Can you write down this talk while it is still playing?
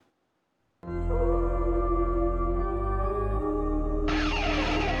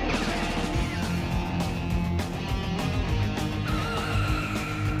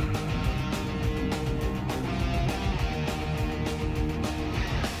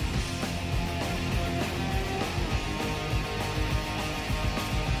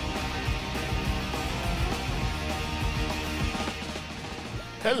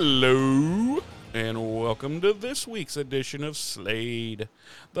Hello, and welcome to this week's edition of Slade,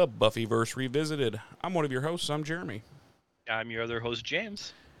 the Buffyverse Revisited. I'm one of your hosts, I'm Jeremy. I'm your other host,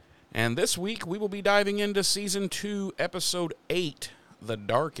 James. And this week we will be diving into Season 2, Episode 8, The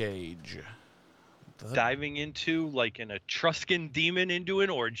Dark Age. Diving into like an Etruscan demon into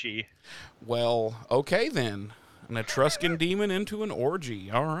an orgy. Well, okay then. An Etruscan demon into an orgy.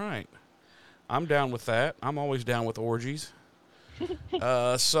 All right. I'm down with that. I'm always down with orgies.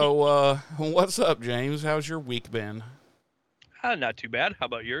 So what's up, James? How's your week been? Not too bad. How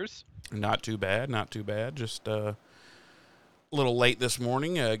about yours? Not too bad, not too bad. Just a little late this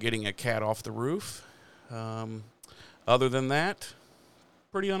morning getting a cat off the roof. Other than that,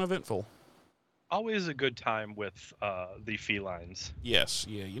 pretty uneventful. Always a good time with the felines. Yes,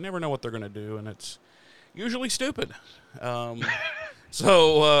 yeah, you never know what they're going to do, and it's usually stupid.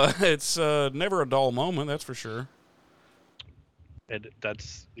 So it's never a dull moment, that's for sure.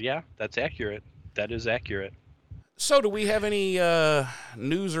 That's accurate. That is accurate. So do we have any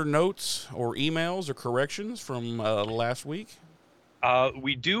news or notes or emails or corrections from last week?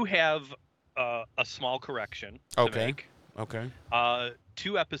 We do have a small correction to make. Okay.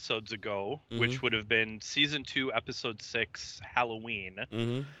 2 episodes ago, which would have been Season 2, Episode 6,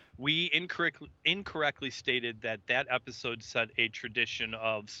 Halloween, we incorrectly stated that episode set a tradition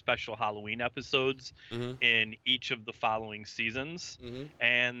of special Halloween episodes in each of the following seasons,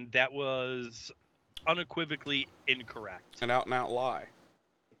 and that was unequivocally incorrect. An out-and-out lie.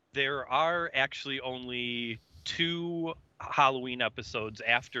 There are actually only 2 Halloween episodes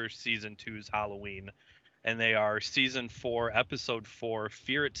after Season 2's Halloween, and they are Season 4, Episode 4,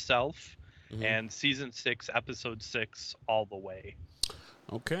 Fear Itself, and Season 6, Episode 6, All the Way.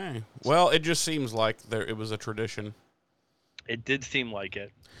 Okay. Well, it just seems like it was a tradition. It did seem like it,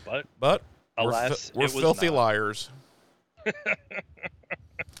 but alas, we're filthy not. liars.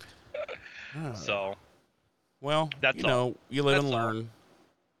 So, well, that's you live that's and learn.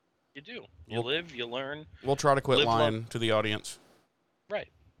 You do. You live, you learn. We'll try to quit live, lying to the audience. Right.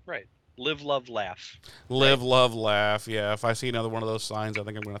 Live, love, laugh. Live, love, laugh. Yeah, if I see another one of those signs, I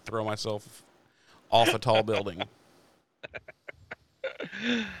think I'm going to throw myself off a tall building.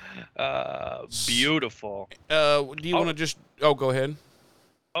 Beautiful. Do you want to just... Oh, go ahead.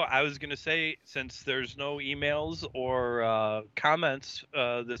 Oh, I was going to say, since there's no emails or comments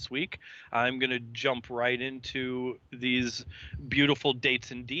this week, I'm going to jump right into these beautiful dates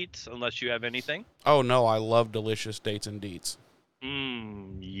and deets, unless you have anything. Oh, no, I love delicious dates and deets.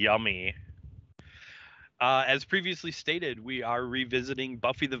 Yummy. As previously stated, we are revisiting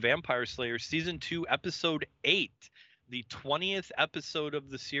Buffy the Vampire Slayer Season 2, Episode 8, the 20th episode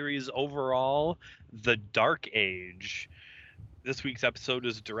of the series overall, The Dark Age. This week's episode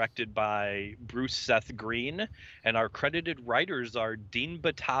is directed by Bruce Seth Green, and our credited writers are Dean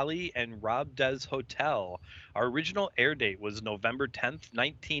Batali and Rob Des Hotel. Our original air date was November 10th,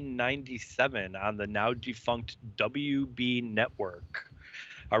 1997 on the now-defunct WB network.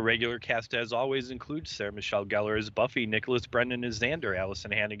 Our regular cast, as always, includes Sarah Michelle Gellar as Buffy, Nicholas Brennan as Xander,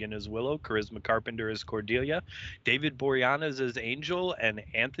 Allison Hannigan as Willow, Charisma Carpenter as Cordelia, David Boreanaz as Angel, and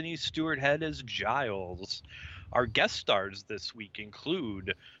Anthony Stewart Head as Giles. Our guest stars this week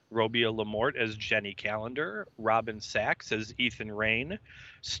include Robia Lamort as Jenny Calendar, Robin Sachs as Ethan Rain,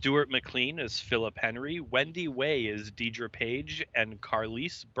 Stuart McLean as Philip Henry, Wendy Way as Deidre Page, and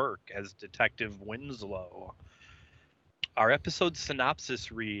Carlise Burke as Detective Winslow. Our episode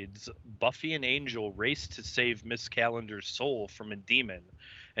synopsis reads, Buffy and Angel race to save Miss Calendar's soul from a demon,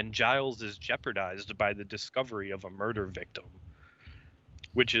 and Giles is jeopardized by the discovery of a murder victim.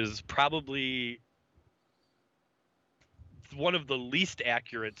 Which is probably one of the least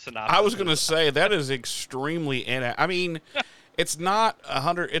accurate synopses. I was going to say, that is extremely I mean, it's not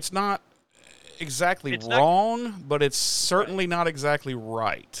exactly wrong, but it's certainly not exactly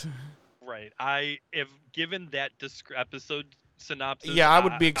right. Right. If given that episode synopsis, I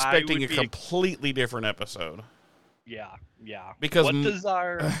would be expecting a completely different episode. Yeah. Because what does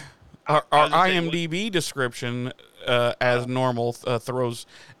our IMDb description, as normal, throws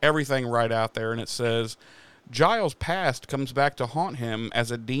everything right out there, and it says, Giles' past comes back to haunt him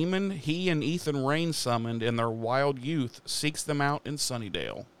as a demon he and Ethan Rain summoned in their wild youth seeks them out in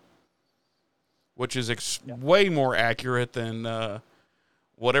Sunnydale. Which is way more accurate than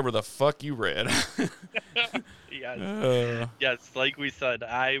whatever the fuck you read. Yes, like we said,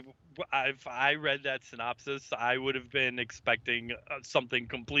 if I read that synopsis, I would have been expecting something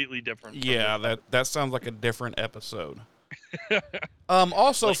completely different. Yeah, that sounds like a different episode.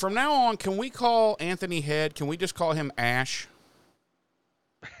 Also, from now on, can we call Anthony Head? Can we just call him Ash?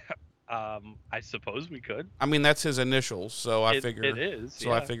 I suppose we could. I mean, that's his initials, so I It figure. is. So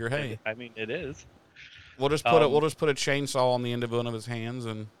Yeah. I figure, hey, I mean, it is. we'll just put we'll just put a chainsaw on the end of one of his hands,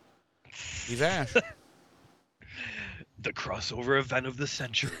 and he's Ash. The crossover event of the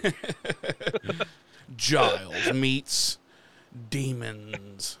century. Giles meets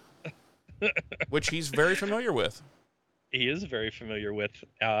demons, which he's very familiar with. He is very familiar with,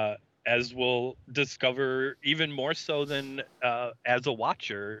 as we'll discover even more so than as a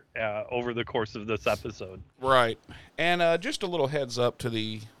watcher over the course of this episode. Right. And just a little heads up to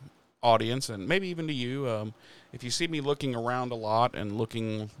the audience, and maybe even to you, if you see me looking around a lot and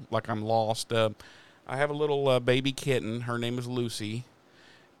looking like I'm lost, I have a little baby kitten. Her name is Lucy,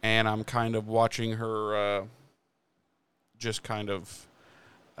 and I'm kind of watching her just kind of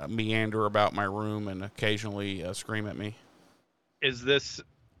meander about my room and occasionally scream at me. Is this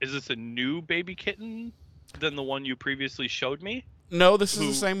a new baby kitten than the one you previously showed me? No, this is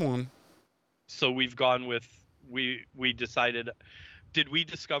the same one. So we've gone with we decided. Did we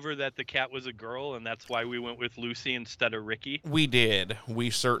discover that the cat was a girl, and that's why we went with Lucy instead of Ricky? We did. We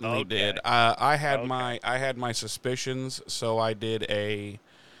certainly did. I had my suspicions, so I did a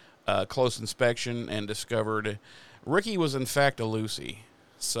close inspection and discovered Ricky was in fact a Lucy.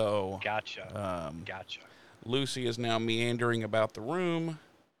 So Gotcha. Lucy is now meandering about the room,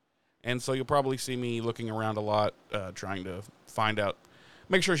 and so you'll probably see me looking around a lot, trying to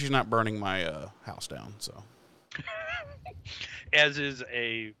make sure she's not burning my house down. So. As is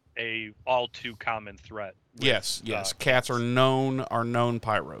a all too common threat. With, yes. Cats are known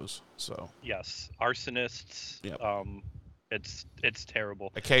pyros. So yes, arsonists. Yep. It's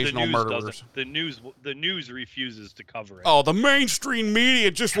terrible. Occasional murderers. The news refuses to cover it. Oh, the mainstream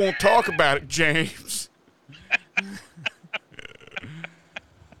media just won't talk about it, James.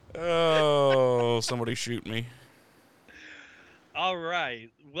 Oh, somebody shoot me. All right,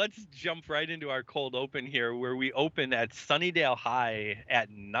 let's jump right into our cold open here, where we open at Sunnydale High at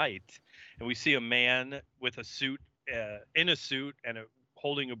night, and we see a man with a suit, in a suit, and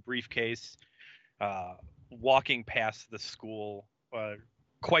holding a briefcase, walking past the school,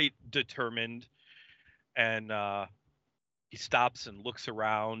 quite determined, and he stops and looks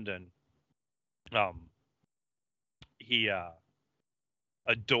around, and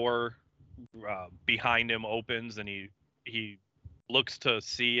a door behind him opens, and he looks to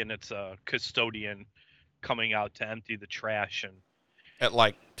see, and it's a custodian coming out to empty the trash, and at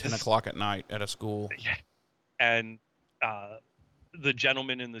like 10 o'clock at night at a school. Yeah. And the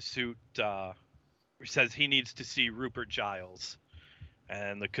gentleman in the suit says he needs to see Rupert Giles,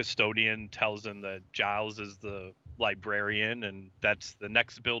 and the custodian tells him that Giles is the librarian, and that's the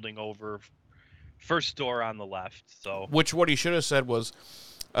next building over, first door on the left. So which what he should have said was,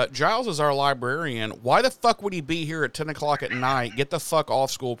 Giles is our librarian. Why the fuck would he be here at 10 o'clock at night? Get the fuck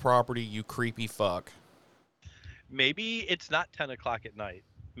off school property, you creepy fuck. Maybe it's not 10 o'clock at night.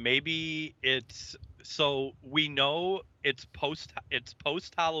 Maybe it's, so we know it's post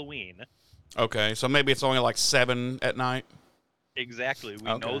Halloween. Okay, so maybe it's only like 7 at night. Exactly.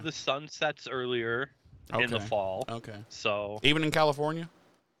 We know the sun sets earlier in the fall. Okay. So even in California?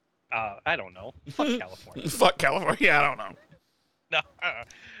 I don't know. Fuck California. Fuck California. I don't know.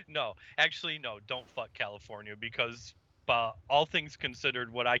 No, actually, no. Don't fuck California, because all things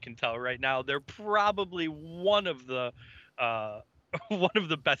considered, what I can tell right now, they're probably one of the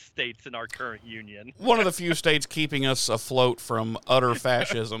best states in our current union. One of the few states keeping us afloat from utter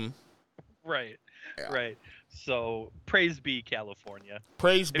fascism. Right. Yeah. Right. So praise be California.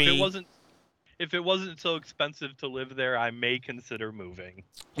 Praise be. If it wasn't so expensive to live there, I may consider moving.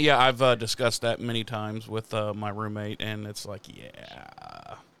 Yeah, I've discussed that many times with my roommate, and it's like,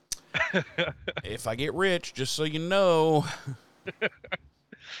 yeah, if I get rich, just so you know.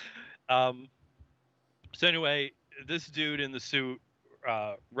 So anyway, this dude in the suit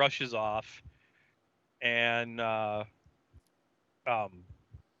rushes off, and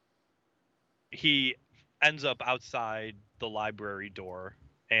he ends up outside the library door,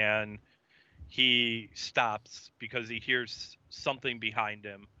 and he stops because he hears something behind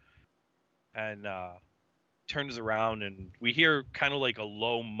him, and turns around, and we hear kind of like a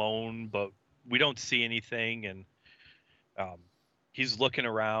low moan, but we don't see anything, and he's looking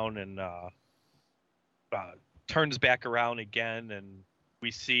around, and turns back around again, and we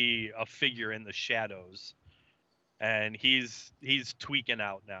see a figure in the shadows, and he's tweaking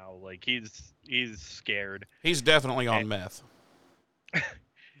out now, like he's scared. He's definitely on meth.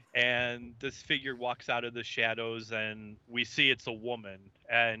 And this figure walks out of the shadows, and we see it's a woman,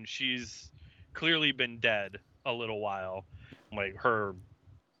 and she's clearly been dead a little while. Like, her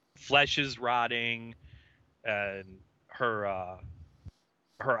flesh is rotting, and her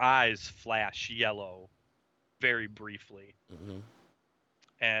her eyes flash yellow very briefly. Mm-hmm.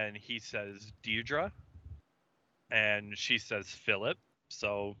 And he says, Deirdre? And she says, Philip.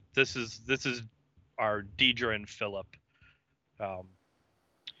 So this is our Deirdre and Philip.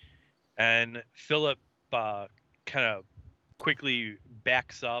 And Philip kind of quickly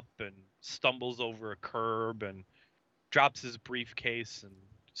backs up and stumbles over a curb and drops his briefcase and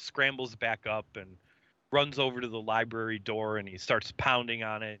scrambles back up and runs over to the library door, and he starts pounding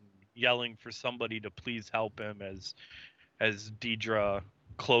on it and yelling for somebody to please help him as Deirdre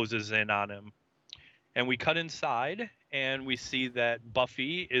closes in on him. And we cut inside and we see that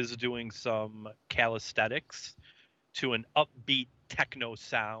Buffy is doing some calisthenics to an upbeat techno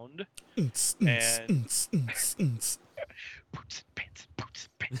sound. And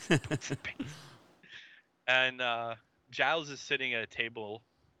and Giles is sitting at a table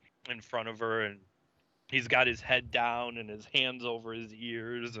in front of her, and he's got his head down and his hands over his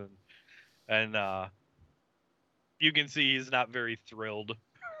ears, and you can see he's not very thrilled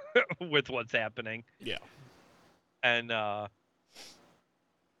with what's happening. Yeah. And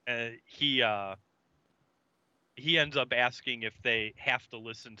he ends up asking if they have to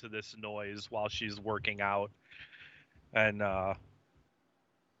listen to this noise while she's working out. And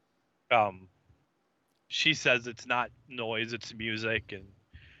she says it's not noise, it's music. And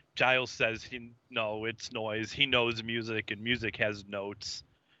Giles says, no, it's noise. He knows music, and music has notes.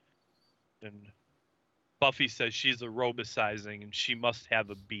 And Buffy says she's aerobicizing, and she must have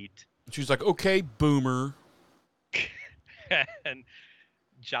a beat. She's like, okay, boomer. And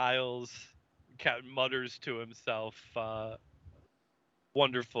Giles mutters to himself,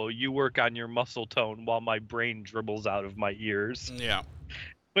 wonderful, you work on your muscle tone while my brain dribbles out of my ears. Yeah.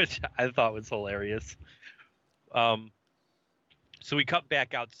 Which I thought was hilarious. So we cut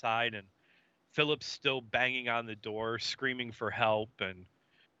back outside, and Philip's still banging on the door, screaming for help, and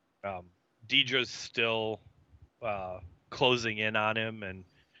Deirdre's still closing in on him, and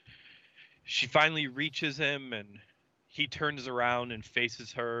she finally reaches him, and he turns around and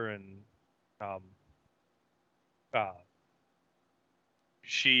faces her, and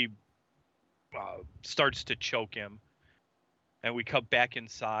she starts to choke him. And we cut back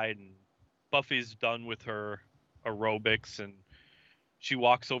inside, and Buffy's done with her aerobics, and she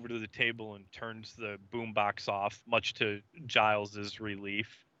walks over to the table and turns the boombox off, much to Giles's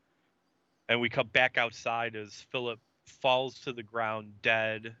relief. And we cut back outside as Philip falls to the ground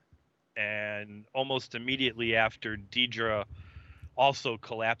dead, and almost immediately after, Deirdre also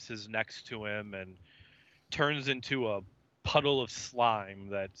collapses next to him and turns into a puddle of slime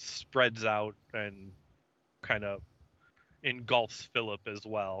that spreads out and kind of engulfs Philip as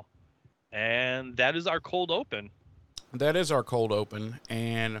well. And that is our cold open. That is our cold open,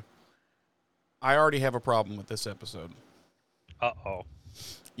 and I already have a problem with this episode. Uh-oh.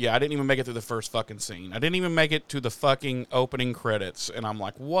 Yeah, I didn't even make it through the first fucking scene. I didn't even make it to the fucking opening credits, and I'm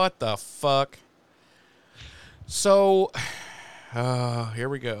like, what the fuck? So, here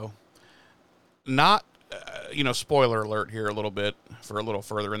we go. Not, spoiler alert here a little bit for a little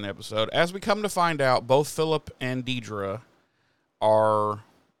further in the episode. As we come to find out, both Philip and Deirdre are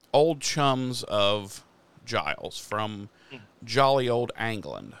old chums of Giles from jolly old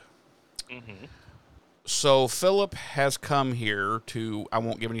England. Mm-hmm. So Philip has come here to, I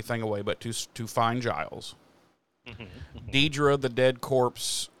won't give anything away, but to find Giles. Mm-hmm. Deirdre, the dead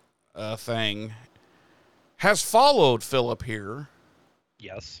corpse thing, has followed Philip here.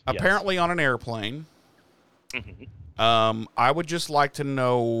 Yes. Apparently on an airplane. Mm-hmm. I would just like to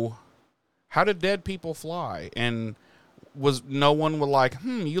know, how do dead people fly? And was no one would like,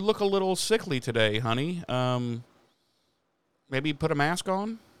 you look a little sickly today, honey. Maybe put a mask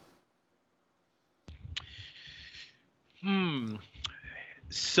on?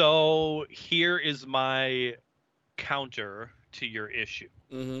 So here is my counter to your issue.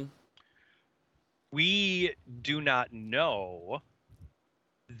 Mm-hmm. We do not know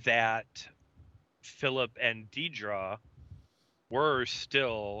that Philip and Deirdre were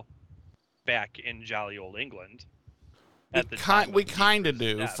still back in jolly old England. We kind of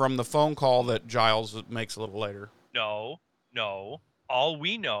do from the phone call that Giles makes a little later. No. All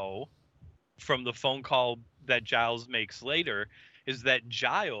we know from the phone call that Giles makes later is that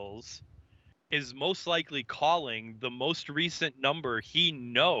Giles is most likely calling the most recent number he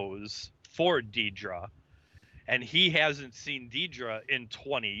knows for Deirdre, and he hasn't seen Deirdre in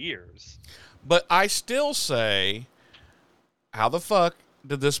 20 years. But I still say, how the fuck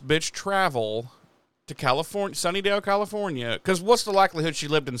did this bitch travel to California, Sunnydale, California? Because what's the likelihood she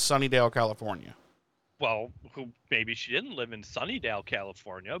lived in Sunnydale, California? Well, maybe she didn't live in Sunnydale,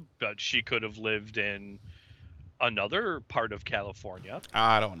 California, but she could have lived in another part of California.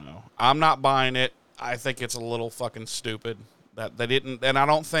 I don't know. I'm not buying it. I think it's a little fucking stupid that they didn't, and I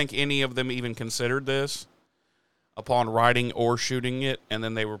don't think any of them even considered this upon writing or shooting it. And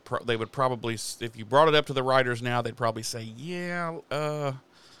then they would probably, if you brought it up to the writers now, they'd probably say, yeah,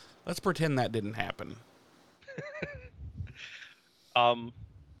 let's pretend that didn't happen.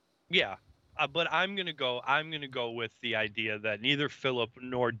 Yeah. But I'm gonna go with the idea that neither Philip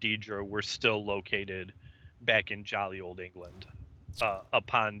nor Deidre were still located back in jolly old England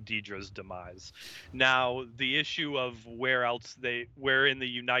upon Deidre's demise. Now, the issue of where in the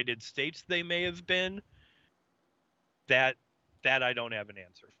United States they may have been, that I don't have an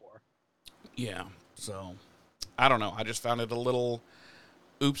answer for. Yeah, so I don't know. I just found it a little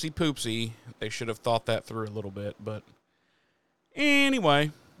oopsie poopsie. They should have thought that through a little bit, but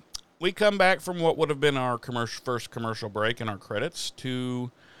anyway. We come back from what would have been our first commercial break and our credits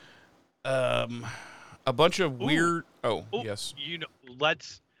to a bunch of weird. Yes.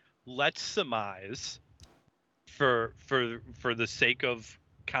 Let's surmise for the sake of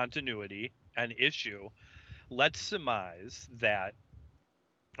continuity and issue. Let's surmise that.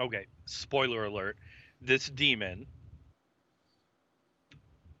 Okay, spoiler alert. This demon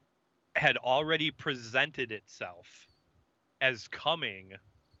had already presented itself as coming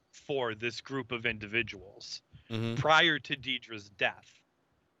for this group of individuals prior to Deidre's death.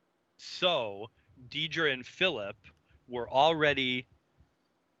 So Deidre and Philip were already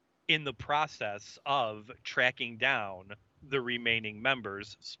in the process of tracking down the remaining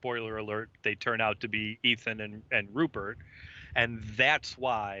members. Spoiler alert, they turn out to be Ethan and Rupert. And that's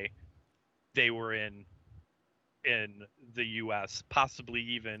why they were in the US, possibly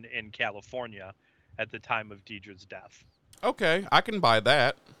even in California at the time of Deidre's death. Okay, I can buy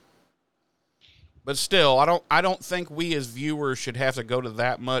that. But still, I don't think we as viewers should have to go to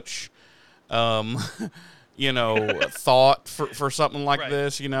that much, thought for something like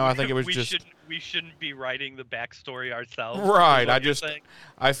this. I think it was we shouldn't be writing the backstory ourselves. Right.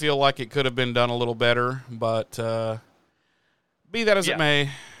 I feel like it could have been done a little better, but be that as it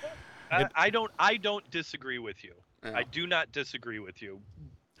may. I don't disagree with you. Yeah. I do not disagree with you,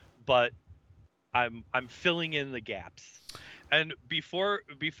 but I'm filling in the gaps. And before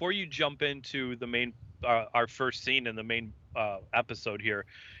you jump into the main our first scene in the main episode here,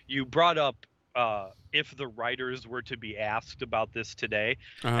 you brought up if the writers were to be asked about this today,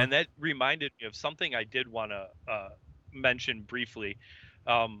 and that reminded me of something I did want to mention briefly.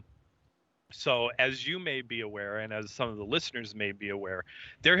 So as you may be aware, and as some of the listeners may be aware,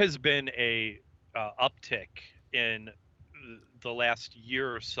 there has been a uptick in the last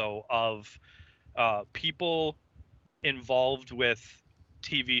year or so of people involved with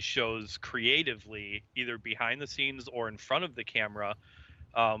TV shows creatively, either behind the scenes or in front of the camera,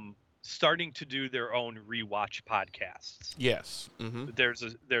 starting to do their own rewatch podcasts. Yes. There's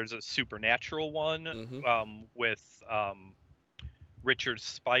a Supernatural one with Richard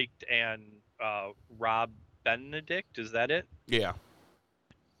Spiked and Rob Benedict. Is that it? Yeah.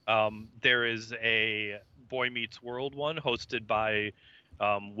 There is a Boy Meets World one hosted by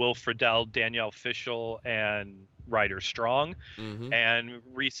Will Friedle, Danielle Fishel, and Ryder Strong. And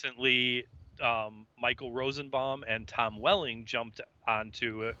recently Michael Rosenbaum and Tom Welling jumped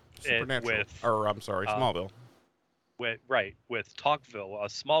onto it with Smallville. With Talkville, a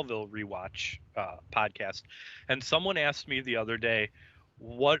Smallville rewatch podcast. And someone asked me the other day,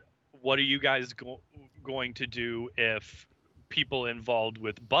 what are you guys going to do if people involved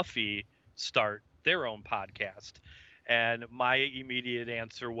with Buffy start their own podcast? And my immediate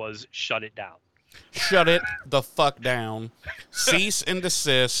answer was, shut it down. Shut it the fuck down. Cease and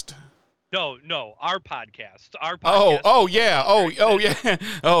desist. No, our podcast. Oh yeah.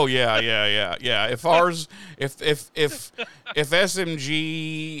 If ours, if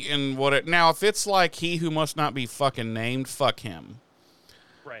SMG and now, if it's like He Who Must Not Be Fucking Named, fuck him.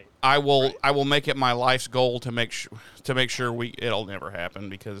 Right. I will make it my life's goal to make sure it'll never happen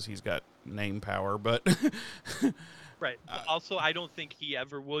because he's got name power, but. Right. Also, I don't think he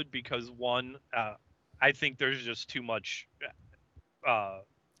ever would because one, I think there's just too much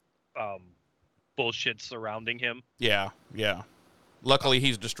bullshit surrounding him. Yeah. Luckily,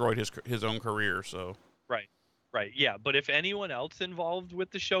 he's destroyed his own career, so. Right. Yeah, but if anyone else involved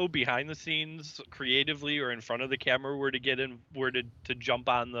with the show behind the scenes, creatively or in front of the camera, were to jump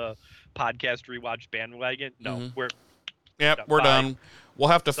on the podcast rewatch bandwagon, we're done. We'll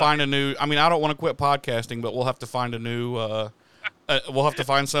have to find a new. I mean, I don't want to quit podcasting, but we'll have to find a new. We'll have to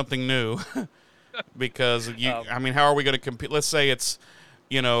find something new because how are we going to compete? Let's say it's,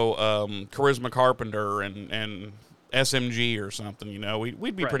 Charisma Carpenter and SMG or something.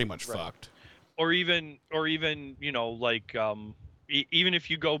 We'd be pretty much fucked. or even like even if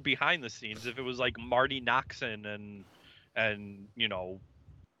you go behind the scenes, if it was like Marty Noxon and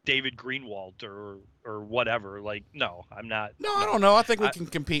David Greenwald or whatever, like, no, I'm not. No, I don't know. I think we can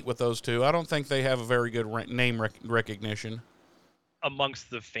compete with those two. I don't think they have a very good name recognition. Amongst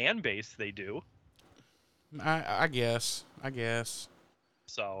the fan base, they do. I guess.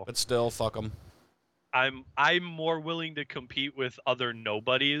 So, but still, fuck them. I'm more willing to compete with other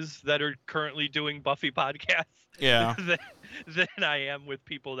nobodies that are currently doing Buffy podcasts. Yeah. than I am with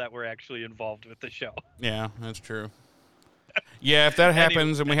people that were actually involved with the show. Yeah, that's true. Yeah, if that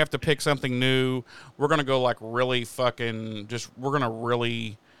happens and we have to pick something new, we're going to go like really fucking we're going to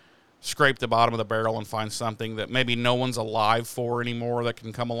really scrape the bottom of the barrel and find something that maybe no one's alive for anymore that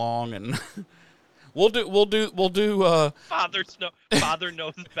can come along, and we'll do Father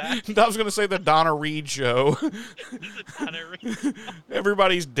Knows Best. I was going to say the Donna Reed show.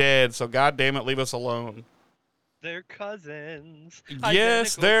 Everybody's dead, so God damn it, leave us alone. They're cousins.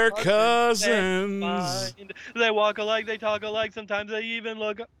 Yes, they're cousins. They walk alike, they talk alike, sometimes they even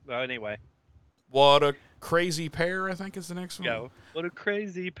look. Anyway. What a crazy pair, I think is the next one. Yeah, what a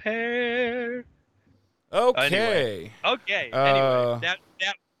crazy pair. Okay. Anyway,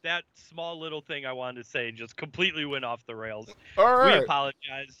 that small little thing I wanted to say just completely went off the rails. All right. We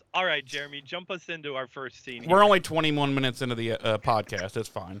apologize. All right, Jeremy, jump us into our first scene. We're only 21 minutes into the podcast. It's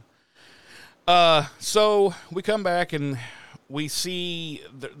fine. So we come back and we see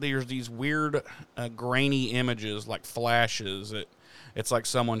there's these weird grainy images, like flashes. It's like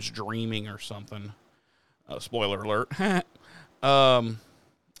someone's dreaming or something. Spoiler alert. And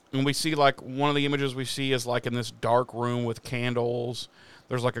we see like one of the images we see is like in this dark room with candles.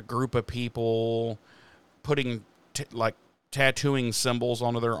 There's like a group of people putting like tattooing symbols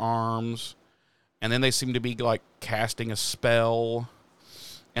onto their arms. And then they seem to be like casting a spell.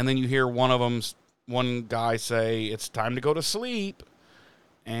 And then you hear one guy say, "It's time to go to sleep."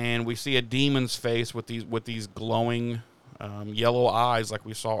 And we see a demon's face with these glowing yellow eyes like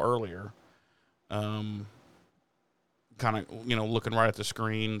we saw earlier. Kind of, looking right at the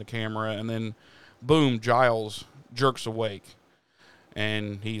screen, the camera. And then, boom, Giles jerks awake.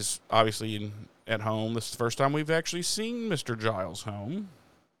 And he's obviously at home. This is the first time we've actually seen Mr. Giles home.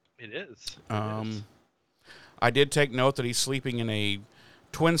 It is. I did take note that he's sleeping in a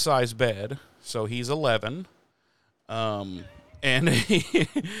twin-size bed, so he's 11. And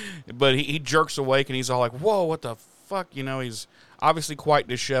but he jerks awake, and he's all like, "Whoa, what the fuck?" He's obviously quite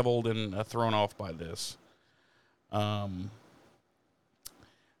disheveled and thrown off by this. Then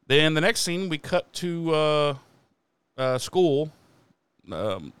the next scene, we cut to school.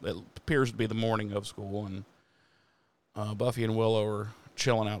 It appears to be the morning of school, and Buffy and Willow are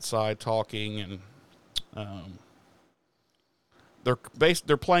chilling outside talking, and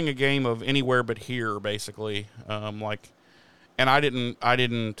they're playing a game of Anywhere But Here, basically. And I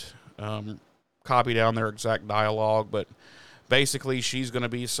didn't copy down their exact dialogue, but basically she's going to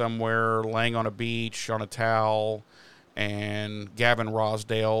be somewhere laying on a beach on a towel, and Gavin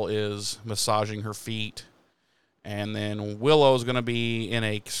Rossdale is massaging her feet. And then Willow's going to be in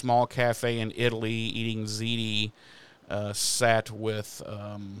a small cafe in Italy eating ziti, sat with,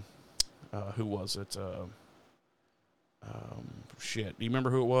 who was it? Shit. Do you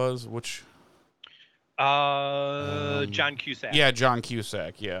remember who it was? Which? John Cusack. Yeah, John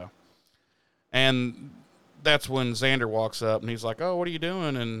Cusack, yeah. And that's when Xander walks up, and he's like, "Oh, what are you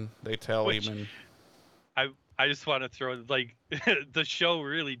doing?" And they tell him. And I just want to throw, like, the show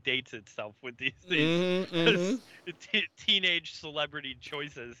really dates itself with these teenage celebrity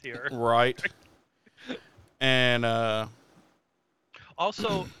choices here. Right. And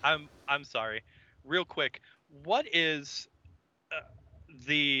also, I'm sorry, real quick. What is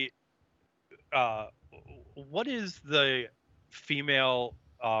the female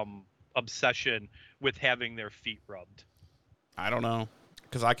obsession with having their feet rubbed? I don't know,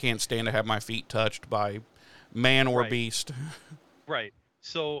 because I can't stand to have my feet touched by man or beast. Right.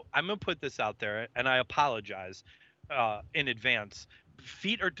 So I'm gonna put this out there, and I apologize in advance.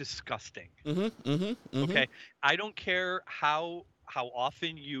 Feet are disgusting. Okay. I don't care how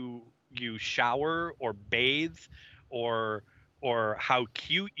often you shower or bathe, or how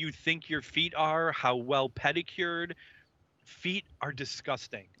cute you think your feet are, how well pedicured. Feet are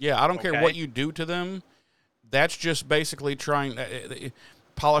disgusting. Yeah, I don't care what you do to them. That's just basically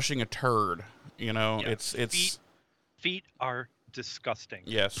polishing a turd. Yeah. It's feet are disgusting.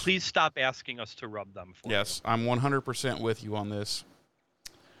 Yes. Please stop asking us to rub them for you. Yes, I'm 100% with you on this.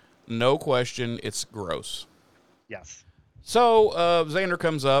 No question, it's gross. Yes. So Xander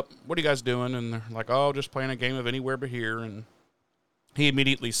comes up. "What are you guys doing?" And they're like, "Oh, just playing a game of Anywhere But Here." And he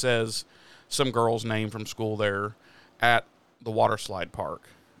immediately says some girl's name from school there at the water slide park.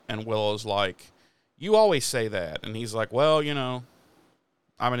 And Willow's like, you always say that. And he's like, well, you know,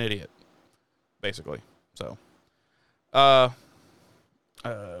 I'm an idiot, basically. So,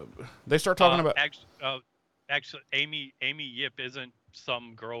 they start talking about... Actually, Amy Yip isn't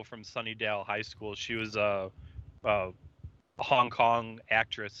some girl from Sunnydale High School. She was a Hong Kong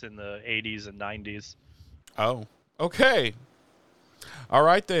actress in the 80s and 90s. Oh, okay. All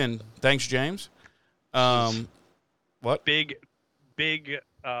right, then. Thanks, James. What? Big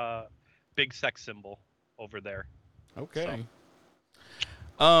sex symbol over there. Okay.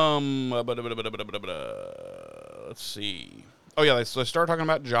 Let's see. Oh yeah, so they start talking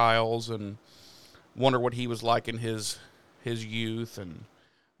about Giles and wonder what he was like in his youth, and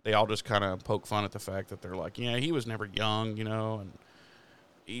they all just kind of poke fun at the fact that they're like, yeah, he was never young, you know, and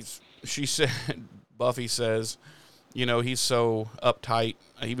she said, Buffy says, you know, he's so uptight,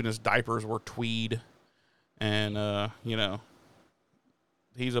 even his diapers were tweed, and you know,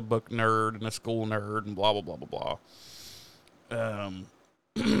 he's a book nerd and a school nerd and blah blah blah blah blah.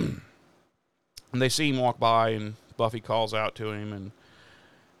 And they see him walk by, and Buffy calls out to him, and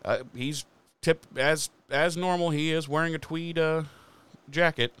he's as normal. He is wearing a tweed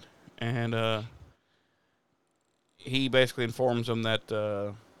jacket, and he basically informs them that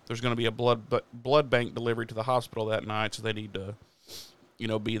there's going to be a blood bank delivery to the hospital that night, so they need to, you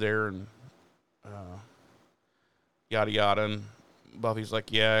know, be there and yada yada. And Buffy's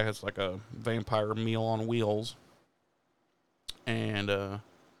like, yeah, it's like a vampire meal on wheels, and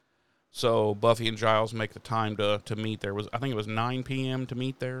so Buffy and Giles make the time to meet there. I think it was 9 p.m. to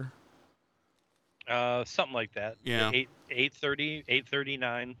meet there. Something like that. Yeah. 8:30,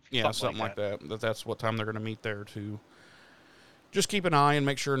 8:39. Yeah, something like that. That's what time they're going to meet there to just keep an eye and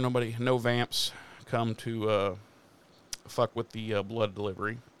make sure no vamps come to fuck with the blood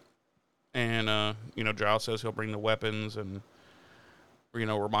delivery. And, you know, Giles says he'll bring the weapons and, you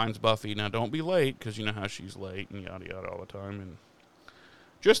know, reminds Buffy, now don't be late, because you know how she's late and yada yada all the time. And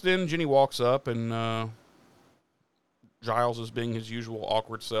just then, Jenny walks up, and Giles is being his usual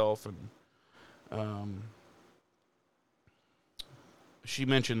awkward self, and she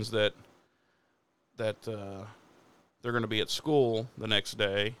mentions that they're going to be at school the next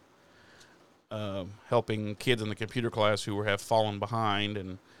day, helping kids in the computer class who have fallen behind,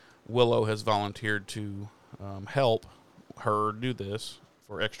 and Willow has volunteered to help her do this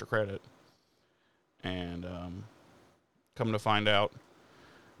for extra credit. And come to find out,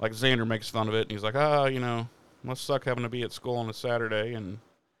 like, Xander makes fun of it, and he's like, you know, must suck having to be at school on a Saturday. And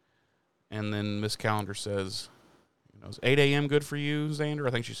then Miss Calendar says, you know, is 8 a.m. good for you, Xander? I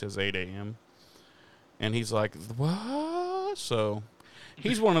think she says 8 a.m. And he's like, what? So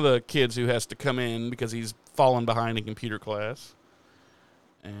he's one of the kids who has to come in because he's fallen behind in computer class.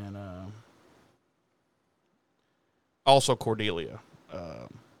 And also Cordelia.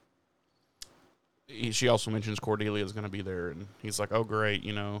 She also mentions Cordelia is going to be there, and he's like, oh, great,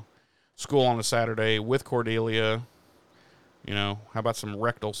 you know, school on a Saturday with Cordelia. You know, how about some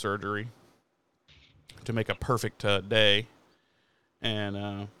rectal surgery to make a perfect day?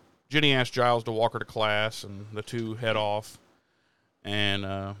 And Jenny asks Giles to walk her to class, and the two head off. And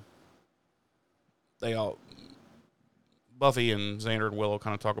Buffy and Xander and Willow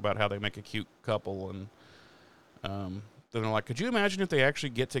kind of talk about how they make a cute couple. And then they're like, could you imagine if they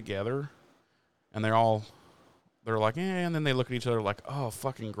actually get together? And they're like, eh, and then they look at each other like, oh,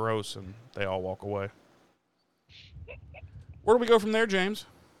 fucking gross, and they all walk away. Where do we go from there, James?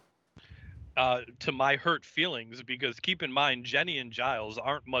 To my hurt feelings, because keep in mind, Jenny and Giles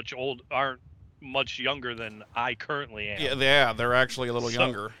aren't much younger than I currently am. Yeah, they're actually a little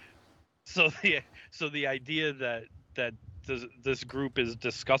younger. So the idea that this group is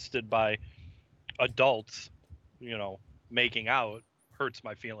disgusted by adults, you know, making out hurts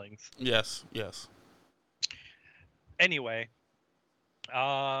my feelings. Yes. Anyway,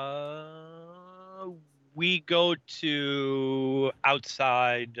 we go to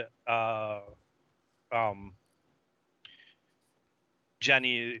outside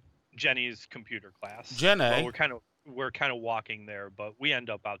Jenny's computer class. Jenny. Well, we're kind of walking there, but we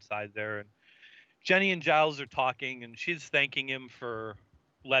end up outside there, and Jenny and Giles are talking, and she's thanking him for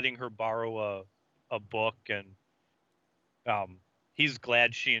letting her borrow a book, and he's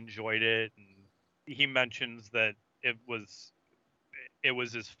glad she enjoyed it, and he mentions that it was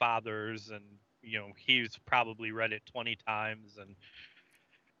his father's, and you know, he's probably read it 20 times. And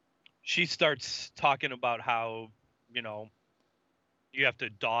she starts talking about how, you know, you have to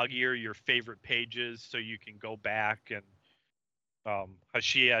dog-ear your favorite pages so you can go back, and how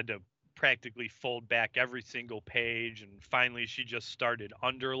she had to practically fold back every single page, and finally she just started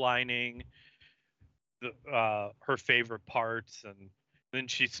underlining her favorite parts, and then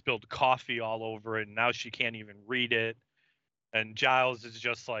she spilled coffee all over it, and now she can't even read it. And Giles is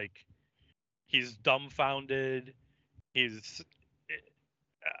just like, he's dumbfounded. He's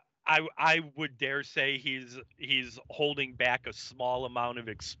I would dare say he's holding back a small amount of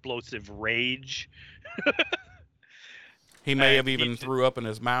explosive rage. He may have even threw up in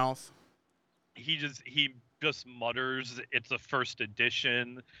his mouth. He just mutters, "It's a first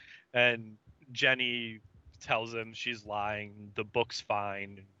edition," and Jenny tells him she's lying. The book's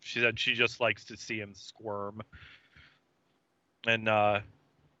fine. She said she just likes to see him squirm. And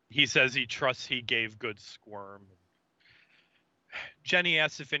he says he trusts he gave good squirm. Jenny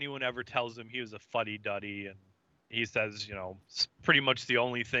asks if anyone ever tells him he was a fuddy-duddy, and he says, it's pretty much the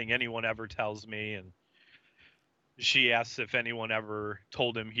only thing anyone ever tells me. And she asks if anyone ever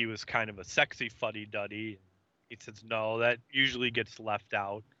told him he was kind of a sexy fuddy-duddy. He says no, that usually gets left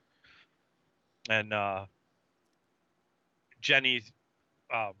out. And Jenny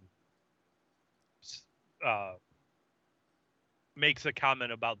makes a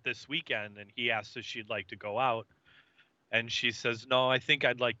comment about this weekend, and he asks if she'd like to go out. And she says, no, I think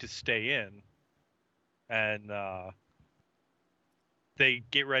I'd like to stay in. And they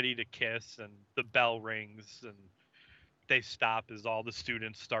get ready to kiss, and the bell rings, and they stop as all the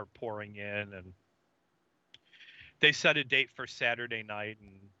students start pouring in. And they set a date for Saturday night,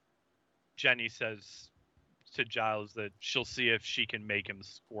 and Jenny says to Giles that she'll see if she can make him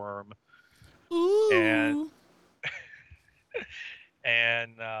squirm. Ooh.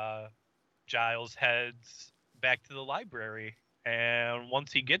 And Giles heads back to the library, and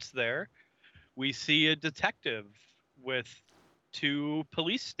once he gets there, we see a detective with 2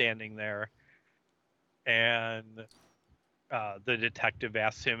 police standing there, and the detective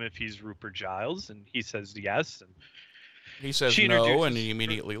asks him if he's Rupert Giles, and he says yes, and he says no, and he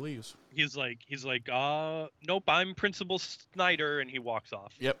immediately leaves. He's like, nope, I'm Principal Snyder, and he walks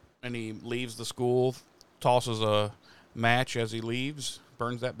off. Yep, and he leaves the school, tosses a match as he leaves,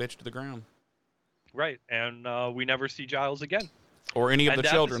 burns that bitch to the ground. Right, and we never see Giles again. Or any of the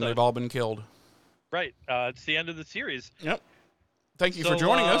children. They've all been killed. Right, it's the end of the series. Yep. Thank you for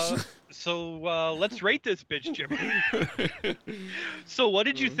joining us. So let's rate this bitch, Jimmy. So what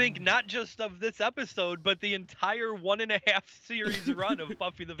did you think, not just of this episode, but the entire 1.5 series run of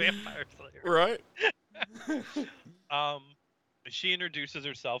Buffy the Vampire Slayer? Right. She introduces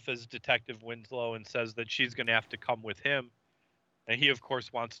herself as Detective Winslow and says that she's going to have to come with him. And he, of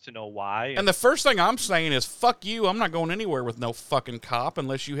course, wants to know why. And the first thing I'm saying is, fuck you, I'm not going anywhere with no fucking cop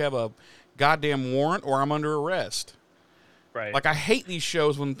unless you have a goddamn warrant or I'm under arrest. Right. Like, I hate these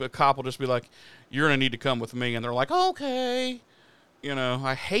shows when the cop will just be like, you're going to need to come with me. And they're like, okay.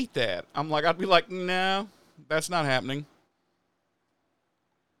 I hate that. I'd be like, no, that's not happening.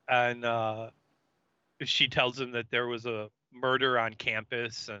 And she tells him that there was a murder on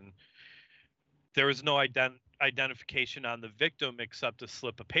campus and there was no identification on the victim except a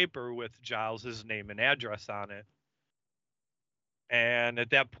slip of paper with Giles's name and address on it. And at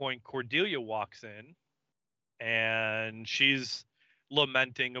that point, Cordelia walks in, and she's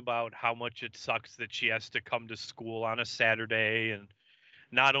lamenting about how much it sucks that she has to come to school on a Saturday. And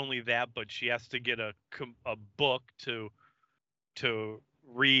not only that, but she has to get a book to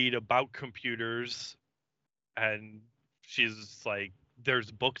read about computers. And she's like,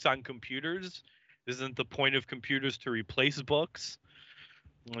 there's books on computers? Isn't the point of computers to replace books?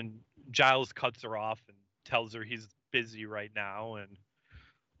 And Giles cuts her off and tells her he's busy right now. And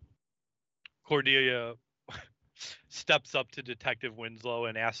Cordelia steps up to Detective Winslow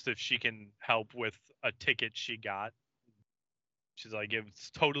and asks if she can help with a ticket she got. She's like,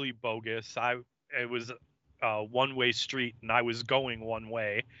 it's totally bogus. It was a one-way street and I was going one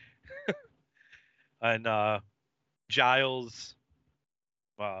way. And Giles,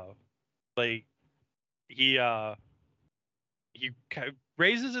 he kind of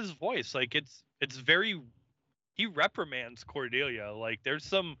raises his voice, like it's very, he reprimands Cordelia. Like there's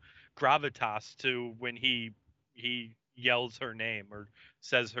some gravitas to when he yells her name or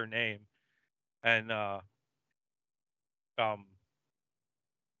says her name. And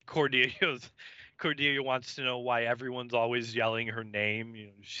Cordelia wants to know why everyone's always yelling her name.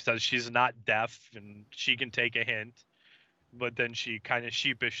 She says she's not deaf and she can take a hint, but then she kind of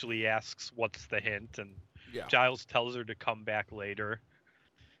sheepishly asks what's the hint, and Giles tells her to come back later.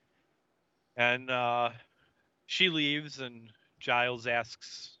 And she leaves, and Giles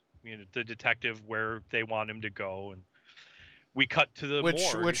asks the detective where they want him to go, and we cut to the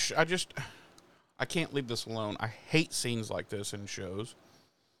morgue. Which I can't leave this alone. I hate scenes like this in shows.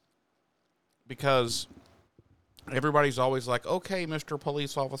 because everybody's always like, okay, Mr.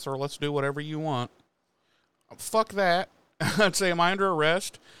 Police Officer, let's do whatever you want. Fuck that. I'd say, am I under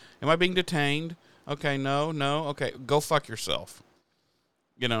arrest? Am I being detained? Okay, no. Okay, go fuck yourself.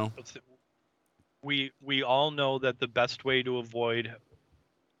 You know. We all know that the best way to avoid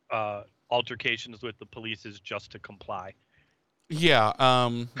altercations with the police is just to comply. Yeah,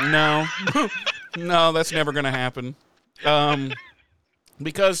 no. No, that's never going to happen.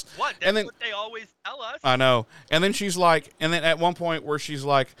 Because what? That's what they always tell us. I know. And then she's like, and then at one point where she's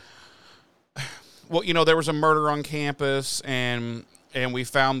like, well, you know, there was a murder on campus, and we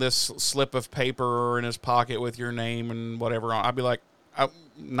found this slip of paper in his pocket with your name and whatever on. I'd be like,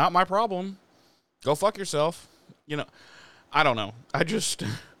 not my problem. Go fuck yourself. You know, I don't know. I just,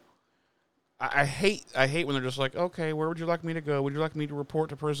 I hate when they're just like, okay, where would you like me to go? Would you like me to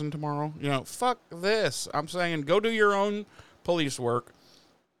report to prison tomorrow? You know, fuck this. I'm saying go do your own police work.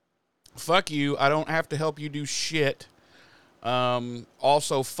 Fuck you. I don't have to help you do shit.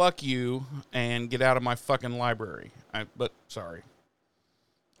 Also, fuck you and get out of my fucking library. But sorry.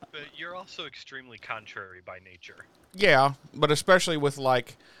 But you're also extremely contrary by nature. Yeah, but especially with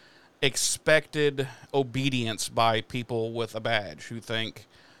like expected obedience by people with a badge who think,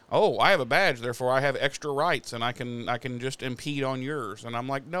 oh, I have a badge, therefore I have extra rights and I can just impede on yours. And I'm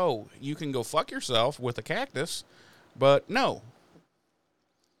like, no, you can go fuck yourself with a cactus, but no.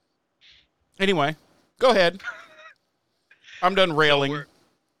 Anyway, go ahead. I'm done railing.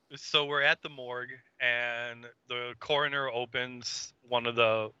 So we're at the morgue, and the coroner opens one of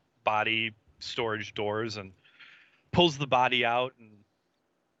the body storage doors and pulls the body out and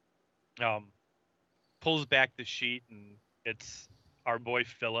pulls back the sheet, and it's our boy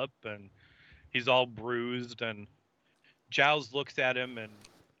Philip, and he's all bruised, and Giles looks at him, and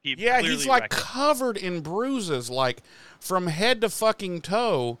he's like covered in bruises, like from head to fucking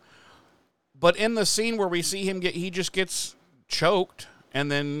toe. But in the scene where we see him he just gets choked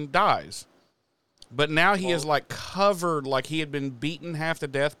and then dies. But now he is like covered, like he had been beaten half to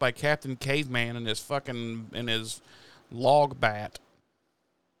death by Captain Caveman in his log bat.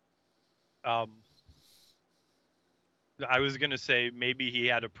 I was gonna say maybe he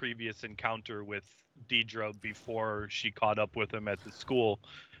had a previous encounter with Deidre before she caught up with him at the school,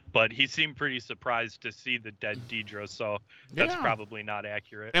 but he seemed pretty surprised to see the dead Deidre, so that's probably not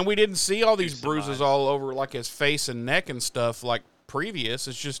accurate. And we didn't see all these bruises all over like his face and neck and stuff like previous.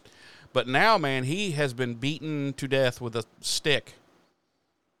 It's just, but now, man, he has been beaten to death with a stick.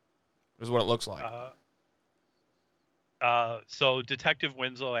 Is what it looks like. So Detective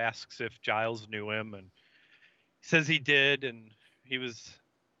Winslow asks if Giles knew him, and he says he did, and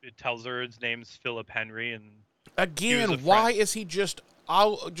it tells her his name's Philip Henry, and again, why is he just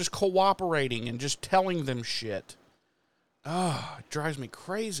cooperating and just telling them shit? Oh, it drives me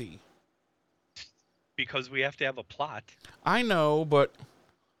crazy. Because we have to have a plot. I know, but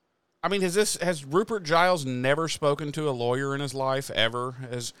I mean, has Rupert Giles never spoken to a lawyer in his life ever?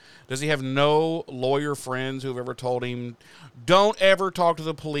 Does he have no lawyer friends who've ever told him, don't ever talk to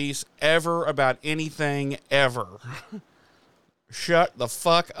the police ever about anything ever? Shut the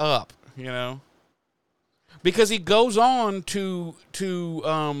fuck up, you know? Because he goes on to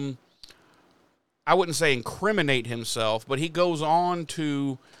I wouldn't say incriminate himself, but he goes on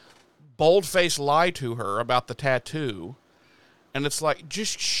to bold-faced lie to her about the tattoo. And it's like,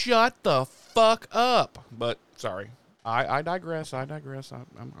 just shut the fuck up. But, sorry. I digress.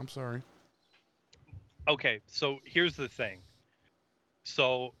 I'm sorry. Okay, so here's the thing.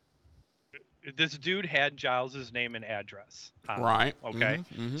 So, this dude had Giles's name and address. Right. Okay?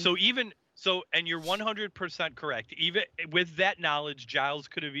 Mm-hmm. So, and you're 100% correct. Even with that knowledge, Giles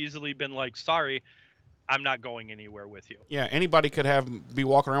could have easily been like, sorry, I'm not going anywhere with you. Yeah, anybody could be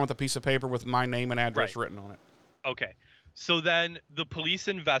walking around with a piece of paper with my name and address written on it. Okay. So then the police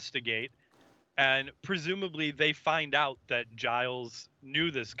investigate, and presumably they find out that Giles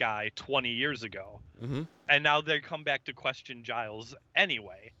knew this guy 20 years ago. Mm-hmm. And now they come back to question Giles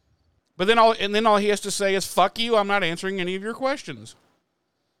anyway. But then all he has to say is, fuck you, I'm not answering any of your questions.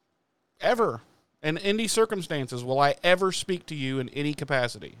 Ever. In any circumstances will I ever speak to you in any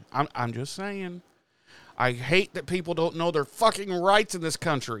capacity. I'm just saying. I hate that people don't know their fucking rights in this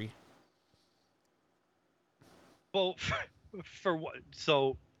country. Well, for what?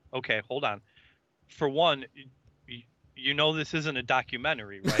 So, okay, hold on. For one, you know this isn't a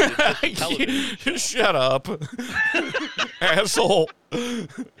documentary, right? It's just a television show. Shut up, asshole.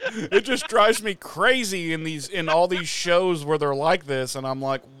 It just drives me crazy in all these shows where they're like this, and I'm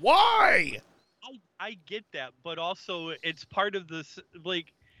like, why? I get that, but also it's part of this,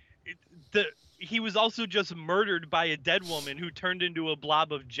 like, he was also just murdered by a dead woman who turned into a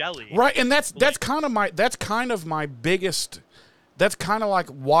blob of jelly. Right, and that's kind of my biggest. That's kind of like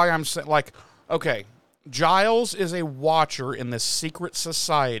why I'm saying, like, okay, Giles is a watcher in this secret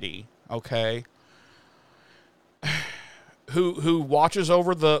society, okay, who watches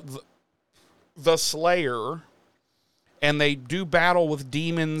over the Slayer, and they do battle with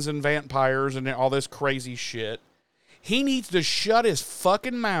demons and vampires and all this crazy shit. He needs to shut his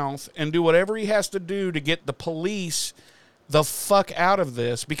fucking mouth and do whatever he has to do to get the police the fuck out of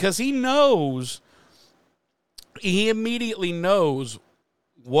this, because he immediately knows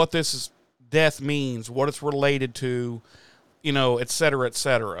what this death means, what it's related to, et cetera, et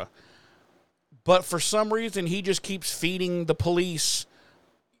cetera. But for some reason, he just keeps feeding the police.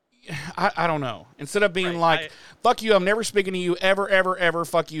 I don't know. Instead of being fuck you, I'm never speaking to you, ever, ever, ever,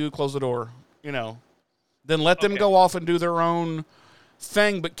 fuck you, close the door, Then let them go off and do their own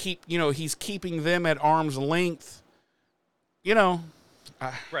thing, but he's keeping them at arm's length,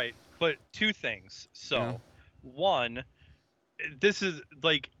 Right, but two things. So, one, this is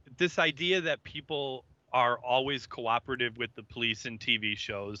like this idea that people are always cooperative with the police in TV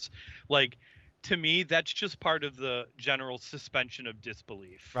shows. Like, to me, that's just part of the general suspension of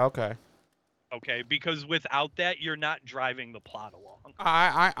disbelief. Okay. Okay, because without that, you're not driving the plot along.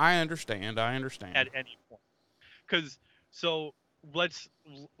 I understand. At any point. Because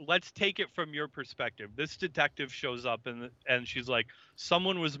let's take it from your perspective. This detective shows up and she's like,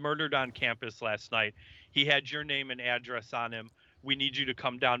 someone was murdered on campus last night. He had your name and address on him. We need you to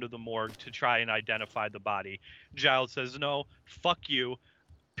come down to the morgue to try and identify the body. Giles says, no, fuck you.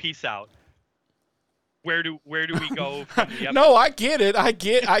 Peace out. Where do we go from the episode? No, I get it. I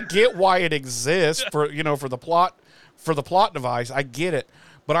get why it exists for the plot device. I get it.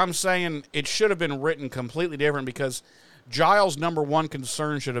 But I'm saying it should have been written completely different, because Giles' number one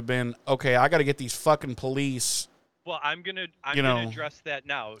concern should have been, okay, I got to get these fucking police. Well, I'm gonna address that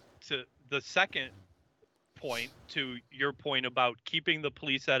now. To the second point, to your point about keeping the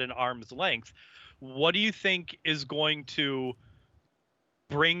police at an arm's length, what do you think is going to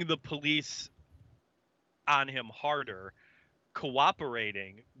bring the police on him harder?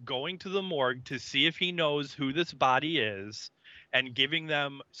 Cooperating, going to the morgue to see if he knows who this body is, and giving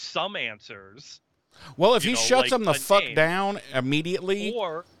them some answers. Well, if he shuts them the fuck down immediately,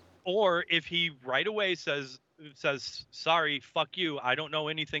 or if he right away says sorry, fuck you, I don't know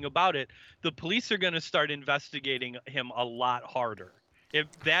anything about it, the police are going to start investigating him a lot harder. If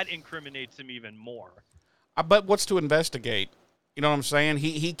that incriminates him even more. But what's to investigate? You know what I'm saying?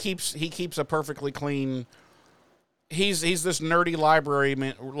 He keeps a perfectly clean. He's this nerdy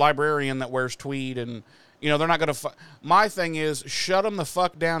librarian that wears tweed, and they're not going to. My thing is, shut him the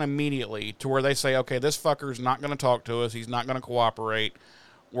fuck down immediately to where they say, okay, this fucker's not going to talk to us. He's not going to cooperate.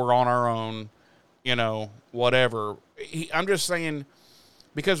 We're on our own. Whatever. I'm just saying,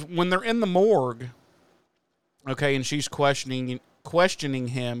 because when they're in the morgue, okay, and she's questioning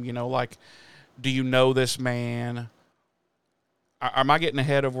him, like, do you know this man? Am I getting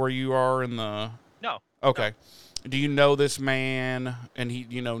ahead of where you are in the? No. Okay. No. Do you know this man? And he,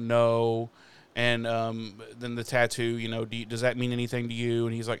 no. And then the tattoo, does that mean anything to you?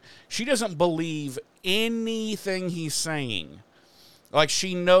 And he's like, she doesn't believe anything he's saying. Like,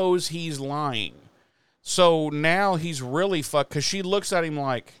 she knows he's lying. So now he's really fucked, because she looks at him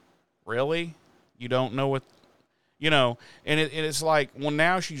like, really? You don't know what, and it's like, well,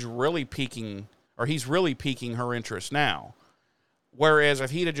 now she's really piquing, or he's really piquing her interest now. Whereas if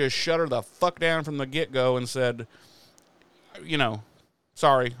he'd have just shut her the fuck down from the get-go and said,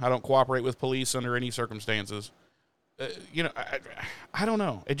 sorry, I don't cooperate with police under any circumstances. I don't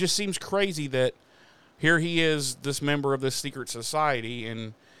know. It just seems crazy that here he is, this member of this secret society,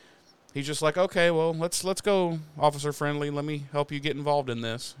 and he's just like, okay, well, let's go, Officer Friendly. Let me help you get involved in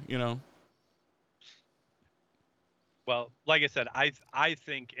this, Well, like I said, I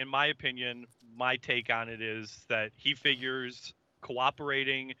think, in my opinion, my take on it is that he figures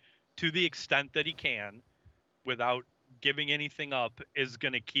cooperating to the extent that he can without giving anything up is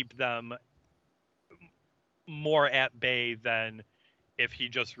going to keep them more at bay than if he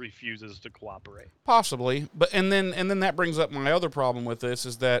just refuses to cooperate. Possibly. But and then that brings up my other problem with this,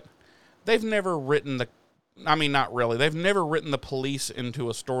 is that they've never written not really. They've never written the police into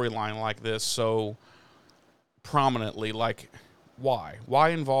a storyline like this so prominently. Like, why? Why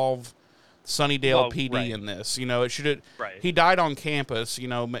involve Sunnydale PD in this? It should. Right. He died on campus.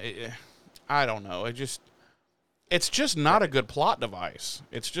 I don't know. It's just not a good plot device.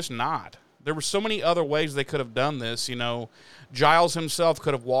 It's just not. There were so many other ways they could have done this. Giles himself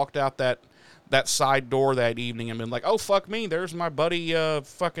could have walked out that side door that evening and been like, oh, fuck me, there's my buddy,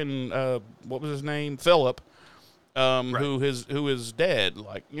 what was his name? Philip, who is dead.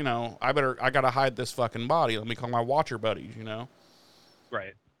 Like, you know, I got to hide this fucking body. Let me call my watcher buddies, you know?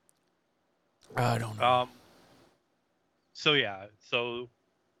 Right. I don't know. So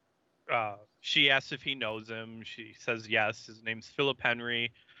she asks if he knows him. She says yes. His name's Philip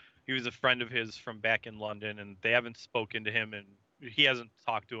Henry. He was a friend of his from back in London, and they haven't spoken to him, and he hasn't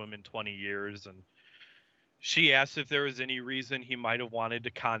talked to him in 20 years. And she asks if there was any reason he might have wanted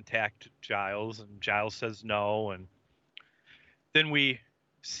to contact Giles, and Giles says no. And then we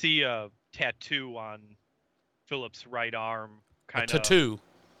see a tattoo on Philip's right arm. Tattoo.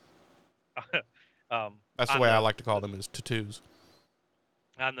 That's the way I like to call them, is tattoos.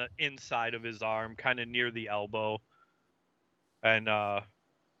 On the inside of his arm, kind of near the elbow. And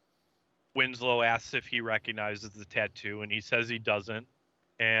Winslow asks if he recognizes the tattoo, and he says he doesn't.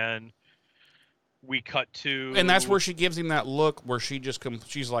 And we cut to... And that's where she gives him that look where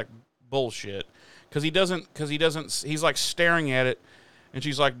she's like, bullshit. Because he doesn't, he's like staring at it, and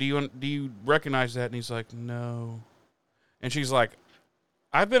she's like, do you recognize that? And he's like, no. And she's like,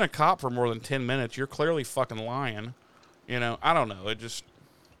 I've been a cop for more than 10 minutes. You're clearly fucking lying. You know, I don't know. It just...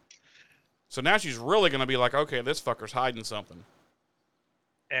 So now she's really going to be like, okay, this fucker's hiding something.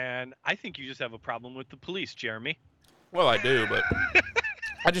 And I think you just have a problem with the police, Jeremy. Well, I do, but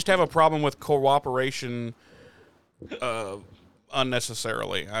I just have a problem with cooperation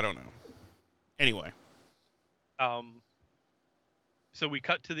unnecessarily. I don't know. Anyway. So we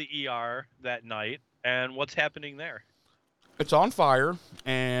cut to the ER that night, and what's happening there? It's on fire,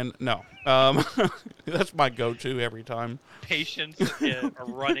 and no. That's my go-to every time. Patients are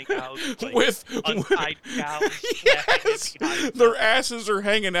running out like, with untied gowns. Yes, their asses are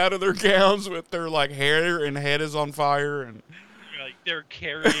hanging out of their gowns with their like hair and head is on fire, and like they're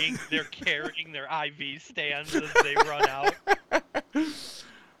carrying their IV stands as they run out.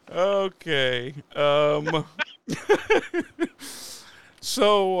 Okay.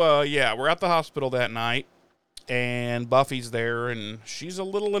 So yeah, we're at the hospital that night. And Buffy's there, and she's a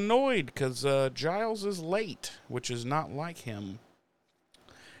little annoyed because Giles is late, which is not like him.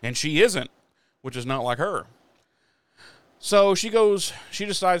 And she isn't, which is not like her. So she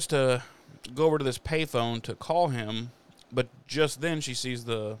decides to go over to this payphone to call him, but just then she sees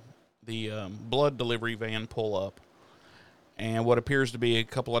the blood delivery van pull up. And what appears to be a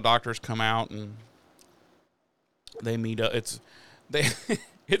couple of doctors come out, and they meet up. It's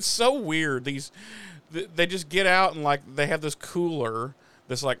so weird. They just get out and, like, they have this cooler,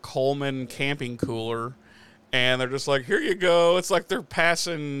 this, like, Coleman camping cooler, and they're just like, here you go. It's like they're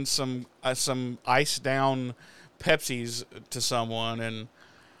passing some ice-down Pepsis to someone, and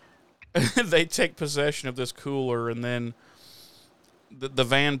they take possession of this cooler, and then the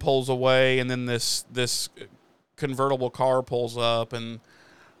van pulls away, and then this convertible car pulls up, and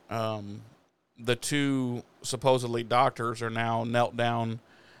the two supposedly doctors are now knelt down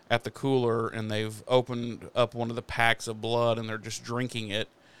at the cooler, and they've opened up one of the packs of blood, and they're just drinking it.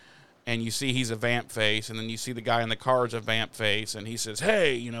 And you see he's a vamp face, and then you see the guy in the car is a vamp face, and he says,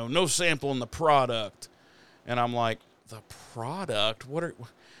 hey, you know, no sample in the product. And I'm like, the product? What are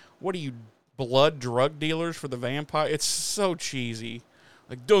you, blood drug dealers for the vampire? It's so cheesy.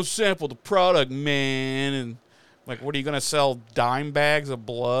 Like, don't sample the product, man. And like, what are you going to sell, dime bags of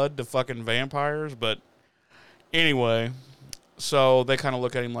blood to fucking vampires? But anyway... So they kind of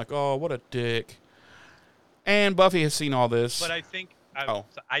look at him like, "Oh, what a dick." And Buffy has seen all this. But I think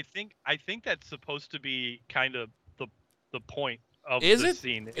that's supposed to be kind of the point of the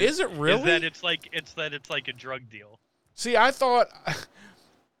scene. Is it really? Is that it's like a drug deal. See, I thought,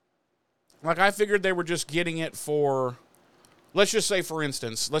 like, I figured they were just getting it for. Let's just say, for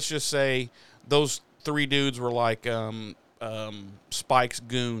instance, those three dudes were like Spike's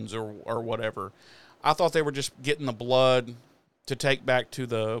goons or whatever. I thought they were just getting the blood to take back to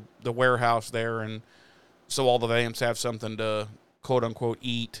the warehouse there, and so all the vamps have something to quote unquote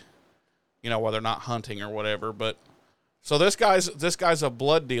eat, you know, while they're not hunting or whatever. But so this guy's a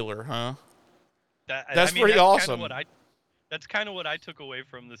blood dealer, huh? That's pretty awesome. That's kind of what I took away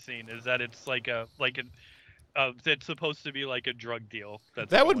from the scene, is that it's it's supposed to be like a drug deal.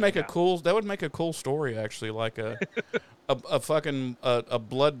 That would make a cool story, actually, like a fucking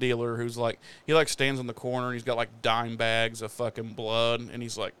blood dealer who's like, he like stands in the corner and he's got like dime bags of fucking blood, and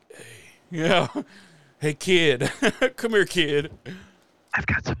he's like, hey kid, come here, kid. I've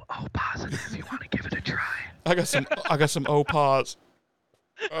got some O positives. You want to give it a try? I got some O pos.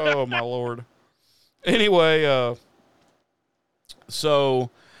 Oh my lord. Anyway, so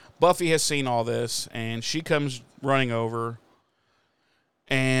Buffy has seen all this, and she comes running over,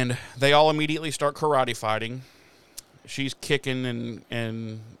 And they all immediately start karate fighting. She's kicking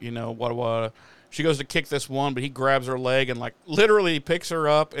and what. She goes to kick this one, but he grabs her leg and like literally picks her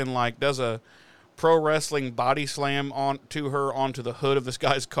up and like does a pro wrestling body slam onto the hood of this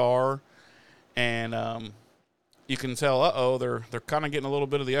guy's car. And you can tell, they're kind of getting a little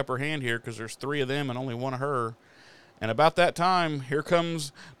bit of the upper hand here because there's 3 of them and only 1 of her. And about that time, here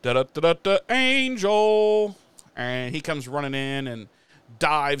comes Angel, and he comes running in and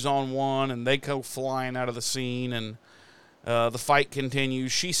dives on one, and they go flying out of the scene, and the fight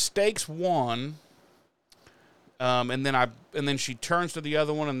continues. She stakes one, and then she turns to the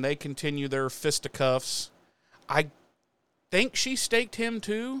other one, and they continue their fisticuffs. I think she staked him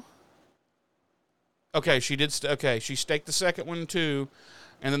too. Okay, she did. She staked the second one too,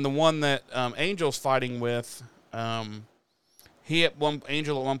 and then the one that Angel's fighting with. Angel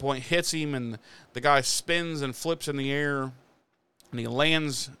at one point hits him, and the guy spins and flips in the air, and he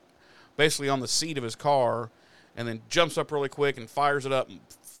lands basically on the seat of his car, and then jumps up really quick and fires it up,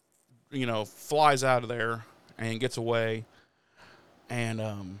 and flies out of there and gets away. And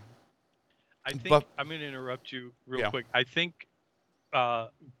I think I'm going to interrupt you real quick. I think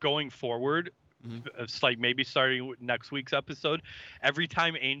going forward. It's like maybe starting with next week's episode, every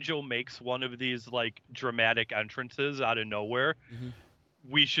time Angel makes one of these like dramatic entrances out of nowhere,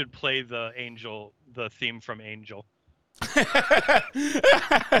 we should play the theme from Angel.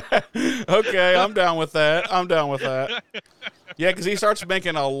 Okay, I'm down with that. Yeah, because he starts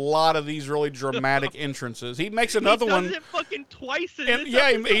making a lot of these really dramatic entrances. He makes another one. He does it fucking twice in this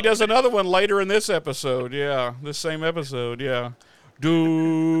episode. He does another one later in this episode. Yeah, this same episode. Yeah.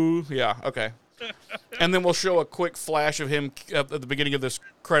 Okay. And then we'll show a quick flash of him at the beginning of this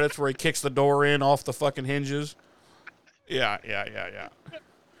credits where he kicks the door in off the fucking hinges. Yeah.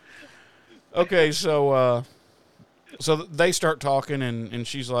 Okay, so they start talking, and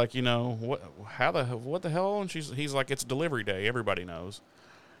she's like, what the hell? And he's like, it's delivery day. Everybody knows.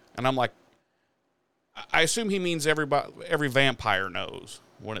 And I'm like, I assume he means every vampire knows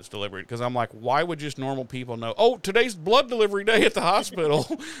when it's delivered, because I'm like, why would just normal people know? Oh, today's blood delivery day at the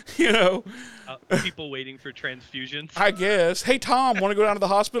hospital. People waiting for transfusions. I guess. Hey, Tom, want to go down to the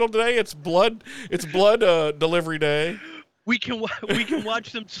hospital today? It's blood delivery day. We can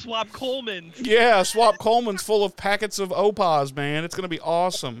watch them swap Colemans. Yeah, swap Colemans full of packets of Opaz, man. It's gonna be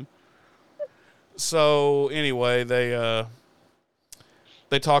awesome. So anyway, they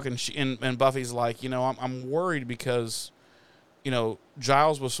talk, and Buffy's like, I'm worried because,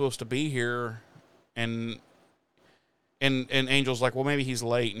 Giles was supposed to be here, and Angel's like, well, maybe he's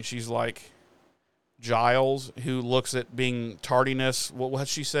late, and she's like, Giles, who looks at being tardiness, what did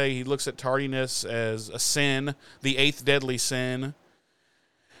she say? He looks at tardiness as a sin, the 8th deadly sin.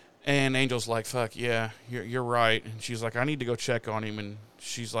 And Angel's like, fuck, yeah, you're right. And she's like, I need to go check on him. And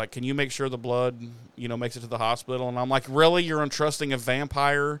she's like, can you make sure the blood, makes it to the hospital? And I'm like, really? You're entrusting a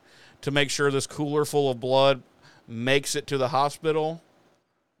vampire to make sure this cooler full of blood makes it to the hospital?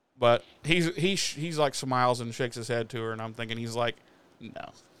 But he's like smiles and shakes his head to her, and I'm thinking he's like, no,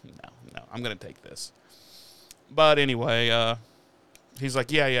 I'm going to take this. But anyway, he's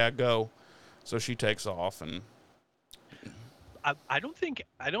like, yeah, go. So she takes off, and I don't think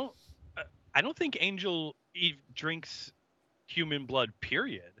Angel drinks human blood,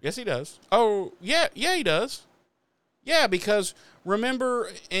 period. Yes, he does. Oh, yeah, he does. Yeah, because remember,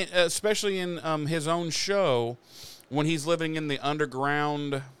 especially in his own show, when he's living in the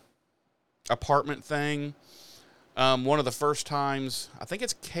underground apartment thing, one of the first times, I think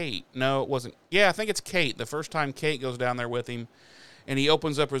it's Kate. No, it wasn't. Yeah, I think it's Kate. The first time Kate goes down there with him, and he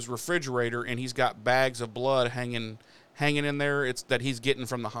opens up his refrigerator, and he's got bags of blood hanging in there. It's that he's getting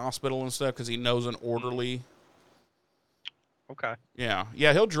from the hospital and stuff because he knows an orderly. Okay. Yeah,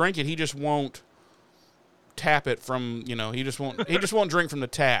 he'll drink it. He just won't tap it from, he just won't drink from the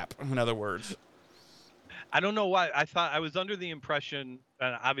tap, in other words. I don't know why. I was under the impression,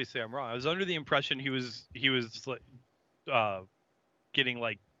 and obviously I'm wrong. I was under the impression he was like, getting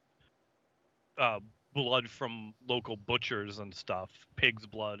like blood from local butchers and stuff, pig's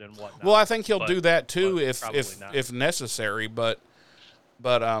blood and whatnot. Well, I think he'll do that too if necessary. But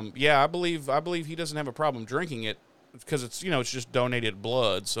yeah, I believe he doesn't have a problem drinking it because it's it's just donated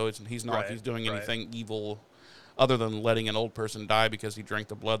blood, so he's not he's doing anything evil other than letting an old person die because he drank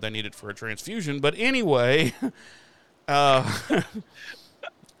the blood they needed for a transfusion. But anyway,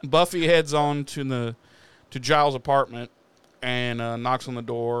 Buffy heads on to Giles' apartment and knocks on the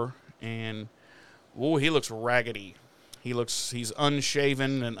door, and he looks raggedy. He's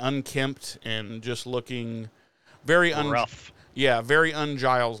unshaven and unkempt and just looking very rough. Yeah, very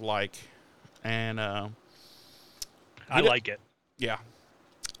un-Giles-like. And I like it. Yeah.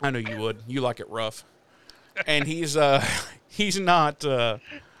 I know you would. You like it rough. And he's not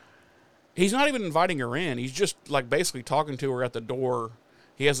even inviting her in. He's just like basically talking to her at the door.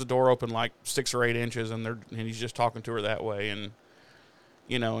 He has the door open like 6 or 8 inches, and he's just talking to her that way. And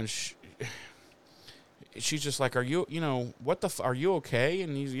and she's just like, "Are you, are you okay?"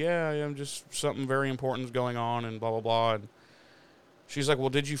 And he's, "Yeah, I'm just something very important is going on," and blah blah blah. And she's like, "Well,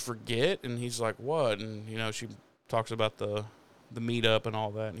 did you forget?" And he's like, "What?" And she talks about the meetup and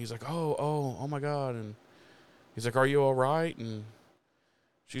all that. And he's like, "Oh my God." And he's like, "Are you all right?" And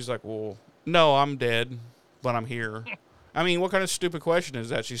she's like, "Well, no, I'm dead, but I'm here." I mean, what kind of stupid question is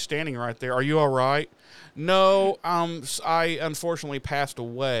that? She's standing right there. "Are you all right?" "No, I unfortunately passed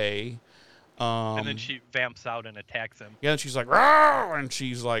away." And then she vamps out and attacks him. Yeah, and she's like, "Rawr!" And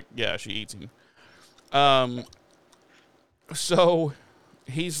she's like, yeah, she eats him. So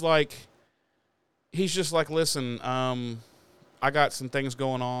he's just like, "Listen, I got some things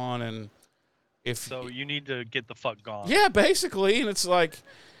going on, and so you need to get the fuck gone." Yeah, basically. And it's like,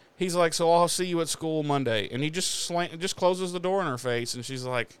 he's like, "So I'll see you at school Monday." And he just closes the door in her face, and she's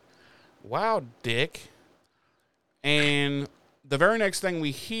like, "Wow, dick." And the very next thing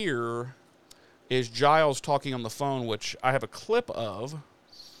we hear is Giles talking on the phone, which I have a clip of.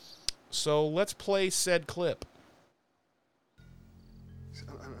 So let's play said clip.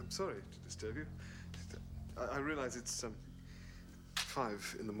 I'm sorry to disturb you. I realize it's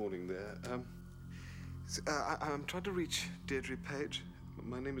 5 in the morning there. I'm trying to reach Deirdre Page.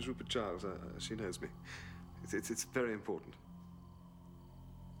 My name is Rupert Giles. She knows me. It's very important.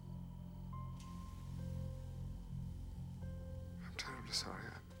 I'm terribly sorry.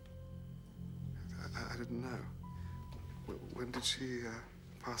 I didn't know. When did she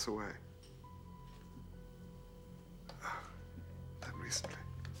pass away? Oh, that recently.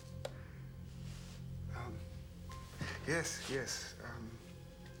 Yes.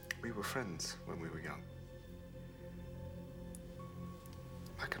 We were friends when we were young.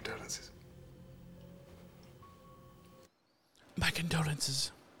 My condolences. My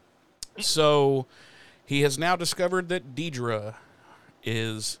condolences. So he has now discovered that Deidre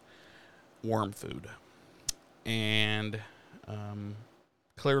is worm food, and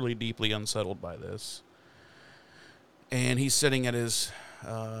clearly deeply unsettled by this. And he's sitting at his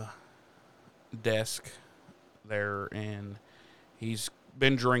desk there, and he's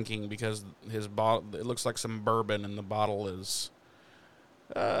been drinking because his bottle, it looks like some bourbon, and the bottle is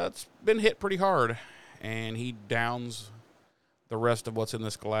it's been hit pretty hard, and he downs the rest of what's in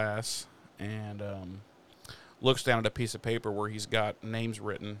this glass, and looks down at a piece of paper where he's got names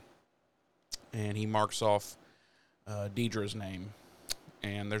written, and he marks off Deidre's name,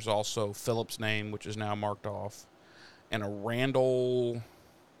 and there's also Philip's name, which is now marked off, and a Randall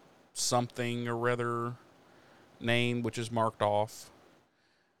something or rather name, which is marked off.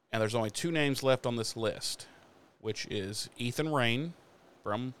 And there's only 2 names left on this list, which is Ethan Rain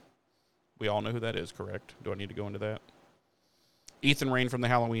from, we all know who that is, correct? Do I need to go into that? Ethan Rain from the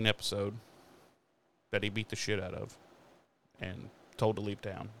Halloween episode that he beat the shit out of and told to leave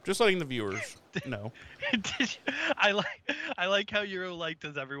town. Just letting the viewers know. I like how you're like,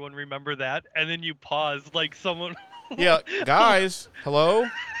 does everyone remember that? And then you pause like someone. Yeah, guys, hello?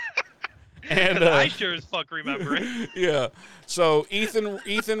 And I sure as fuck remember it. Yeah. So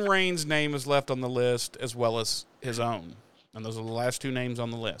Ethan Rain's name is left on the list, as well as his own. And those are the last 2 names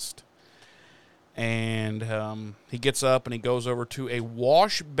on the list. And he gets up and he goes over to a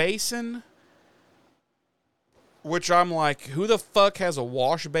wash basin, which I'm like, who the fuck has a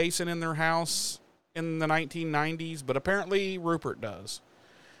wash basin in their house in the 1990s? But apparently Rupert does.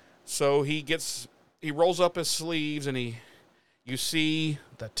 So he rolls up his sleeves, and you see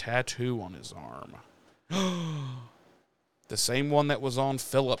the tattoo on his arm. The same one that was on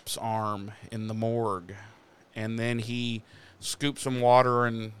Philip's arm in the morgue. And then he scoops some water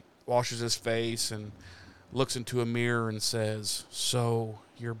and washes his face and looks into a mirror and says, "So,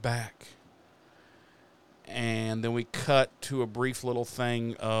 you're back." And then we cut to a brief little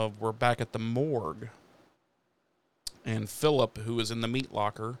thing of we're back at the morgue. And Philip, who is in the meat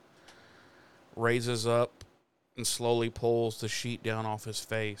locker, raises up and slowly pulls the sheet down off his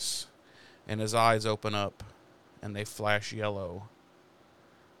face. And his eyes open up and they flash yellow.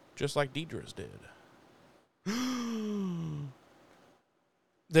 Just like Deidre's did.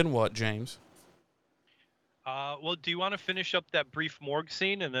 Then what, James? Well, do you want to finish up that brief morgue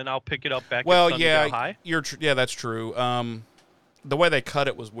scene, and then I'll pick it up back? Well, at yeah, High? yeah, that's true. The way they cut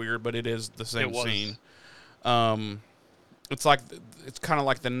it was weird, but it is the same scene. It's kind of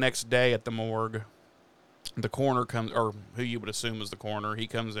like the next day at the morgue. The coroner comes, or who you would assume is the coroner. He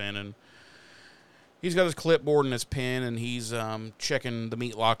comes in and He's got his clipboard and his pen, and he's checking the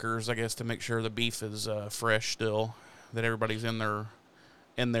meat lockers, I guess, to make sure the beef is fresh still, that everybody's in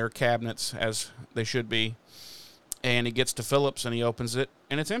their cabinets as they should be. And he gets to Phillips, and he opens it,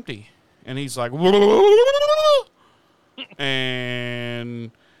 and it's empty. And he's like,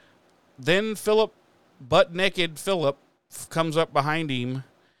 and then butt-naked Philip comes up behind him.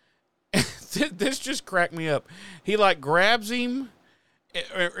 This just cracked me up. He, like, grabs him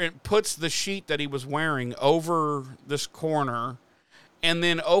and puts the sheet that he was wearing over this corner and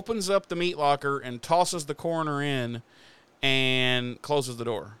then opens up the meat locker and tosses the corner in and closes the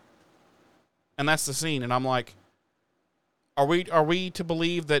door. And that's the scene. And I'm like, are we to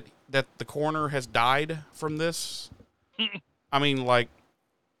believe that the coroner has died from this? I mean, like,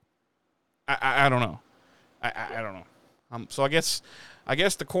 I don't know. I don't know. So I guess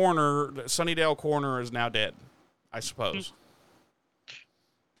the coroner, the Sunnydale coroner, is now dead, I suppose.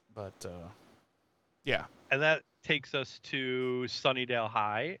 But yeah. And that takes us to Sunnydale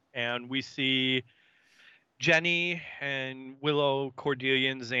High, and we see Jenny and Willow,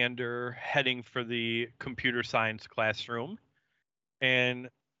 Cordelia, and Xander heading for the computer science classroom. And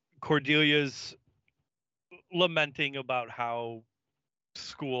Cordelia's lamenting about how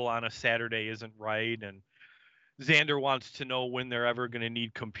school on a Saturday isn't right, and Xander wants to know when they're ever going to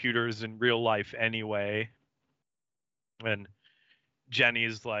need computers in real life anyway. And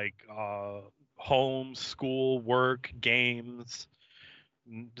Jenny's like, home, school, work, games.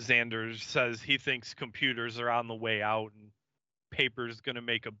 Xander says he thinks computers are on the way out and paper's going to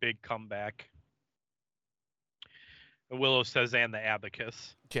make a big comeback. And Willow says, and the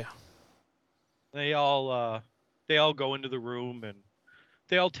abacus. Yeah. They all go into the room and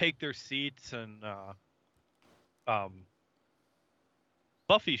they all take their seats, and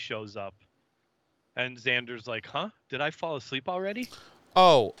Buffy shows up. And Xander's like, huh? Did I fall asleep already?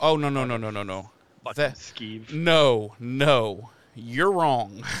 Oh, no. Fucking skeeve. No. You're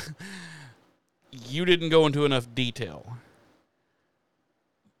wrong. You didn't go into enough detail.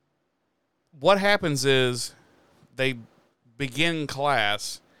 What happens is they begin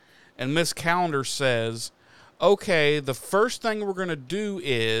class, and Miss Calendar says, okay, the first thing we're going to do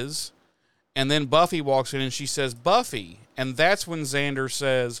is, and then Buffy walks in and she says, Buffy. And that's when Xander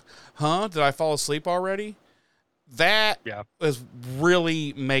says, huh? Did I fall asleep already? That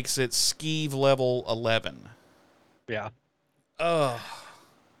really makes it skeeve level 11. Yeah. Ugh.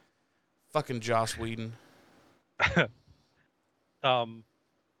 Fucking Joss Whedon.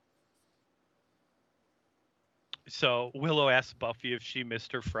 So Willow asks Buffy if she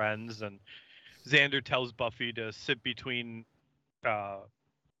missed her friends, and Xander tells Buffy to sit between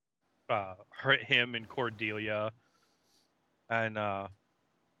him and Cordelia. And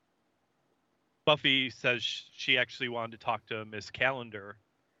Buffy says she actually wanted to talk to Miss Calendar.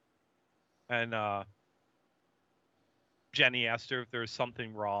 And Jenny asked her if there was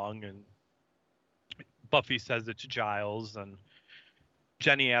something wrong, and Buffy says it's Giles, and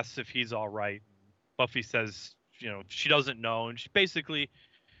Jenny asks if he's all right. Buffy says, she doesn't know, and she basically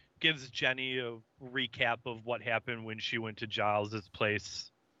gives Jenny a recap of what happened when she went to Giles's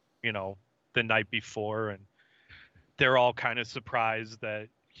place, the night before, and they're all kind of surprised that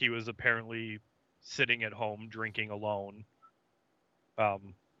he was apparently sitting at home drinking alone,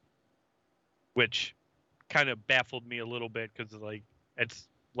 which kind of baffled me a little bit, because it's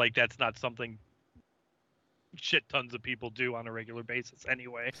like that's not something shit tons of people do on a regular basis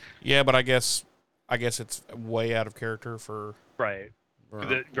anyway. Yeah, but I guess it's way out of character for right.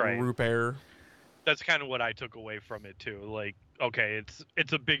 Rupert. That's kind of what I took away from it too. Like, okay,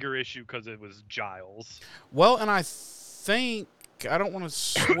 it's a bigger issue because it was Giles. Well, and I think, I don't want to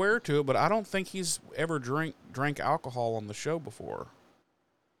swear to it, but I don't think he's ever drank alcohol on the show before.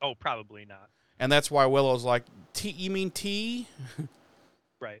 Oh, probably not. And that's why Willow's like, tea? You mean tea?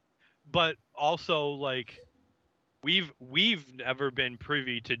 Right. But also, like, we've never been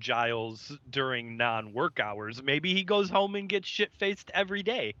privy to Giles during non-work hours. Maybe he goes home and gets shit-faced every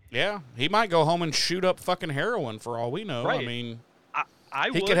day. Yeah, he might go home and shoot up fucking heroin for all we know. Right. I mean,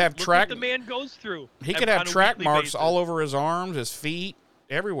 he could have track. What the man goes through. He could have track marks all over his arms, his feet,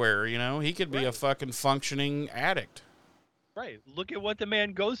 everywhere. He could be a fucking functioning addict. Right. Look at what the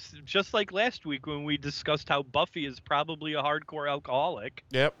man goes through. Just like last week when we discussed how Buffy is probably a hardcore alcoholic.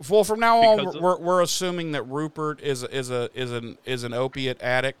 Yep. Well, from now on, we're assuming that Rupert is an opiate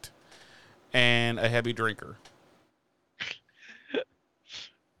addict and a heavy drinker.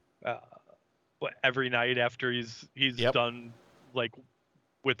 Every night after he's done like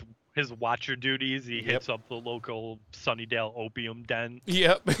with his watcher duties, he hits up the local Sunnydale opium den.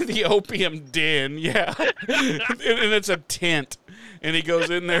 Yep, the opium den, yeah. And it's a tent. And he goes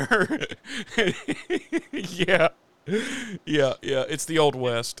in there. Yeah. Yeah, it's the Old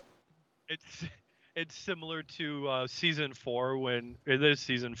West. It's similar to season 4 when it is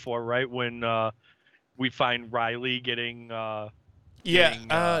season 4, right? When we find Riley getting No,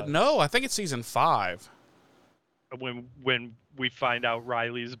 I think it's season 5. When we find out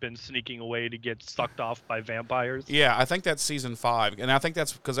Riley's been sneaking away to get sucked off by vampires. Yeah, I think that's season 5, and I think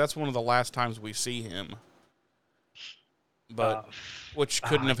that's because that's one of the last times we see him. But which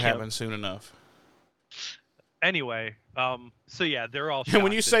couldn't have happened soon enough. Anyway, so yeah, they're all. And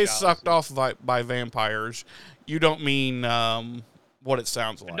when you say sucked off by vampires, you don't mean what it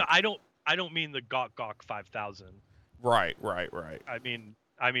sounds like. No, I don't mean the Gok 5000. Right. I mean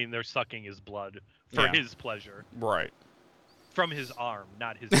they're sucking his blood for his pleasure. Right. From his arm,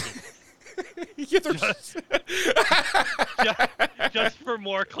 not his penis. Just for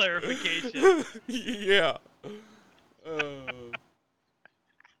more clarification. Yeah.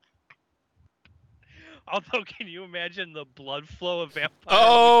 Although, can you imagine the blood flow of vampires?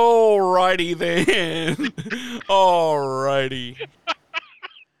 Alrighty then. Alrighty.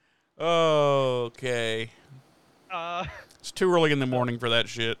 Okay. It's too early in the morning for that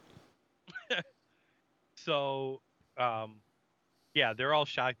shit. So, yeah, they're all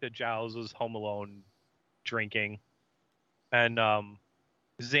shocked that Giles was home alone drinking. And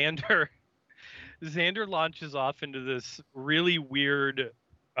Xander launches off into this really weird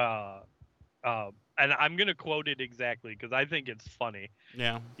and I'm going to quote it exactly because I think it's funny.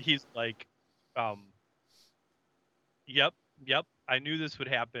 Yeah. He's like, yep, I knew this would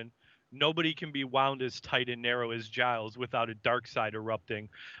happen. Nobody can be wound as tight and narrow as Giles without a dark side erupting.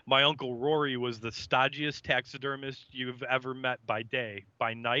 My Uncle Rory was the stodgiest taxidermist you've ever met by day.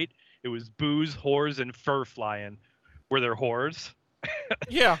 By night, it was booze, whores, and fur flying. Were there whores?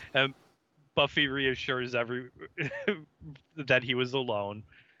 Yeah. And Buffy reassures that he was alone.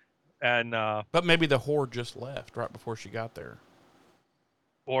 And but maybe the whore just left right before she got there.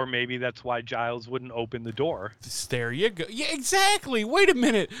 Or maybe that's why Giles wouldn't open the door. There you go. Yeah, exactly. Wait a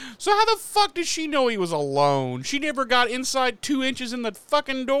minute. So how the fuck did she know he was alone? She never got inside 2 inches in the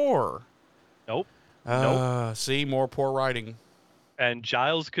fucking door. Nope. See, more poor writing. And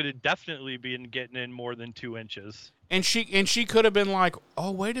Giles could have definitely been getting in more than 2 inches. And she could have been like,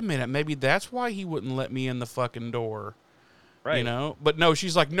 oh, wait a minute. Maybe that's why he wouldn't let me in the fucking door. Right. You know? But no,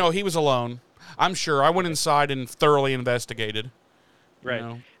 she's like, no, he was alone. I'm sure. I went inside and thoroughly investigated. Right. You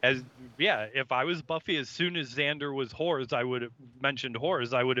know? If I was Buffy, as soon as Xander was whores, I would have mentioned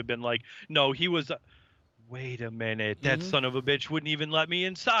whores. I would have been like, no, he was. Wait a minute. That son of a bitch wouldn't even let me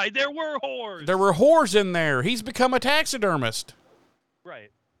inside. There were whores. There were whores in there. He's become a taxidermist.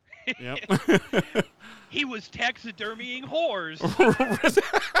 Right. Yep. He was taxidermying whores.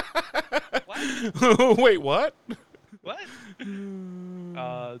 What? Wait, what? What?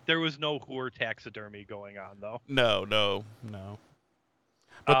 There was no whore taxidermy going on, though. No.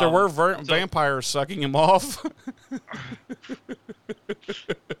 But there were vampires sucking him off.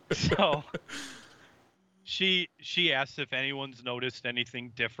 So she asks if anyone's noticed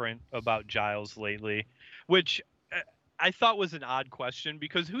anything different about Giles lately, which I thought was an odd question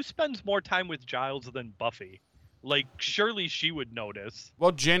because who spends more time with Giles than Buffy? Like, surely she would notice.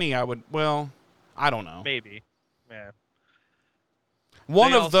 Well, Jenny, I don't know. Maybe. Yeah.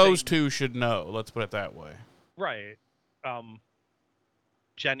 One of those two should know. Let's put it that way. Right.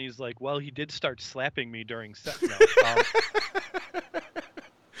 Jenny's like, well, he did start slapping me during set.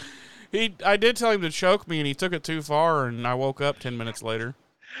 I did tell him to choke me, and he took it too far, and I woke up 10 minutes later.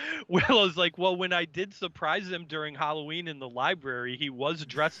 Willow's like, well, when I did surprise him during Halloween in the library, he was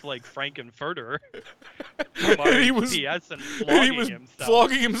dressed like Frankenfurter. He was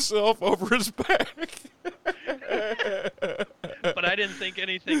flogging himself over his back. But I didn't think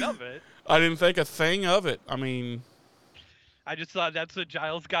anything of it. I didn't think a thing of it. I mean, I just thought that's what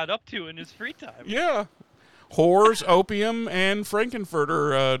Giles got up to in his free time. Yeah. Whores, opium, and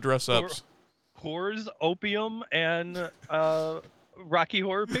Frankenfurter dress-ups. Whores, opium, and Rocky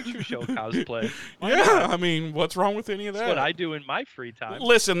Horror Picture Show cosplay. I mean, what's wrong with any of that? That's what I do in my free time.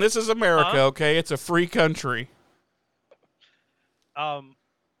 Listen, this is America, okay? It's a free country.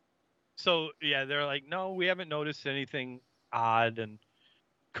 So, yeah, they're like, no, we haven't noticed anything odd, and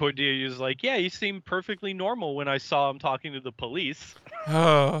Cordelia's like, yeah, he seemed perfectly normal when I saw him talking to the police.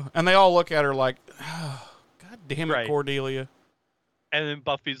 And they all look at her like, oh, God damn it, right. Cordelia. And then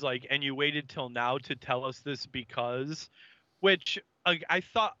Buffy's like, and you waited till now to tell us this because... Which I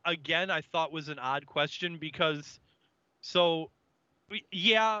thought was an odd question because... So,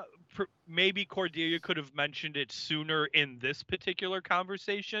 Yeah, maybe Cordelia could have mentioned it sooner in this particular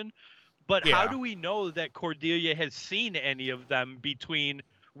conversation, but how Yeah. do we know that Cordelia has seen any of them between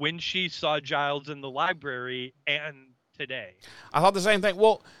when she saw Giles in the library and today? I thought the same thing.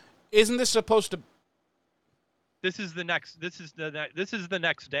 Well, isn't this supposed to? This is the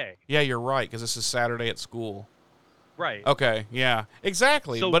next day. Yeah, you're right, because this is Saturday at school. Right. Okay, yeah,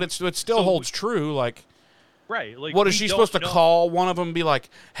 exactly. So- but it still so- holds true. Like, Right. Like, what is we she don't supposed to know- call one of them and be like,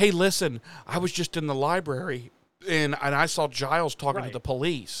 "Hey, listen, I was just in the library and I saw Giles talking to Right. the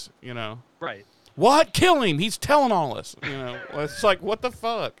police." You know, Right. what? Kill him! He's telling all us. You know, it's like, what the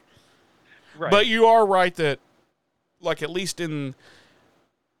fuck? Right. But you are right that, like, at least in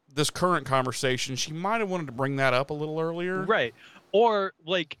this current conversation, she might have wanted to bring that up a little earlier. Right. Or,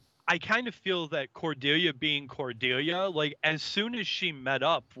 like, I kind of feel that Cordelia being Cordelia, like, as soon as she met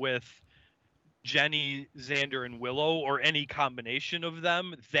up with Jenny, Xander, and Willow, or any combination of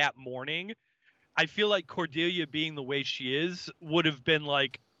them that morning, I feel like Cordelia being the way she is would have been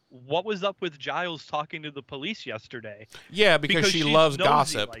like, what was up with Giles talking to the police yesterday? Yeah, because she she's loves nosy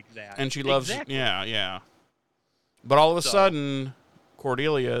gossip. like that. And she loves, Exactly. yeah. But all of a So- sudden,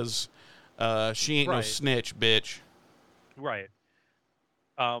 Cordelia's, she ain't no Right. snitch, bitch. Right.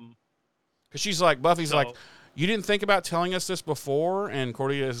 Because she's like, Buffy's So- like, you didn't think about telling us this before? And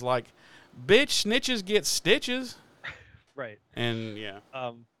Cordelia's like, bitch, snitches get stitches. Right. And yeah.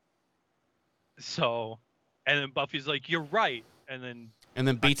 So, and then Buffy's like, "You're right," and then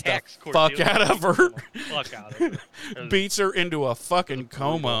Beats the attacks fuck Cordelia. out of her. Fuck out of her. It was Beats her into a fucking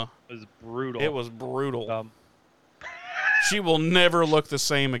coma. brutal. It was brutal. It was brutal. Um, She will never look the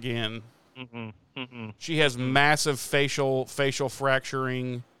same again. mm-mm. She has massive facial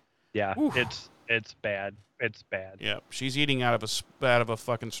fracturing. Yeah, Oof. it's bad. It's bad. Yep, she's eating out of a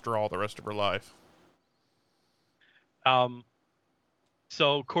fucking straw the rest of her life.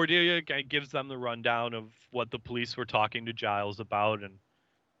 So Cordelia gives them the rundown of what the police were talking to Giles about,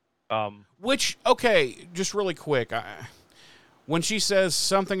 and Which, okay, just really quick, when she says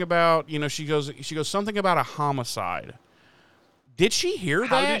something about, you know, she goes something about a homicide. Did she hear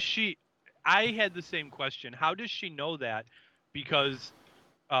how that? does she? I had the same question. How does she know that? Because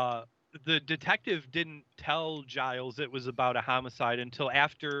the detective didn't tell Giles it was about a homicide until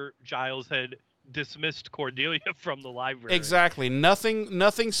after Giles had dismissed Cordelia from the library. Exactly.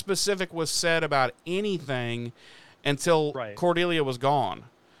 Nothing specific was said about anything until Right. Cordelia was gone.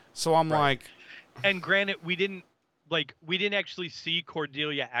 So I'm Right. like, And granted, we didn't actually see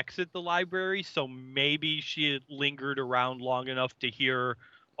Cordelia exit the library, so maybe she had lingered around long enough to hear,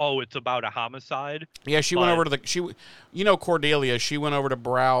 oh, it's about a homicide. yeah, she went But- over to Cordelia. She went over to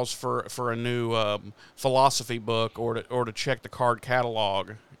browse for a new philosophy book or to check the card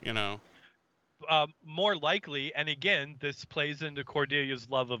catalog. You know. More likely, and again, this plays into Cordelia's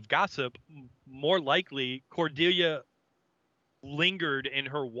love of gossip, more likely Cordelia lingered in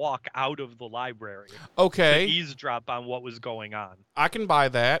her walk out of the library to Okay, eavesdrop on what was going on. I can buy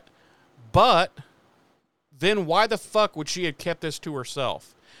that, but then why the fuck would she have kept this to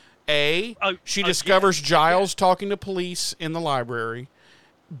herself? A, she Again, discovers Giles talking to police in the library.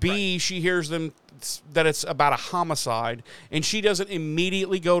 B, she hears them that it's about a homicide, and she doesn't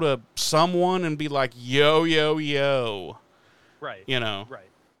immediately go to someone and be like, yo, yo, yo. Right. You know. Right.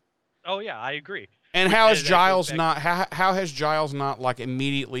 Oh yeah, I agree. And Which- how has that goes Giles back- not how has Giles not like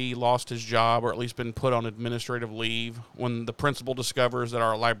immediately lost his job or at least been put on administrative leave when the principal discovers that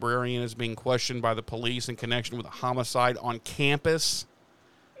our librarian is being questioned by the police in connection with a homicide on campus?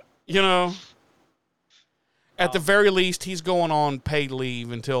 You know, at the very least, he's going on paid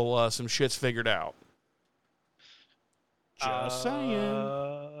leave until some shit's figured out. Just saying.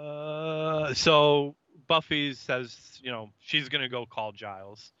 So Buffy says, you know, she's gonna go call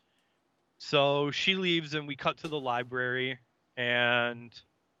Giles. So she leaves, and we cut to the library, and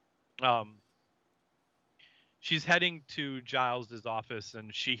she's heading to Giles's office,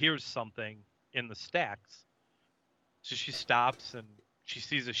 and she hears something in the stacks. So she stops, and she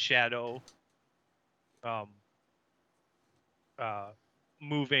sees a shadow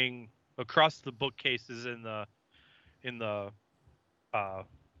moving across the bookcases in the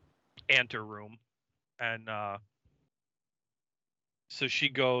anteroom, and so she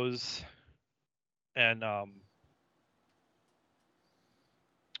goes and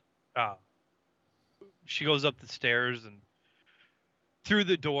she goes up the stairs and through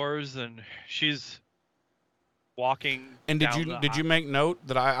the doors, and she's walking. And down did you make note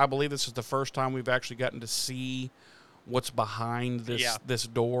that I believe this is the first time we've actually gotten to see what's behind this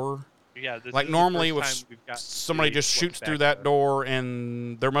door? Yeah, this Like is the normally, first if time we've got to somebody see just what's shoots back through that there. door,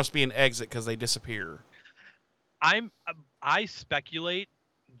 and there must be an exit because they disappear. I'm I speculate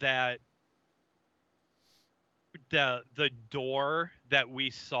that the door that we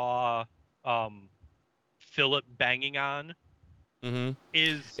saw Philip banging on Mm-hmm.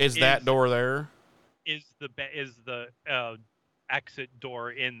 is Is that door there? the exit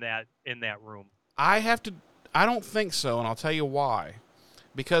door in that room. I don't think so, and I'll tell you why.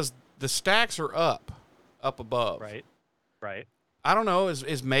 Because the stacks are up above. Right. Right. I don't know.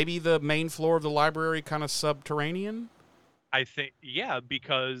 Is maybe the main floor of the library kind of subterranean? I think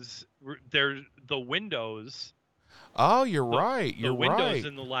because there's the windows. Oh, you're right. You're the windows right.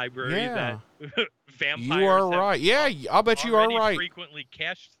 in the library Yeah. that vampires You are have right. Yeah, I'll bet you are already right. frequently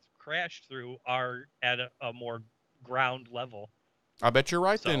crashed through are at a more ground level. I bet you're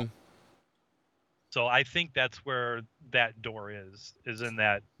right then. So I think that's where that door is in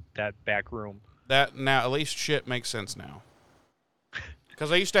that back room. That now at least shit makes sense now.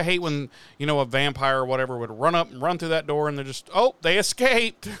 Because I used to hate when, a vampire or whatever would run up and run through that door and they're just, oh, they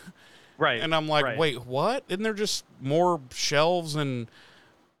escaped. Right. And I'm like, right. Wait, what? Isn't there just more shelves and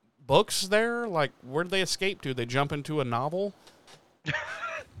books there? Like, where did they escape to? They jump into a novel?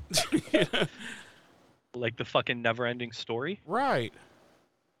 Like the fucking never-ending story? Right.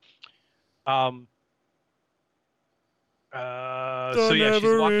 So yeah,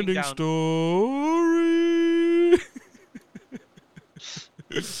 she's walking down. Story.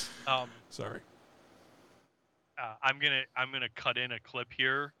 Sorry. I'm gonna cut in a clip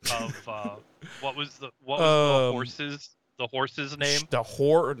here of what was the horse's name?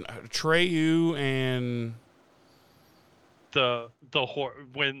 Treyu and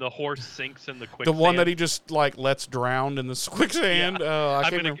when the horse sinks in the quicksand. the one that he just lets drown in the quicksand. Yeah.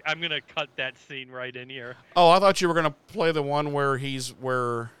 I'm gonna cut that scene right in here. Oh, I thought you were gonna play the one where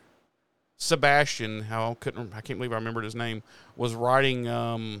Sebastian, I can't believe I remembered his name, was riding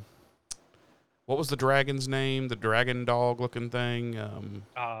what was the dragon's name? The dragon dog looking thing.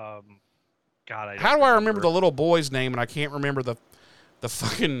 God, how do I remember the little boy's name and I can't remember the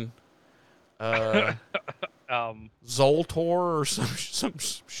fucking Zoltor or some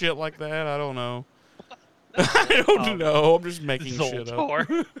shit like that. I don't know. I don't know. I'm just making shit up.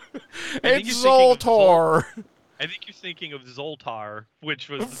 It's Zoltor. I think you're thinking of Zoltar, which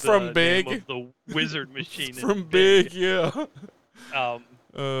was from Big, name of the wizard machine from Big, yeah.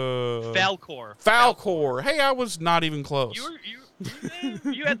 Falcor. Hey, I was not even close. You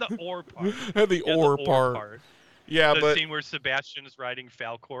had the ore part. Had the ore part. Yeah, the scene where Sebastian is riding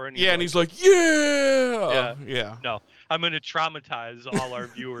Falcor and he's like, yeah. No, I'm gonna traumatize all our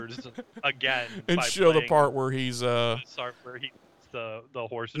viewers again and show the part where he's the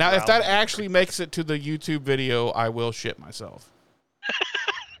horse. Now, if that actually makes it to the YouTube video, I will shit myself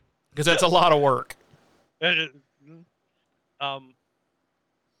because that's a lot of work.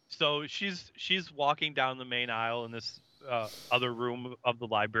 So she's walking down the main aisle in this other room of the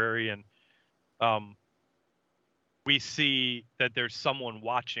library, and we see that there's someone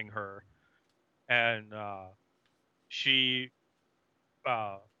watching her, and she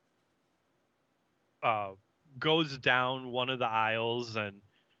goes down one of the aisles and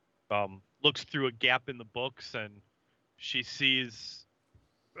looks through a gap in the books, and she sees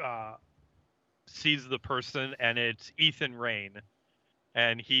the person, and it's Ethan Rayne,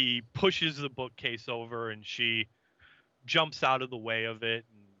 and he pushes the bookcase over, and she jumps out of the way of it,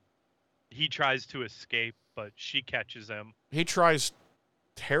 and he tries to escape, but she catches him. He tries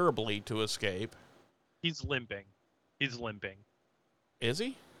terribly to escape. He's limping. Is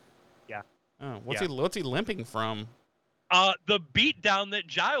he? Yeah. Oh, what's he limping from? The beatdown that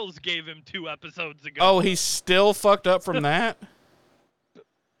Giles gave him 2 episodes ago. Oh, he's still fucked up from that?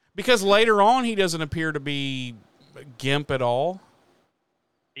 Because later on he doesn't appear to be gimp at all.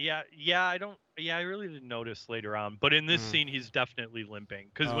 Yeah, I really didn't notice later on, but in this scene he's definitely limping,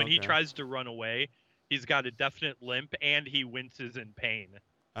 because when he tries to run away, he's got a definite limp and he winces in pain.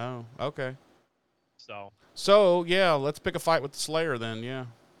 Oh, okay. So yeah, let's pick a fight with the Slayer then. Yeah.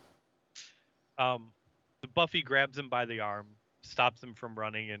 The Buffy grabs him by the arm, stops him from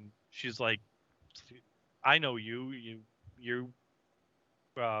running, and she's like, "I know you. You're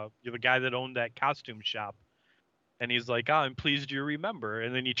the guy that owned that costume shop." And he's like, "Oh, I'm pleased you remember."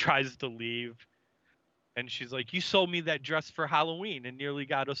 And then he tries to leave, and she's like, "You sold me that dress for Halloween and nearly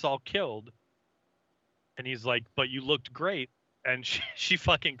got us all killed." And he's like, "But you looked great." And she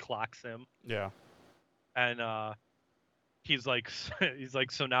fucking clocks him. Yeah. And he's like,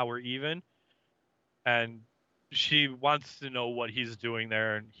 "So now we're even?" And she wants to know what he's doing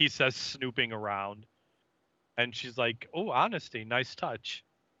there, and he says snooping around. And she's like, "Oh, honesty, nice touch."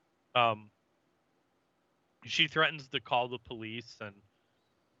 She threatens to call the police, and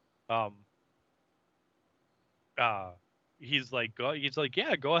he's like,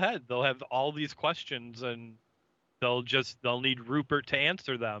 yeah, go ahead. They'll have all these questions and they'll need Rupert to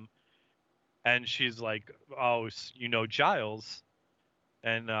answer them. And she's like, oh, you know Giles.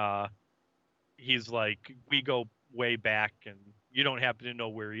 And he's like, we go way back and you don't happen to know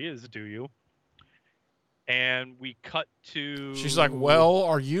where he is, do you? And we cut to... She's like, well,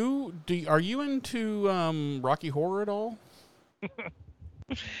 are you into Rocky Horror at all?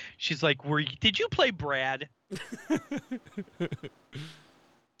 She's like, did you play Brad?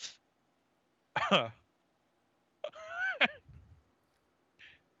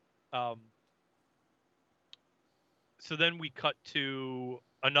 So then we cut to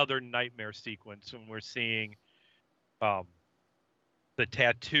another nightmare sequence and we're seeing the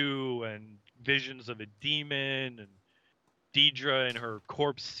tattoo and visions of a demon and Deidre in her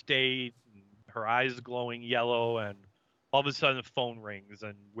corpse state and her eyes glowing yellow, and all of a sudden the phone rings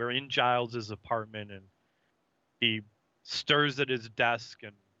and we're in Giles's apartment and he stirs at his desk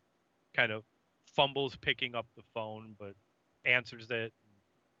and kind of fumbles picking up the phone but answers it.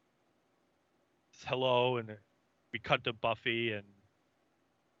 It's hello, and we cut to Buffy and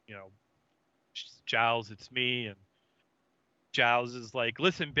Giles, it's me, and Giles is like,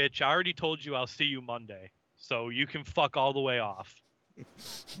 listen bitch, I already told you I'll see you Monday, so you can fuck all the way off.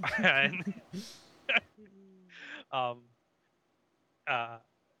 And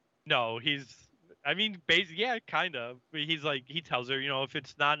no, basically, yeah, kind of. He's like, he tells her, if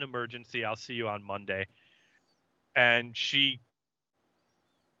it's not an emergency, I'll see you on Monday. And she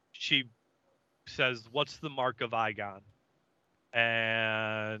says, what's the mark of Igon?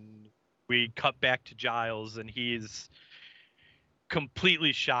 And we cut back to Giles, and he's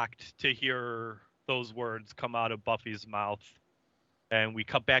completely shocked to hear those words come out of Buffy's mouth. And we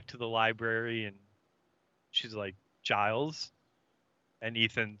cut back to the library, and she's like, Giles? And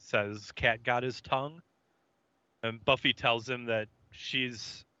Ethan says, cat got his tongue. And Buffy tells him that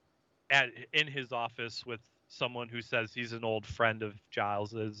she's in his office with someone who says he's an old friend of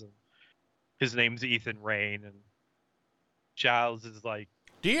Giles's, and his name's Ethan Rayne. And Giles is like,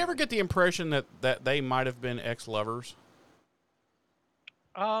 do you ever get the impression that they might have been ex-lovers?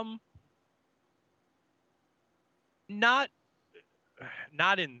 Not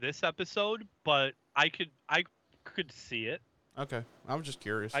in this episode, but I could see it. Okay, I was just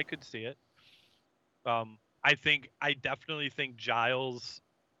curious. I could see it. I definitely think Giles,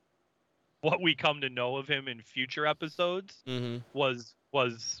 what we come to know of him in future episodes, was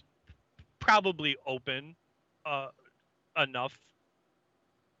probably open enough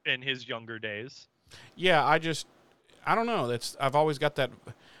in his younger days. Yeah, I don't know. I've always got that.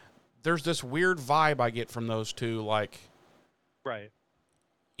 There's this weird vibe I get from those two, like, right.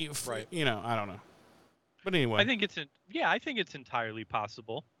 Right. I don't know. But anyway, I think it's entirely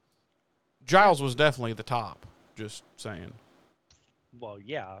possible. Giles was definitely the top. Just saying. Well,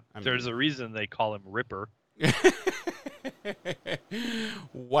 yeah. There's a reason they call him Ripper.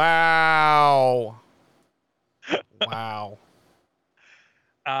 Wow. Wow.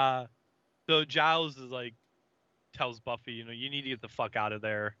 So Giles is like, tells Buffy, you need to get the fuck out of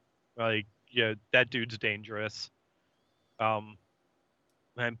there. Like, yeah, that dude's dangerous.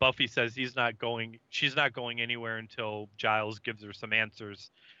 And Buffy says she's not going anywhere until Giles gives her some answers.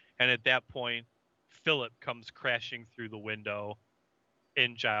 And at that point, Philip comes crashing through the window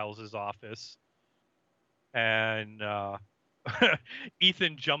in Giles's office. And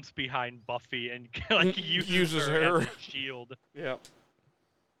Ethan jumps behind Buffy and like uses her as a shield. Yep.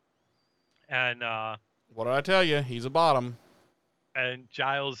 And what did I tell you? He's a bottom. And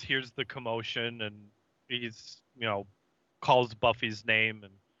Giles hears the commotion, and he's calls Buffy's name,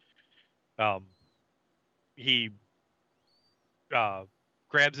 and he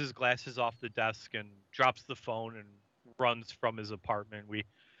grabs his glasses off the desk and drops the phone and runs from his apartment. We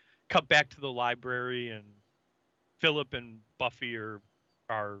cut back to the library, and Philip and Buffy are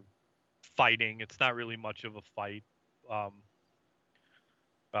fighting. It's not really much of a fight.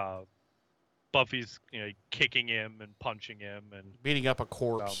 Buffy's kicking him and punching him and beating up a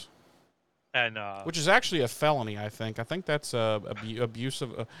corpse. And which is actually a felony, I think. I think that's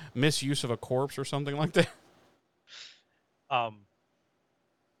misuse of a corpse or something like that. And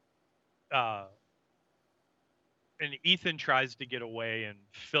Ethan tries to get away, and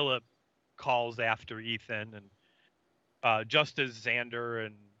Philip calls after Ethan, and just as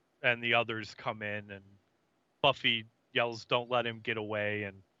Xander and the others come in, and Buffy yells, "Don't let him get away!"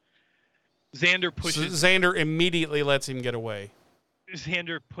 and Xander immediately lets him get away.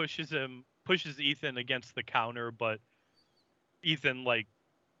 Xander pushes Ethan against the counter, but Ethan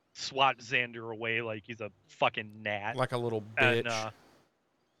swats Xander away like he's a fucking gnat, like a little bitch.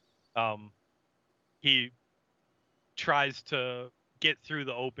 And he tries to get through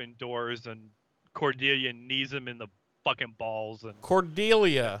the open doors, and Cordelia knees him in the fucking balls, and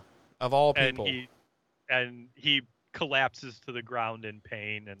Cordelia, of all and people. he collapses to the ground in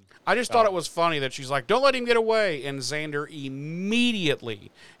pain. And I just thought it was funny that she's like, "Don't let him get away," and Xander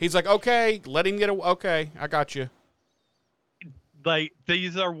immediately, he's like, "Okay, let him get away. Okay, I got you." like,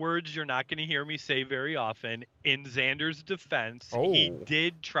 these are words you're not going to hear me say very often. In Xander's defense, he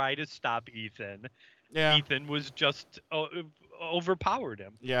did try to stop Ethan. Yeah. Ethan was just overpowered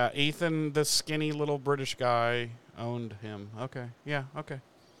him. Yeah, Ethan, the skinny little British guy, owned him. Okay. Yeah, okay.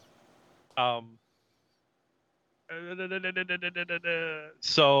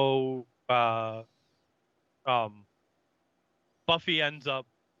 So Buffy ends up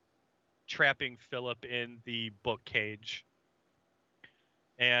trapping Philip in the book cage,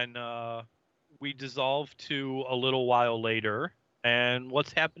 and we dissolve to a little while later. And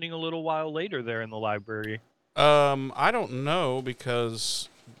what's happening a little while later there in the library? I don't know, because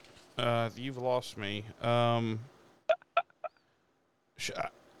you've lost me. I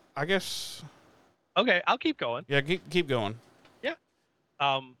guess. Okay, I'll keep going. Yeah, keep going. Yeah.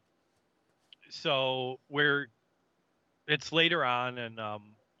 So it's later on, and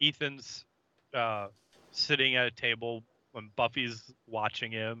Ethan's sitting at a table when Buffy's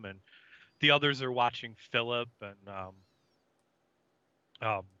watching him, and the others are watching Philip, and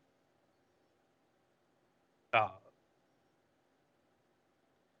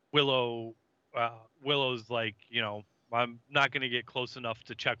Willow's like, I'm not going to get close enough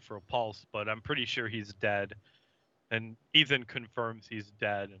to check for a pulse, but I'm pretty sure he's dead. And Ethan confirms he's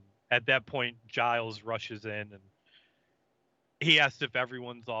dead. And at that point, Giles rushes in, and he asks if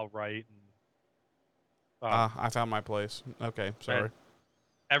everyone's all right. And I found my place. Okay, sorry.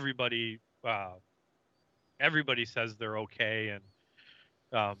 Everybody says they're okay, and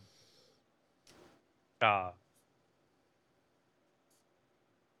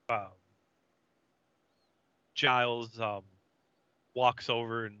Giles walks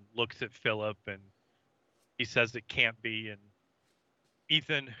over and looks at Philip, and he says it can't be, and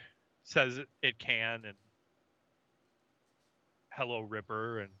Ethan says it can, and hello,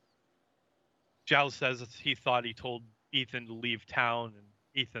 Ripper. And Giles says he thought he told Ethan to leave town, and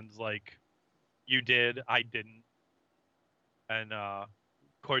Ethan's like, you did, I didn't. And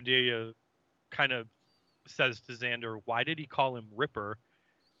Cordelia kind of says to Xander, why did he call him Ripper?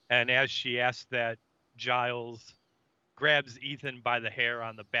 And as she asks that, Giles grabs Ethan by the hair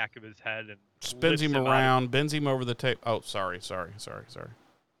on the back of his head and spins him around, bends him over the table. Oh, sorry. Slash.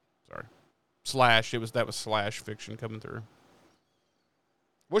 That was Slash fiction coming through.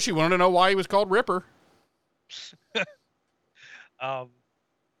 Well, she wanted to know why he was called Ripper.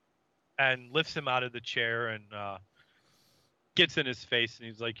 And lifts him out of the chair and gets in his face, and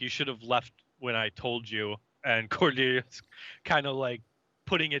he's like, you should have left when I told you. And Cordelia's kind of like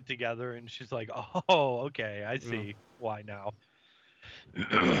putting it together, and she's like, oh, okay, I see why now.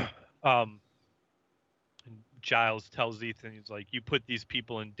 And Giles tells Ethan, he's like, you put these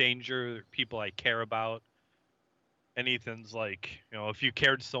people in danger, they're people I care about. And Ethan's like, if you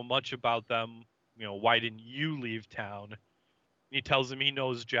cared so much about them, why didn't you leave town? And he tells him he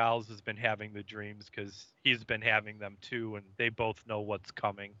knows Giles has been having the dreams because he's been having them too, and they both know what's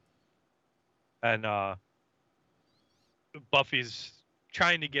coming. And Buffy's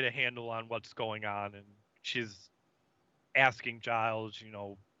trying to get a handle on what's going on, and she's asking Giles,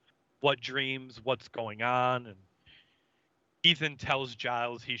 what dreams, what's going on, and Ethan tells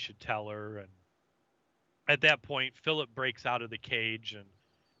Giles he should tell her. And at that point, Philip breaks out of the cage, and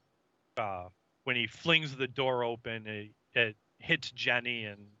when he flings the door open, it hits Jenny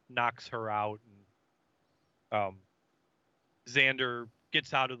and knocks her out, and Xander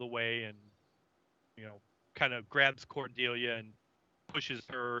gets out of the way and kind of grabs Cordelia and pushes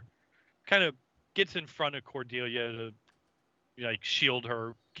her, kind of gets in front of Cordelia to shield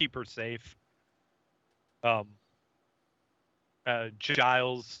her, keep her safe.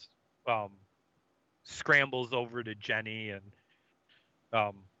 Giles scrambles over to Jenny, and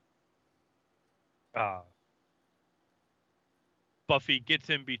Buffy gets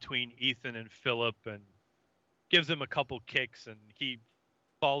in between Ethan and Philip and gives him a couple kicks, and he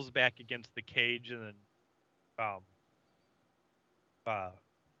falls back against the cage, and then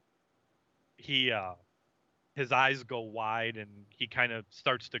his eyes go wide, and he kind of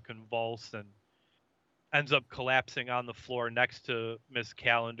starts to convulse and ends up collapsing on the floor next to Miss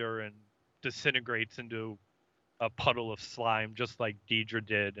Calendar and disintegrates into a puddle of slime, just like Deidre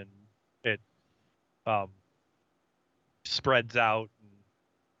did, and it spreads out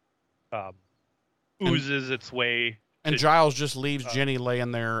and oozes its way. And Giles just leaves Jenny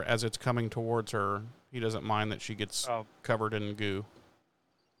laying there as it's coming towards her. He doesn't mind that she gets covered in goo.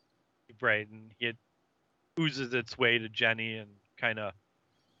 Right, and it oozes its way to Jenny and kind of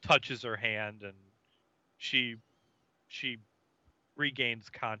touches her hand, and she regains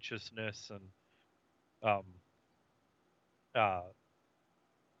consciousness, and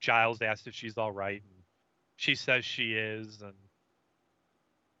Giles asks if she's all right, and she says she is, and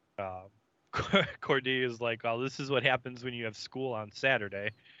Cordelia is like, "Well, this is what happens when you have school on Saturday."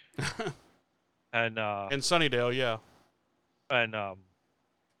 And in Sunnydale, yeah. And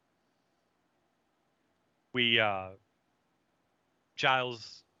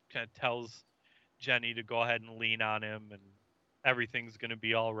Giles kind of tells Jenny to go ahead and lean on him, and everything's gonna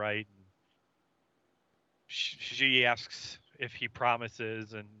be all right. And she asks if he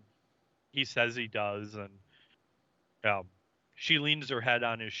promises, and he says he does, and she leans her head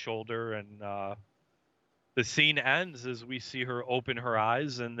on his shoulder, and the scene ends as we see her open her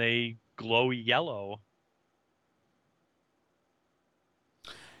eyes, and they glow yellow.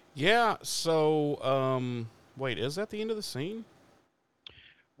 Yeah, so, wait, is that the end of the scene?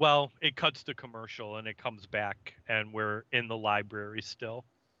 Well, it cuts to commercial, and it comes back, and we're in the library still.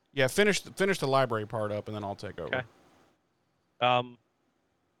 Yeah, finish the library part up, and then I'll take over. Okay.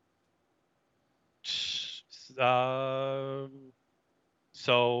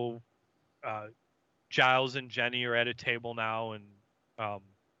 So Giles and Jenny are at a table now, and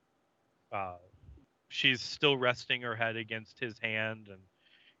she's still resting her head against his hand, and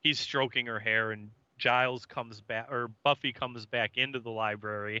he's stroking her hair, and Giles comes back, or Buffy comes back into the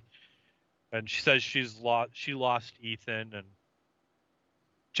library, and she says she lost Ethan, and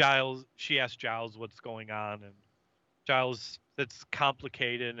she asks Giles what's going on, and Giles, it's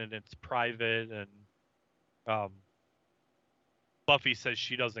complicated and it's private, and Buffy says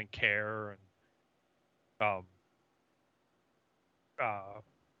she doesn't care, and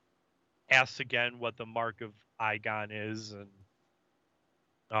asks again what the mark of Igon is, and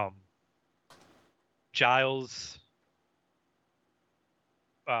Giles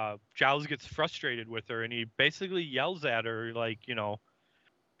gets frustrated with her, and he basically yells at her like,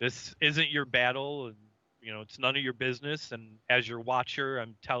 this isn't your battle, and it's none of your business, and as your watcher,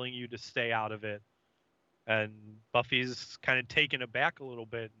 I'm telling you to stay out of it. And Buffy's kind of taken aback a little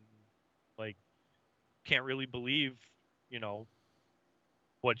bit, and like can't really believe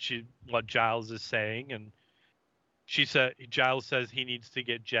what Giles is saying, and Giles says he needs to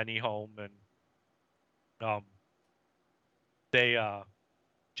get Jenny home, and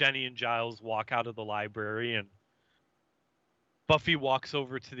Jenny and Giles walk out of the library, and Buffy walks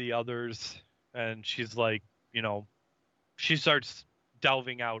over to the others, and she's like, she starts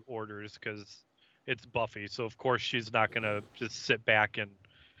delving out orders because it's Buffy, so of course she's not gonna just sit back and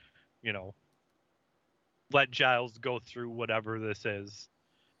let Giles go through whatever this is.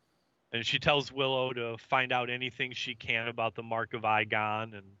 And she tells Willow to find out anything she can about the Mark of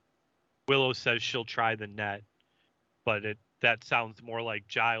Igon, and Willow says she'll try the net, but that sounds more like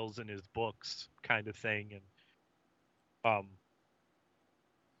Giles in his books kind of thing. And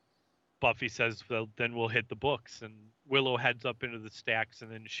Buffy says, well, then we'll hit the books. And Willow heads up into the stacks,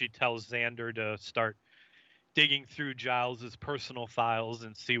 and then she tells Xander to start digging through Giles's personal files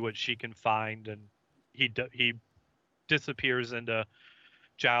and see what she can find. And he disappears into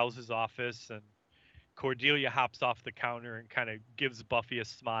Giles's office, and Cordelia hops off the counter and kind of gives Buffy a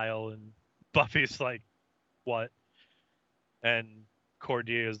smile, and Buffy's like, what? And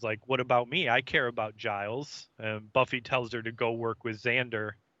Cordelia's like, what about me? I care about Giles. And Buffy tells her to go work with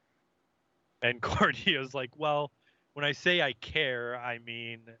Xander. And Cordelia's like, well, when I say I care, I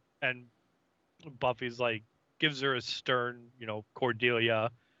mean, and Buffy's like, gives her a stern,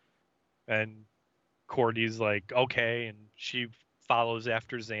 Cordelia. And Cordy's like, okay. And she follows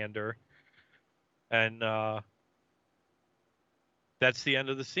after Xander. And that's the end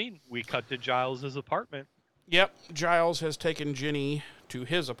of the scene. We cut to Giles's apartment. Yep, Giles has taken Jenny to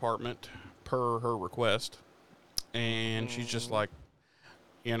his apartment per her request. And she's just like,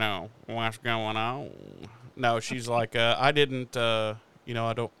 what's going on? No, she's like, I didn't, I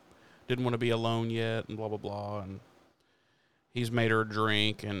didn't want to be alone yet, and blah, blah, blah. And he's made her a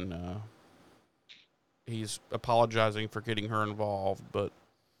drink, and he's apologizing for getting her involved. But,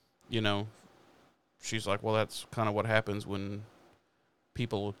 she's like, well, that's kind of what happens when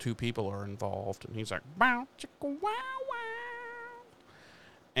two people are involved. And he's like, bow, chicka, wow, wow.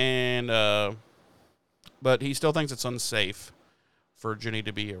 And, but he still thinks it's unsafe for Jenny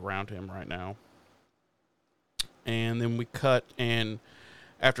to be around him right now. And then we cut, and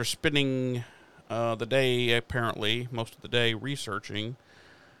after spending the day, apparently, most of the day, researching,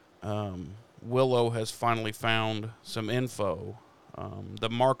 Willow has finally found some info. The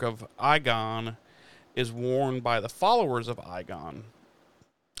Mark of Igon is worn by the followers of Igon,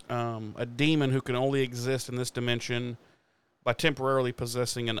 a demon who can only exist in this dimension by temporarily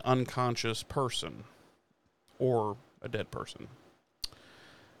possessing an unconscious person or a dead person.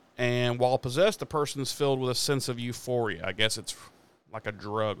 And while possessed, the person's filled with a sense of euphoria. I guess it's like a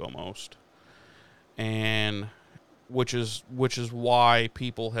drug almost. And which is why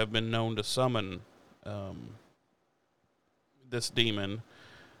people have been known to summon this demon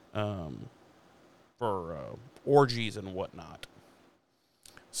for orgies and whatnot.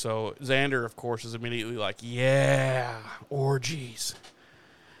 So Xander, of course, is immediately like, yeah, orgies.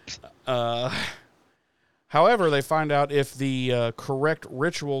 However, they find out if the correct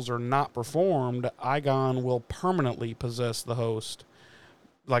rituals are not performed, Igon will permanently possess the host,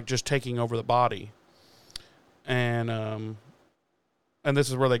 like just taking over the body. And this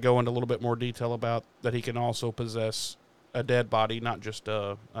is where they go into a little bit more detail about that he can also possess a dead body, not just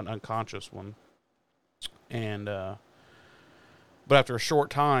an unconscious one. And but after a short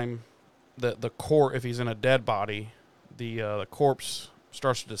time, the corpse, if he's in a dead body, the corpse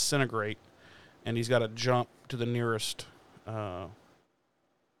starts to disintegrate, and he's got to jump to the nearest, dead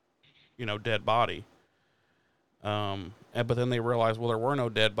body. But then they realize, well, there were no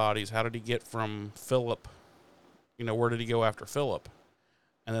dead bodies. How did he get from Philip? Where did he go after Philip?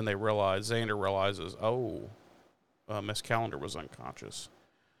 And then Xander realizes, Miss Calendar was unconscious.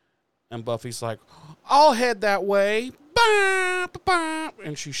 And Buffy's like, I'll head that way. Bah, bah, bah.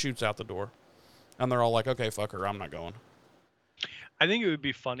 And she shoots out the door. And they're all like, okay, fuck her, I'm not going. I think it would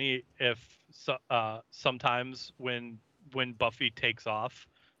be funny if sometimes when Buffy takes off,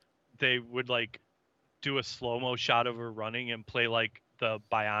 they would like do a slow-mo shot of her running and play like the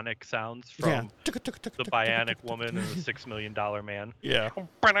bionic sounds from the Bionic Woman and the $6 Million Man. Yeah.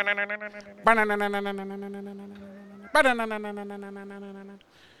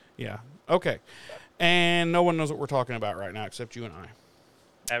 Yeah. Okay. And no one knows what we're talking about right now except you and I.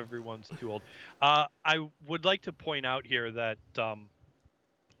 Everyone's too old. I would like to point out here that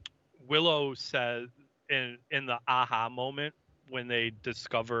Willow says in the aha moment when they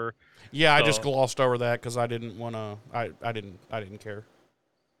discover. Yeah, I just glossed over that because I didn't want to. I didn't care.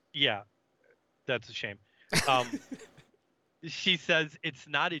 Yeah, that's a shame. She says it's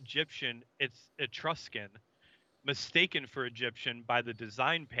not Egyptian, it's Etruscan, mistaken for Egyptian by the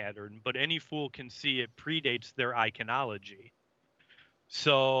design pattern, but any fool can see it predates their iconology.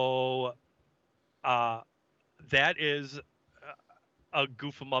 So that is a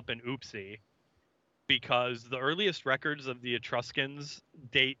goof 'em up and oopsie, because the earliest records of the Etruscans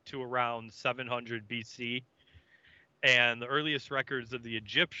date to around 700 BC, and the earliest records of the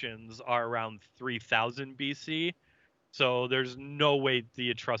Egyptians are around 3000 BC. So there's no way the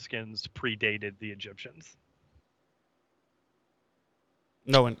Etruscans predated the Egyptians.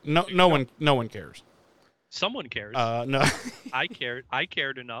 No one cares. Someone cares. No. I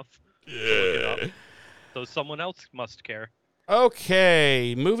cared enough to look it up. So someone else must care.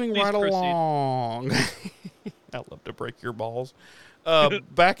 Okay, moving Please right proceed. along. I'd love to break your balls.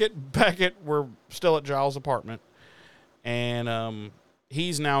 Back at we're still at Giles' apartment, and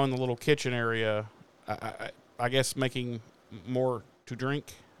he's now in the little kitchen area. I guess making more to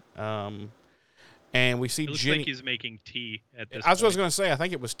drink. And we see It looks Ginny. like he's making tea at this That's what I was point. going to say. I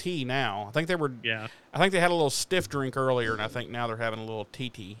think it was tea now. I think they were. Yeah. I think they had a little stiff drink earlier, and I think now they're having a little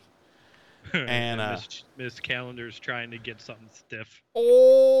tea. And Miss Calendar's trying to get something stiff.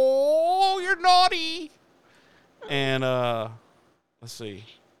 oh, you're naughty. And let's see.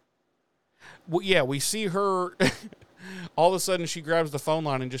 Well, yeah, we see her. All of a sudden, she grabs the phone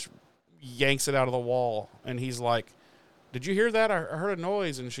line and just yanks it out of the wall, and he's like, "Did you hear that? I heard a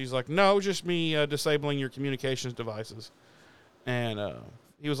noise." And she's like, "No, just me disabling your communications devices." And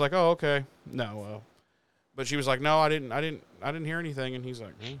he was like, "Oh, okay, no." But she was like, "No, I didn't hear anything." And he's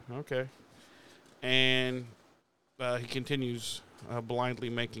like, "Okay." And he continues blindly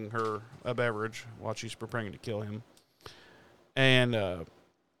making her a beverage while she's preparing to kill him. And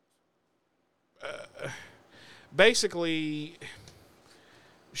basically,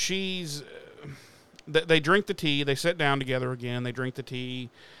 she's. They drink the tea. They sit down together again. They drink the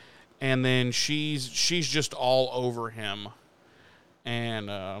tea, and then she's just all over him,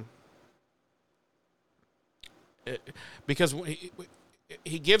 and because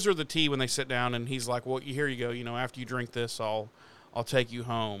he gives her the tea when they sit down, and he's like, "Well, here you go. After you drink this, I'll take you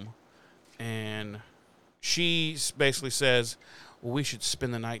home," and she basically says, "Well, we should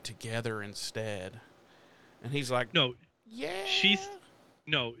spend the night together instead," and he's like, No, "Yeah."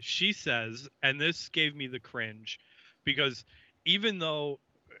 she says, and this gave me the cringe, because even though,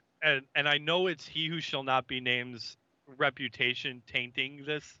 and I know it's He Who Shall Not Be Named's reputation tainting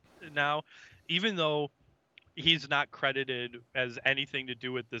this now, even though he's not credited as anything to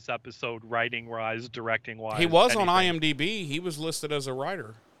do with this episode, writing wise, directing wise. He was anything. on IMDb. He was listed as a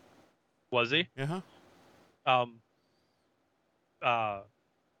writer. Was he? Uh-huh.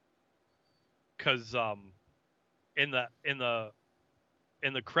 Because in the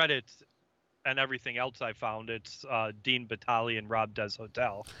credits and everything else I found, it's Dean Batali and Rob Des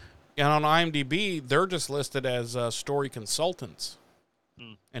Hotel. And on IMDb, they're just listed as story consultants.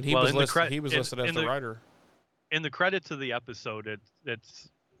 And he was listed as the writer. In the credits of the episode, it's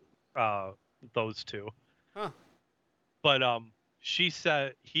those two. Huh. But she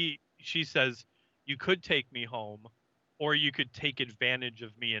says you could take me home, or you could take advantage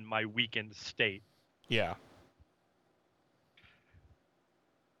of me in my weakened state. Yeah.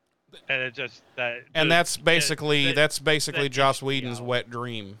 And it just that. And that's basically Joss me Whedon's out. wet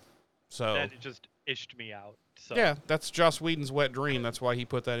dream. So That just ished me out. So. yeah, that's Joss Whedon's wet dream. That's why he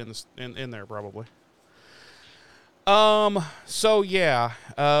put that in there probably. So yeah,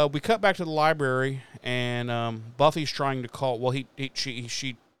 we cut back to the library, and Buffy's trying to call. Well,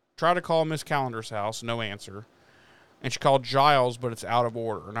 she tried to call Miss Calendar's house, no answer, and she called Giles, but it's out of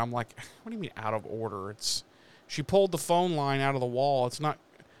order. And I'm like, what do you mean out of order? She pulled the phone line out of the wall. It's not.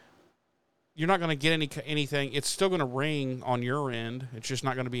 You're not going to get anything. It's still going to ring on your end. It's just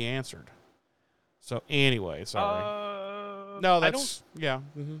not going to be answered. So anyway, sorry. No, that's yeah.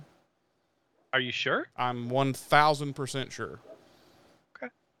 Mm-hmm. Are you sure? I'm 1,000% sure.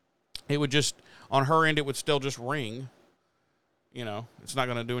 Okay. It would just, on her end, it would still just ring. You know, it's not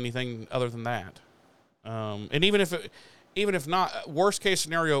going to do anything other than that. And even if not, worst case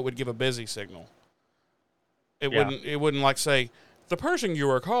scenario, it would give a busy signal. It wouldn't like say, the person you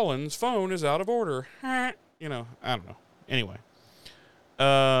are calling's phone is out of order. You know, I don't know. Anyway.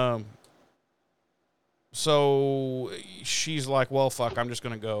 So she's like, well, fuck, I'm just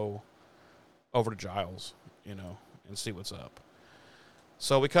going to go over to Giles, you know, and see what's up.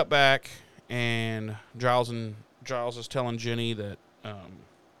 So we cut back, and Giles is telling Jenny that,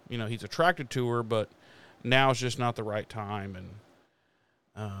 you know, he's attracted to her, but now is just not the right time. And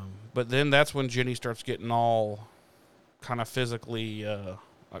but then that's when Jenny starts getting all kind of physically,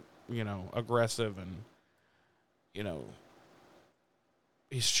 you know, aggressive, and you know,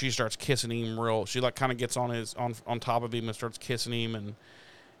 she starts kissing him real. She like kind of gets on top of him and starts kissing him, and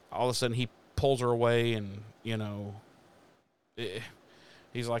all of a sudden he pulls her away, and you know,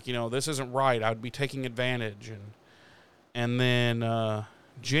 he's like, you know, this isn't right. I'd be taking advantage, and then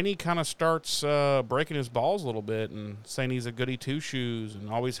Jenny kind of starts breaking his balls a little bit and saying he's a goody two shoes and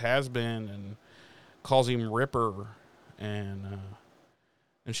always has been, and calls him Ripper, and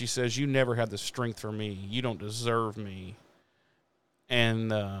she says, you never had the strength for me. You don't deserve me. And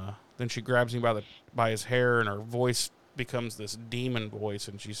then she grabs him by his hair, and her voice becomes this demon voice,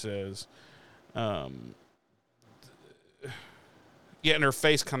 and she says, yeah, and her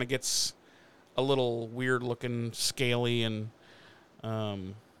face kind of gets a little weird looking, scaly, and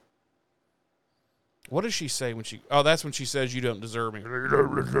what does she say when she... Oh, that's when she says, you don't deserve me. You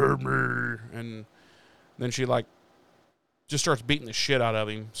don't deserve me. And then she, like, just starts beating the shit out of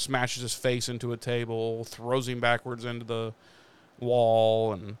him, smashes his face into a table, throws him backwards into the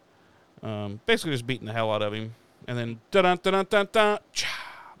wall, and basically just beating the hell out of him. And then, dun-dun-dun-dun-dun,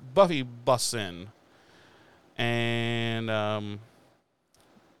 Buffy busts in. And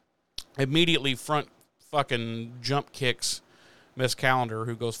immediately front fucking jump kicks Miss Calendar,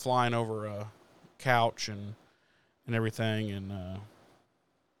 who goes flying over a couch and everything. And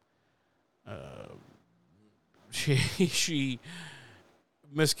she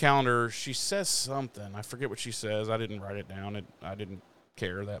Miss Calendar, she says something. I forget what she says. I didn't write it down. I didn't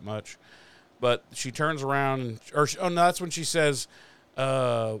care that much. But she turns around, that's when she says,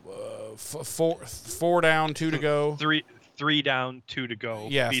 4 down, 2 to go. Three down, 2 to go.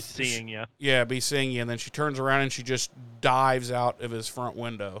 Yeah, be seeing you. Yeah, be seeing you. And then she turns around and she just dives out of his front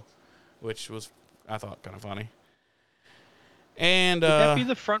window, which was, I thought, kind of funny. And would that be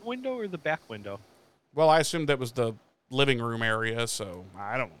the front window or the back window? Well, I assumed that was the living room area, so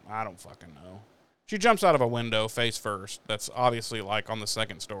I don't fucking know. She jumps out of a window face first. That's obviously like on the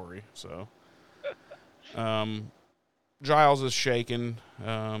second story. So, Giles is shaking.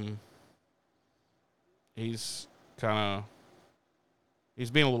 He's being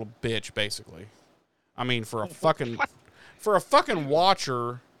a little bitch, basically. I mean, for a fucking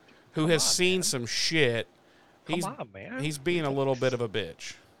watcher who has seen some shit, he's being a little bit of a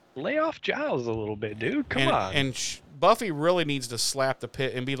bitch. Lay off Giles a little bit, dude. Come on. And Buffy really needs to slap the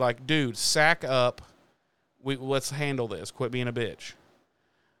pit and be like, dude, sack up. Let's handle this. Quit being a bitch.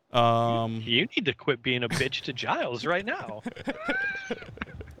 You need to quit being a bitch to Giles right now.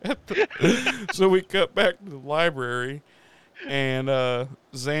 So we cut back to the library, and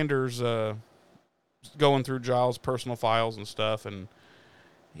Xander's going through Giles' personal files and stuff, and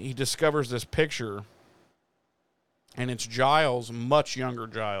he discovers this picture, and it's Giles, much younger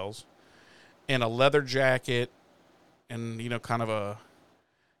Giles, in a leather jacket, and kind of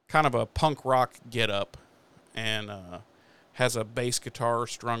a punk rock getup, and has a bass guitar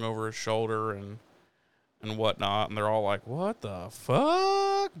strung over his shoulder and whatnot, and they're all like, "What the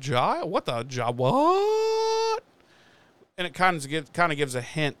fuck, Giles? What the what?" And it kind of gives a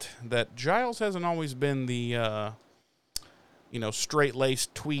hint that Giles hasn't always been the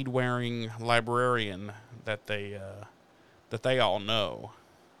straight-laced, tweed-wearing librarian that they all know.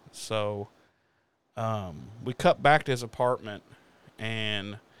 So we cut back to his apartment,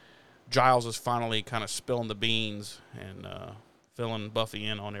 and Giles is finally kind of spilling the beans and filling Buffy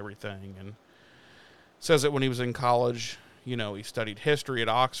in on everything, and says that when he was in college, he studied history at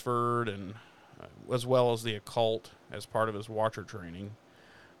Oxford and as well as the occult as part of his Watcher training.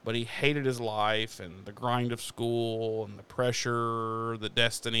 But he hated his life and the grind of school and the pressure, the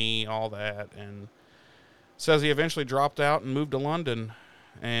destiny, all that. And says he eventually dropped out and moved to London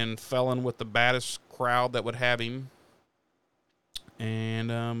and fell in with the baddest crowd that would have him.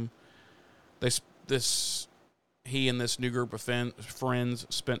 And he and this new group of friends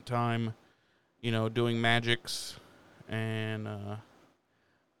spent time doing magics, and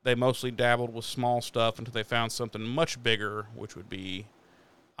they mostly dabbled with small stuff until they found something much bigger, which would be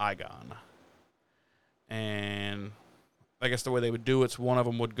Eygon. And I guess the way they would do it's one of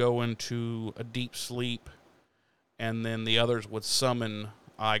them would go into a deep sleep, and then the others would summon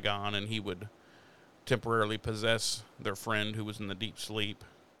Eygon, and he would temporarily possess their friend who was in the deep sleep.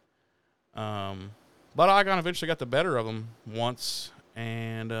 But Eygon eventually got the better of him once,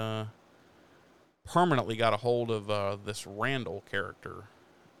 and permanently got a hold of this Randall character,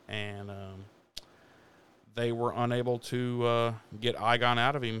 and they were unable to get Eygon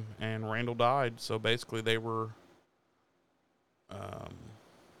out of him, and Randall died. So basically they were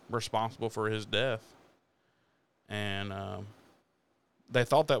responsible for his death, and they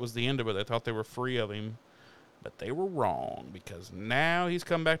thought that was the end of it. They thought they were free of him, but they were wrong, because now he's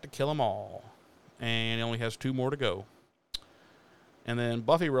come back to kill them all, and he only has 2 more to go. And then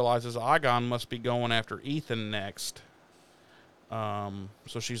Buffy realizes Eygon must be going after Ethan next.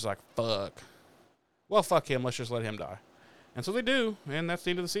 So she's like, fuck. Well, fuck him. Let's just let him die. And so they do. And that's the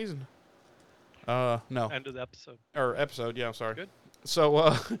end of the season. No. End of the episode. Or episode. Yeah, I'm sorry. Good.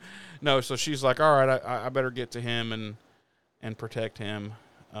 So, no. So she's like, all right, I better get to him and protect him.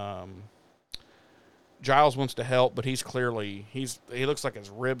 Giles wants to help, but he's clearly, he looks like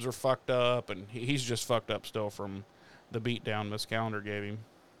his ribs are fucked up, and he's just fucked up still from the beatdown Miss Calendar gave him.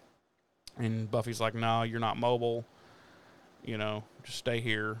 And Buffy's like, no, you're not mobile. Just stay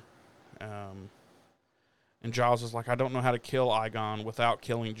here. And Giles is like, I don't know how to kill Eygon without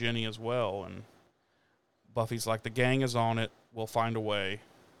killing Jenny as well. And Buffy's like, the gang is on it. We'll find a way.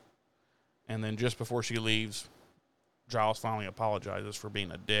 And then just before she leaves, Giles finally apologizes for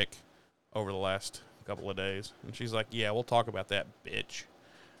being a dick over the last couple of days. And she's like, yeah, we'll talk about that, bitch.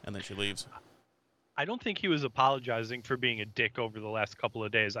 And then she leaves. I don't think he was apologizing for being a dick over the last couple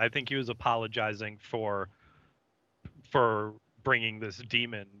of days. I think he was apologizing for bringing this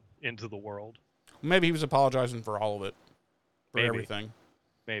demon into the world. Maybe he was apologizing for all of it. For Maybe. everything.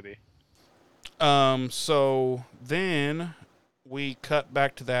 Maybe. So then we cut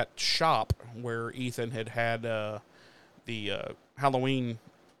back to that shop where Ethan had the Halloween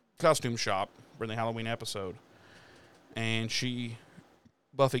costume shop for the Halloween episode. And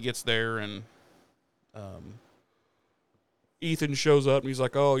Buffy gets there, and Ethan shows up, and he's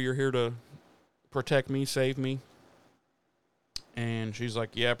like, oh, you're here to protect me, save me? And she's like,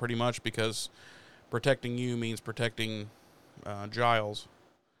 yeah, pretty much, because protecting you means protecting Giles.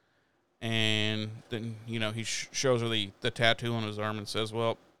 And then, he shows her the tattoo on his arm and says,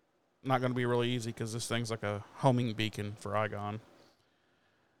 well, not going to be really easy because this thing's like a homing beacon for Eygon.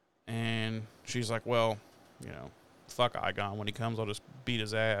 And she's like, well, fuck Eygon. When he comes, I'll just beat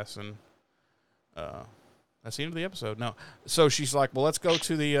his ass. And that's the end of the episode. No. So she's like, well, let's go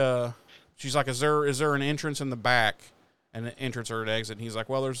to the, she's like, is there an entrance in the back? An entrance or an exit? And he's like,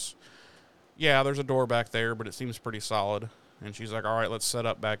 well, there's a door back there, but it seems pretty solid. And she's like, all right, let's set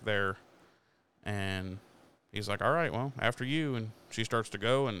up back there. And he's like, all right, well, after you. And she starts to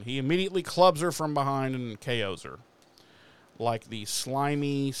go, and he immediately clubs her from behind and KOs her. Like the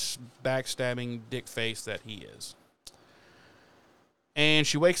slimy, backstabbing dick face that he is. And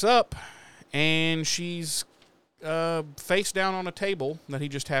she wakes up, and she's face down on a table that he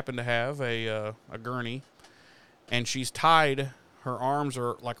just happened to have, a gurney. And she's tied her arms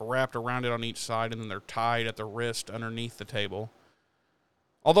are like wrapped around it on each side, and then they're tied at the wrist underneath the table.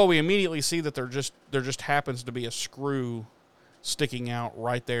 Although we immediately see that there just happens to be a screw sticking out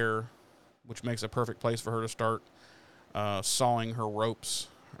right there, which makes a perfect place for her to start sawing her ropes,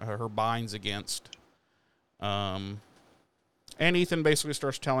 her binds against. And Ethan basically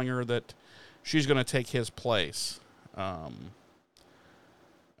starts telling her that she's going to take his place.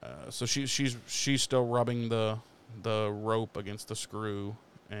 So she's still rubbing the rope against the screw,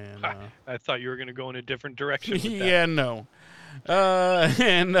 and I thought you were going to go in a different direction with that. yeah, no.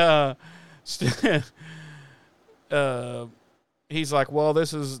 He's like, well,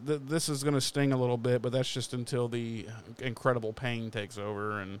 this is going to sting a little bit, but that's just until the incredible pain takes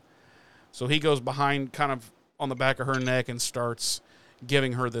over. And so he goes behind, kind of on the back of her neck, and starts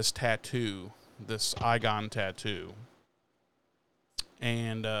giving her this tattoo, this Eygon tattoo.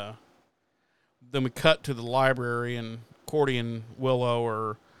 And then we cut to the library, and Cordy and Willow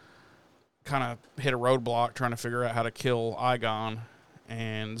are kind of hit a roadblock trying to figure out how to kill Eygon.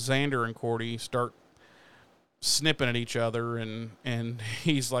 And Xander and Cordy start snipping at each other, and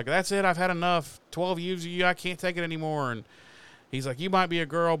he's like, that's it, I've had enough. 12 years of you, I can't take it anymore. And he's like, you might be a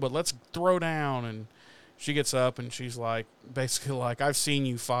girl, but let's throw down. And she gets up, and she's like, basically like, I've seen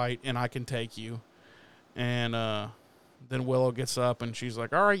you fight, and I can take you. And then Willow gets up, and she's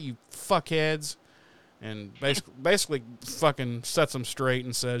like, all right, you fuckheads. And basically fucking sets them straight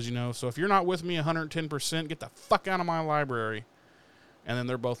and says, so if you're not with me 110%, get the fuck out of my library. And then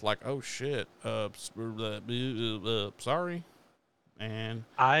they're both like, oh, shit. Sorry. And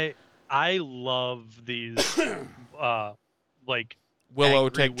I love these, like, Willow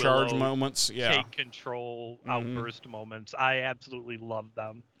take charge moments. Yeah. Take control outburst moments. I absolutely love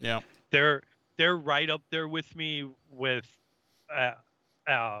them. Yeah. They're right up there with me with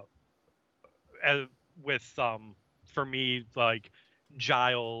for me, like,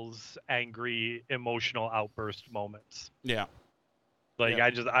 Giles angry emotional outburst moments. Yeah. Like, yeah.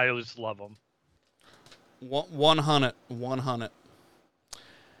 I just love them. 100.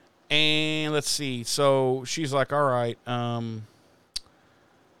 And let's see. So she's like, all right,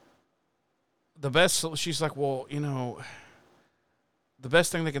 she's like, well, the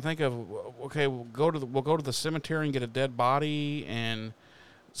best thing they can think of, okay, we'll go to the cemetery and get a dead body and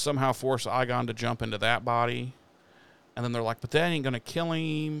somehow force Eygon to jump into that body. And then they're like, but that ain't going to kill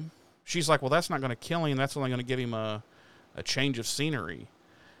him. She's like, well, that's not going to kill him. That's only going to give him a change of scenery.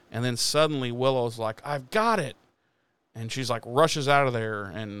 And then suddenly Willow's like, I've got it. And she's like, rushes out of there.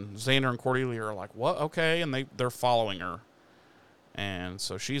 And Xander and Cordelia are like, what? Okay. And they're following her. And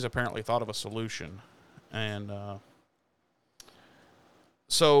so she's apparently thought of a solution. And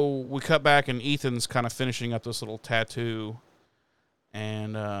so we cut back, and Ethan's kind of finishing up this little tattoo.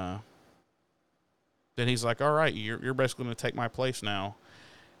 And then he's like, all right, you're basically going to take my place now.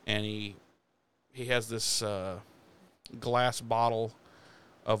 And he has this glass bottle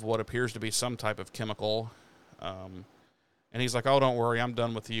of what appears to be some type of chemical. And he's like, oh, don't worry, I'm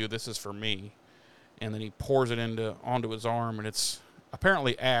done with you. This is for me. And then he pours it onto his arm, and it's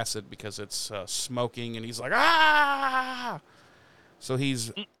apparently acid because it's smoking. And he's like, ah! So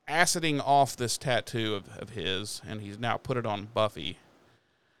he's aciding off this tattoo of his, and he's now put it on Buffy.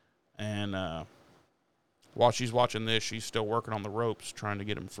 And while she's watching this, she's still working on the ropes, trying to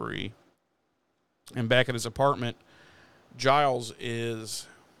get him free. And back at his apartment, Giles is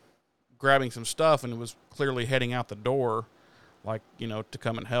grabbing some stuff and was clearly heading out the door, like, to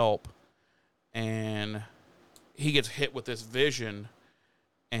come and help. And he gets hit with this vision,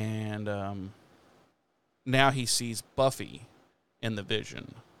 and now he sees Buffy in the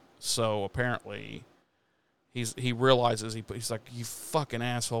vision. So apparently he realizes, he's like, you fucking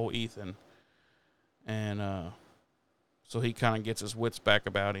asshole, Ethan. And so he kind of gets his wits back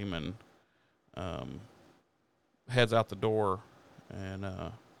about him and heads out the door and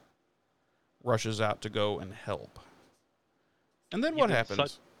rushes out to go and help. And then what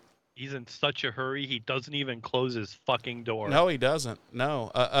happens? He's in such a hurry, he doesn't even close his fucking door. No, he doesn't.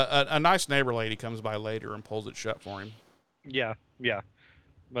 No. A nice neighbor lady comes by later and pulls it shut for him. Yeah.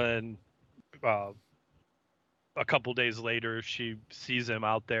 But a couple days later, she sees him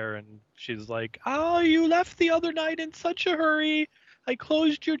out there, and she's like, oh, you left the other night in such a hurry. I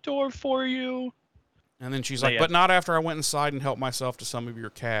closed your door for you. And then she's like, but not after I went inside and helped myself to some of your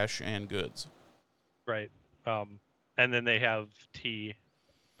cash and goods. Right. And then they have tea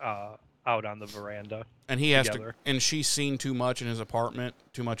out on the veranda. And he has to, and she's seen too much in his apartment,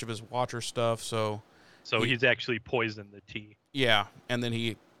 too much of his Watcher stuff, so he's actually poisoned the tea. Yeah, and then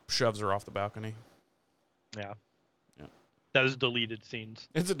he shoves her off the balcony. Yeah. That was deleted scenes.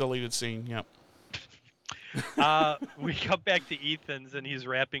 It's a deleted scene, yep. We come back to Ethan's, and he's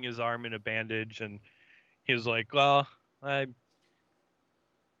wrapping his arm in a bandage, and he's like, "Well, I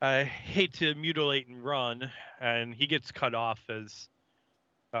hate to mutilate and run," and he gets cut off as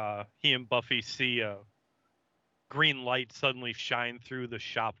he and Buffy see a green light suddenly shine through the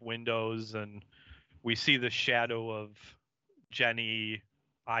shop windows, and we see the shadow of Jenny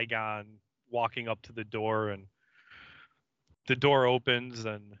Igon walking up to the door, and the door opens,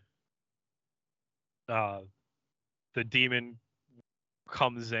 and the demon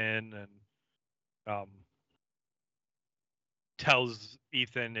comes in and tells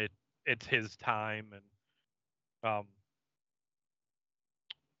Ethan it's his time, and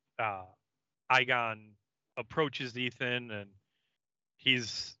Igon approaches Ethan, and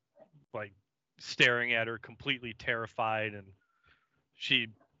he's like staring at her, completely terrified, and she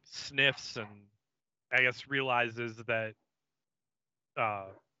sniffs and I guess realizes that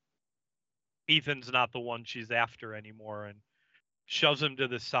Ethan's not the one she's after anymore, and shoves him to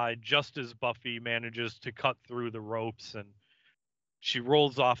the side just as Buffy manages to cut through the ropes, and she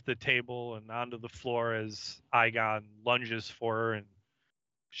rolls off the table and onto the floor as Igon lunges for her, and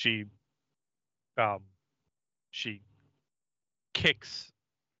she kicks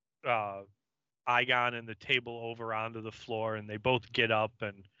Igon and the table over onto the floor, and they both get up,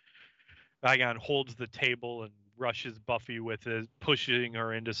 and Igon holds the table and rushes Buffy with it, pushing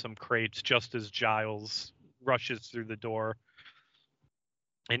her into some crates just as Giles rushes through the door.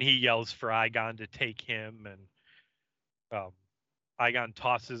 And he yells for Igon to take him, and Igon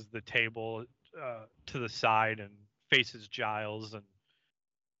tosses the table to the side and faces Giles, and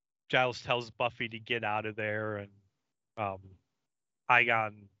Giles tells Buffy to get out of there, and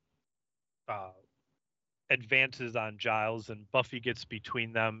Igon advances on Giles, and Buffy gets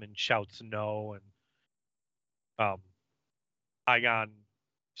between them and shouts no, and Igon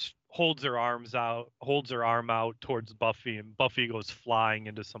holds her arm out towards Buffy, and Buffy goes flying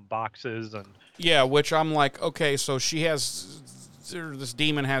into some boxes. And yeah, which I'm like, okay, so this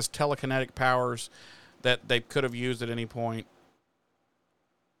demon has telekinetic powers that they could have used at any point.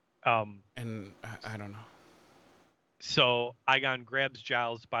 And I don't know. So Igon grabs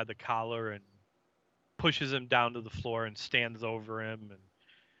Giles by the collar and pushes him down to the floor and stands over him and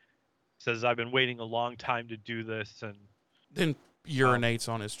says, "I've been waiting a long time to do this." And then urinates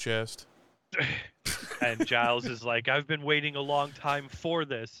on his chest. And Giles is like, "I've been waiting a long time for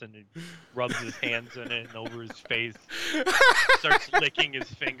this," and he rubs his hands in it and over his face, starts licking his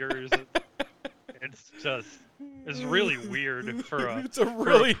fingers. It's really weird for a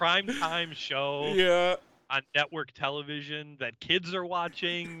primetime show. Yeah. On network television that kids are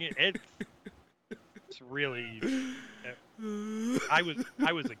watching. It's really. I was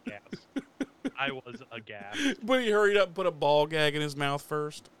aghast. I was aghast. But he hurried up and put a ball gag in his mouth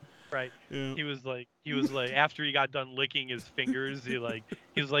first. Right. Yeah. He was like after he got done licking his fingers, he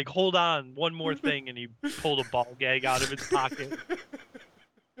was like, "Hold on, one more thing," and he pulled a ball gag out of his pocket.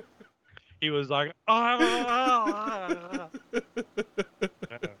 He was like, "Ah."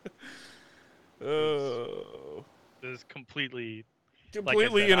 Oh. This is completely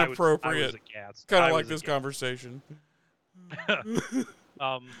inappropriate. Kind of like this aghast. conversation.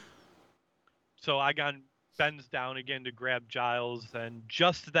 So Igon bends down again to grab Giles, and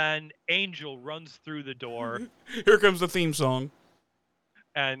just then Angel runs through the door. Here comes the theme song.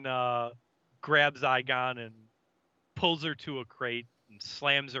 And grabs Igon and pulls her to a crate and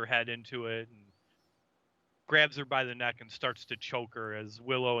slams her head into it and grabs her by the neck and starts to choke her as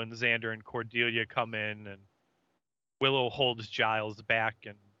Willow and Xander and Cordelia come in, and Willow holds Giles back,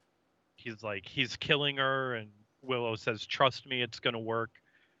 and he's killing her, and Willow says, "Trust me, it's gonna work."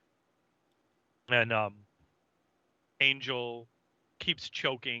 And Angel keeps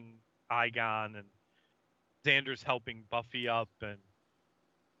choking Igon, and Xander's helping Buffy up, and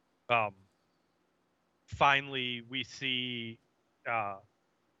finally we see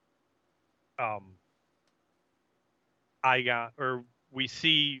we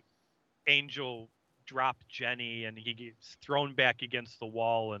see Angel drop Jenny, and he gets thrown back against the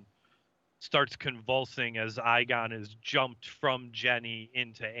wall and starts convulsing as Igon is jumped from Jenny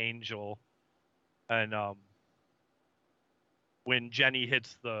into Angel. And when Jenny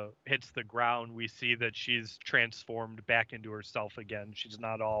hits the ground, we see that she's transformed back into herself again. She's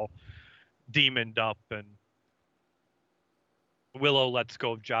not all demoned up, and Willow lets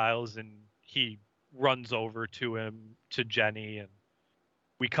go of Giles, and he runs over to Jenny, and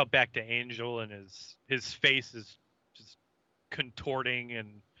we cut back to Angel, and his face is just contorting,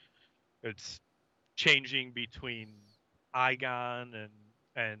 and it's changing between Igon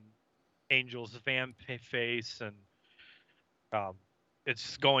and Angel's vamp face, and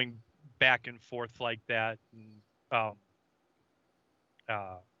it's going back and forth like that. And,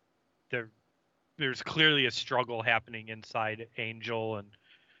 there's clearly a struggle happening inside Angel, and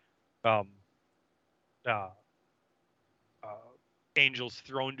uh, Angel's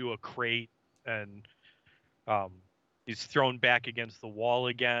thrown to a crate, and he's thrown back against the wall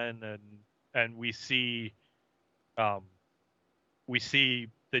again, and we see the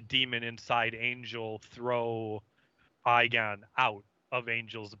demon inside Angel throw Igon out of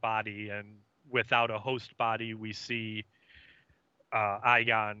Angel's body, and without a host body, we see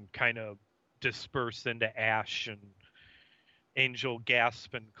Igon kind of disperse into ash, and Angel gasps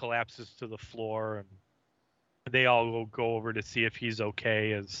and collapses to the floor, and they all go over to see if he's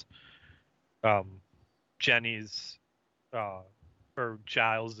okay, as Jenny's or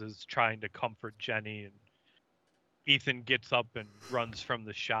Giles is trying to comfort Jenny, and Ethan gets up and runs from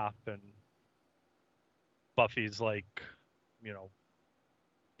the shop, and Buffy's like,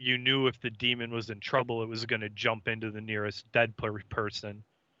 you knew if the demon was in trouble, it was going to jump into the nearest dead person.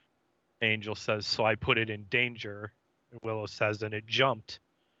 Angel says, so I put it in danger. Willow says, and it jumped.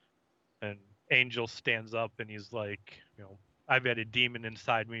 And Angel stands up and he's like, I've had a demon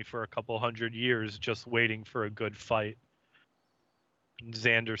inside me for a couple 100 years just waiting for a good fight. And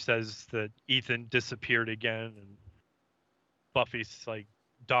Xander says that Ethan disappeared again, and Buffy's like,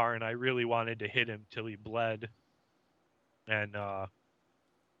 darn, I really wanted to hit him till he bled. And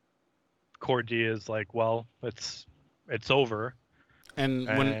Cordea's like, well, it's over. And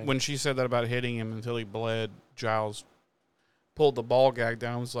when she said that about hitting him until he bled, Giles pulled the ball gag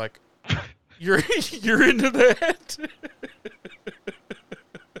down and was like, You're into that?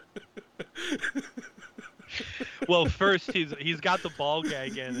 Well, first he's got the ball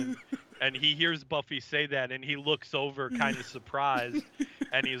gag in, and he hears Buffy say that, and he looks over kind of surprised,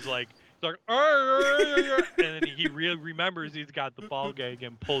 and he's like, and then he really remembers he's got the ball gag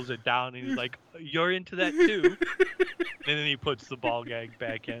and pulls it down, and he's like, you're into that too? And then he puts the ball gag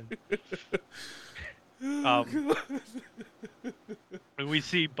back in. And we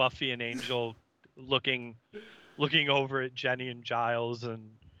see Buffy and Angel looking over at Jenny and Giles,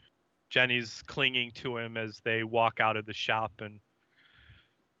 and Jenny's clinging to him as they walk out of the shop. And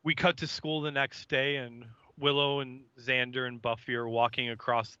we cut to school the next day, and Willow and Xander and Buffy are walking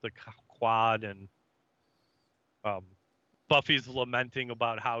across the quad, and Buffy's lamenting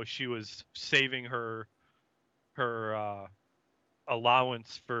about how she was saving her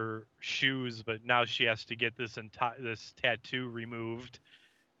allowance for shoes, but now she has to get this tattoo removed,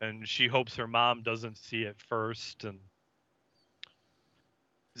 and she hopes her mom doesn't see it first. And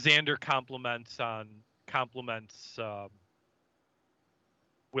Xander compliments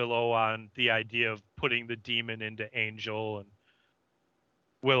Willow on the idea of putting the demon into Angel, and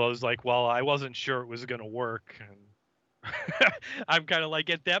Willow's like, well, I wasn't sure it was going to work. And I'm kind of like,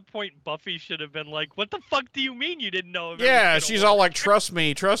 at that point, Buffy should have been like, what the fuck do you mean you didn't know? Yeah, she's all like, trust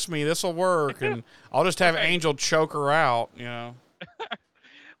me, this will work, and I'll just have Angel choke her out,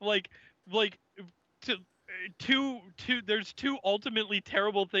 There's two ultimately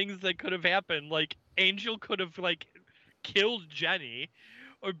terrible things that could have happened. Like, Angel could have, like, killed Jenny,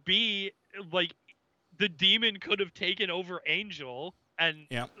 or B, like, the demon could have taken over Angel, and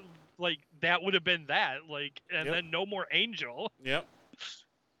like, that would have been that, like, and then no more Angel. Yep.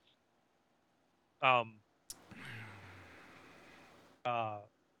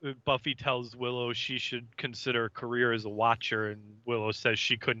 Buffy tells Willow she should consider a career as a watcher, and Willow says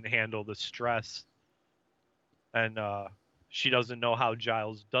she couldn't handle the stress, and she doesn't know how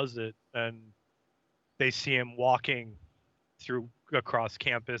Giles does it. And they see him walking across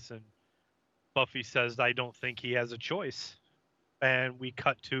campus, and Buffy says, I don't think he has a choice. And we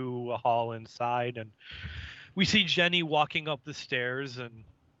cut to a hall inside, and we see Jenny walking up the stairs, and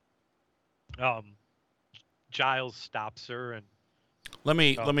Giles stops her. And let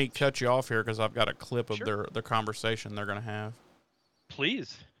me cut you off here because I've got a clip of their conversation they're going to have.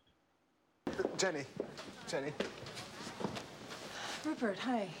 Please. Jenny. Rupert,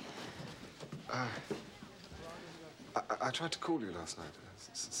 hi. I tried to call you last night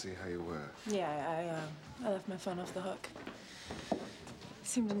to see how you were. Yeah, I left my phone off the hook.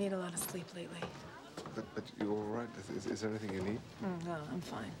 Seem to need a lot of sleep lately. But you're all right? Is there anything you need? No, I'm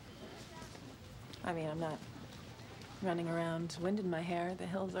fine. I mean, I'm not running around, wind in my hair. The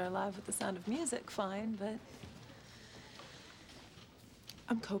hills are alive with the sound of music, fine, but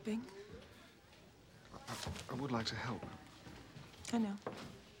I'm coping. I would like to help. I know.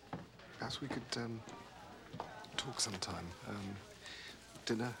 Perhaps we could talk sometime.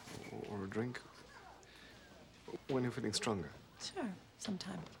 Dinner or a drink. When you're feeling stronger. Sure,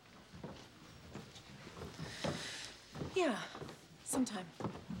 sometime. Yeah, sometime.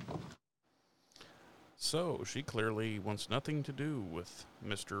 so she clearly wants nothing to do with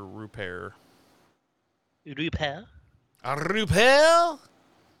Mr. Rupert. Rupert? Rupert?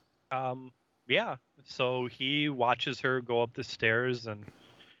 Yeah. So he watches her go up the stairs, and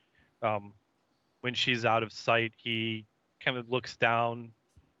when she's out of sight, he kind of looks down,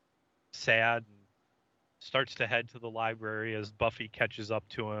 sad, and starts to head to the library as Buffy catches up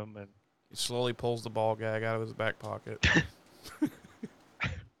to him, and He slowly pulls the ball gag out of his back pocket.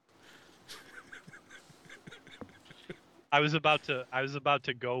 I was about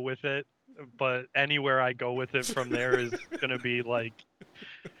to go with it, but anywhere I go with it from there is gonna be like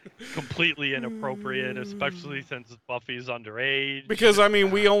completely inappropriate, especially since Buffy's underage. Because, I mean,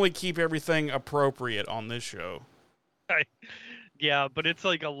 we only keep everything appropriate on this show. Yeah, but it's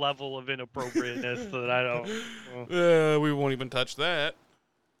like a level of inappropriateness that I don't. We won't even touch that.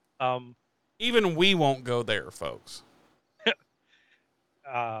 Um, Even we won't go there, folks.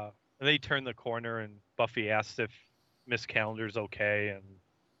 They turn the corner, and Buffy asks if Miss Calendar's okay,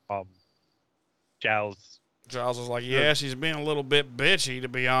 and Giles is like, yeah, she's being a little bit bitchy, to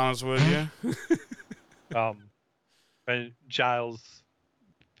be honest with you. and Giles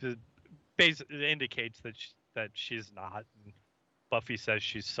basically indicates that she's not. And Buffy says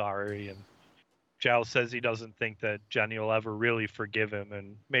she's sorry, and Giles says he doesn't think that Jenny will ever really forgive him,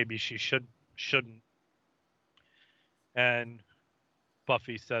 and maybe she shouldn't. And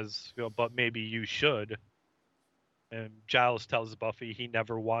Buffy says, but maybe you should. And Giles tells Buffy he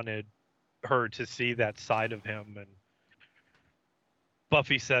never wanted her to see that side of him, and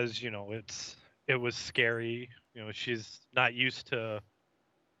Buffy says, it was scary. She's not used to,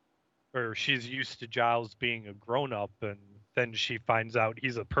 or she's used to Giles being a grown-up, and then she finds out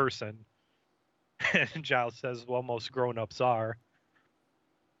he's a person. And Giles says, well, most grown-ups are.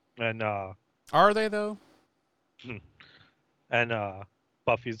 And are they, though? And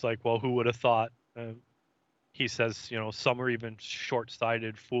Buffy's like, well, who would have thought? He says, some are even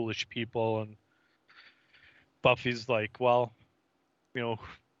short-sighted, foolish people. And Buffy's like, well,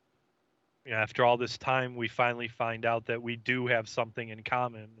 after all this time, we finally find out that we do have something in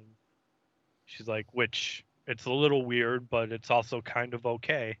common. And she's like, which it's a little weird, but it's also kind of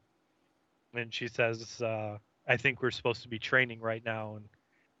okay. And she says, I think we're supposed to be training right now. And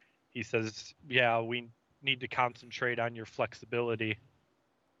he says, yeah, we need to concentrate on your flexibility.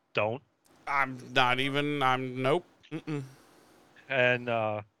 Don't. Nope. Mm-mm.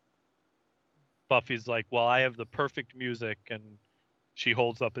 And Buffy's like, well, I have the perfect music. And she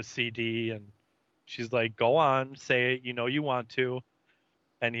holds up a CD, and she's like, go on, say it, you want to.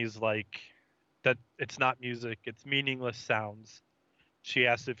 And he's like, that it's not music, it's meaningless sounds. She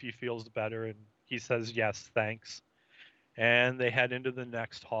asks if he feels better, and he says, yes, thanks. And they head into the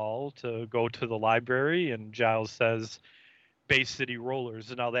next hall to go to the library, and Giles says, Bay City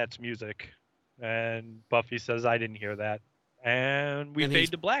Rollers, now that's music. And Buffy says, I didn't hear that. And we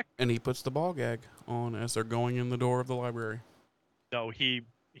fade to black. And he puts the ball gag on as they're going in the door of the library. No, he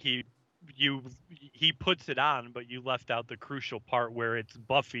puts it on, but you left out the crucial part where it's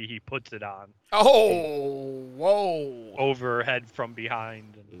Buffy he puts it on. Oh, whoa. Overhead from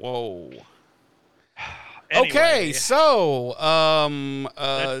behind. Whoa. Anyway, okay, so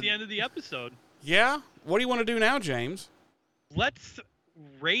that's the end of the episode. Yeah? What do you want to do now, James? Let's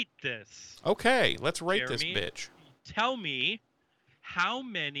rate this. Okay, let's rate Jeremy, this bitch. Tell me, how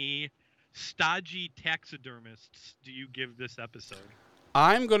many stodgy taxidermists do you give this episode?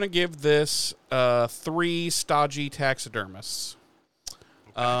 I'm going to give this 3 stodgy taxidermists.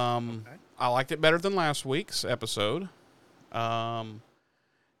 Okay. I liked it better than last week's episode.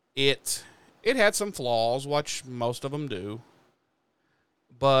 It had some flaws, which most of them do.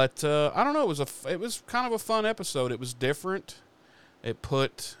 But I don't know. It was kind of a fun episode. It was different. It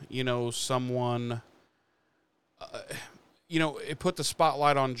put someone. It put the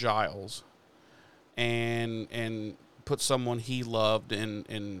spotlight on Giles, and put someone he loved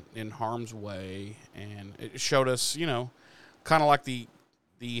in harm's way, and it showed us, kind of like the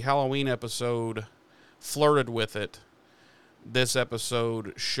Halloween episode flirted with it. This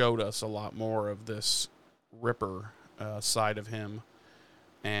episode showed us a lot more of this Ripper side of him,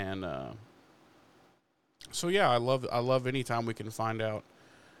 and so yeah, I love anytime we can find out,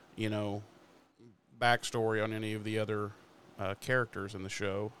 backstory on any of the other characters in the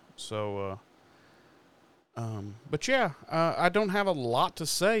show. So, but yeah, I don't have a lot to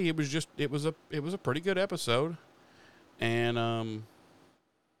say. It was a pretty good episode, and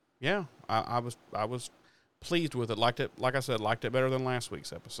yeah, I was pleased with it. Liked it, like I said, liked it better than last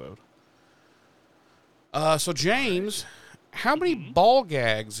week's episode. So James, how many ball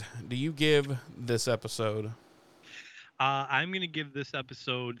gags do you give this episode? I'm gonna give this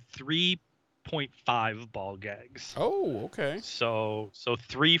episode 3 3.5 ball gags. Oh, okay. So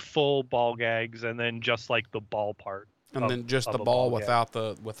 3 full ball gags, and then just like the ball part. And then just of the a ball gag. without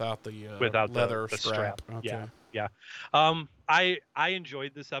the leather the strap. Okay. Yeah. I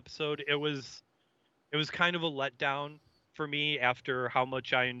enjoyed this episode. It was kind of a letdown for me after how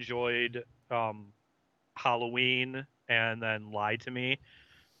much I enjoyed Halloween and then Lie to Me.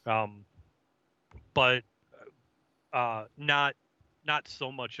 But not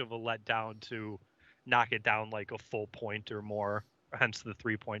so much of a letdown to knock it down like a full point or more, hence the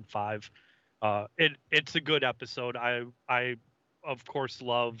 3.5. It's a good episode. I of course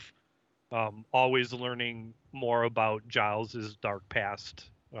love always learning more about Giles's dark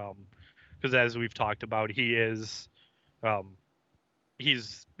past, because as we've talked about, he's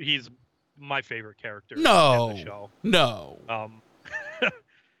my favorite character in the show. No.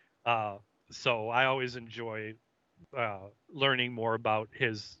 So I always enjoy learning more about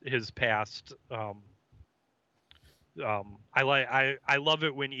his past. I love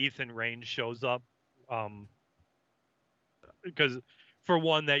it when Ethan Rayne shows up, because for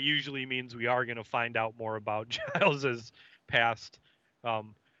one, that usually means we are going to find out more about Giles's past.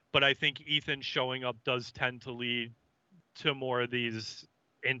 But I think Ethan showing up does tend to lead to more of these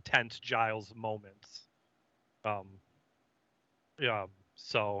intense Giles moments.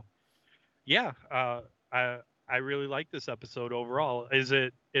 So yeah, I really like this episode overall. Is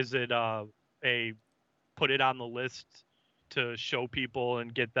it a put it on the list to show people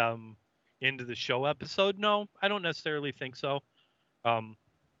and get them into the show episode? No, I don't necessarily think so.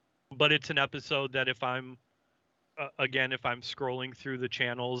 But it's an episode that if I'm scrolling through the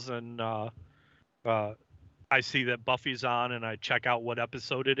channels and I see that Buffy's on and I check out what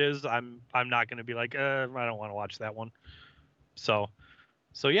episode it is, I'm not going to be like, I don't want to watch that one. So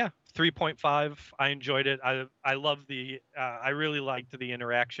yeah, 3.5. I enjoyed it. I love I really liked the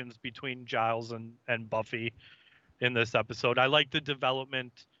interactions between Giles and Buffy in this episode. I like the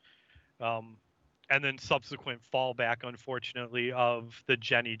development, and then subsequent fallback, unfortunately, of the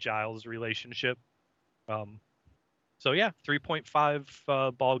Jenny Giles relationship. So yeah,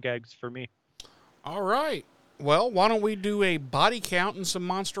 3.5 ball gags for me. All right. Well, why don't we do a body count and some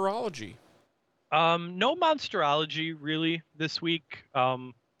monsterology? No monsterology really this week. As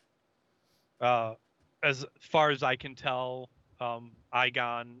far as I can tell,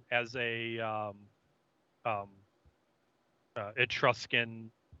 Igon as a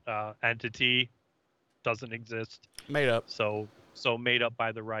Etruscan entity doesn't exist. Made up. So made up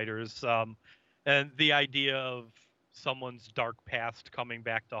by the writers. And the idea of someone's dark past coming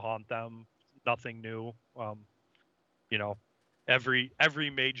back to haunt them, nothing new. Every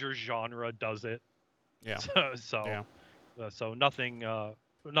major genre does it. Yeah. So nothing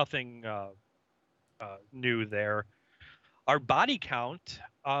new there. Our body count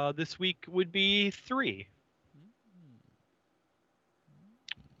this week would be 3.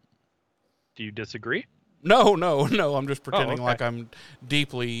 Do you disagree? No. I'm just pretending okay. like I'm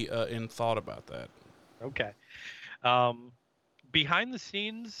deeply in thought about that. Okay. Behind the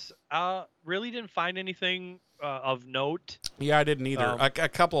scenes, really didn't find anything of note. Yeah, I didn't either. A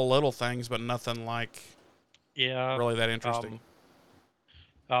couple of little things, but nothing like really that interesting.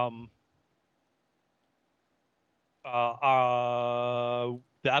 The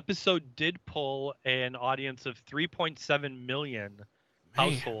episode did pull an audience of 3.7 million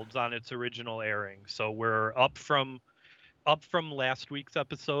households on its original airing. So we're up from last week's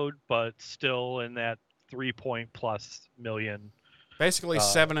episode, but still in that 3+ million. Basically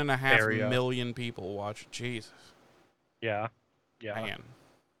 7.5 area. million people watch. Jesus. Yeah. Man.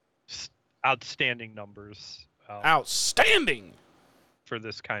 Outstanding numbers. Outstanding for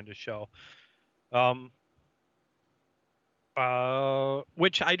this kind of show.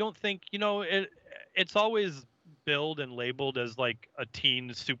 Which I don't think, it's always billed and labeled as like a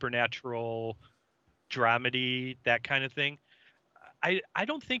teen supernatural dramedy, that kind of thing. I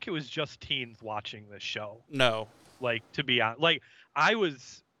don't think it was just teens watching this show. No. Like, to be honest, like I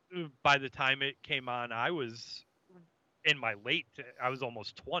was, by the time it came on, I was in my I was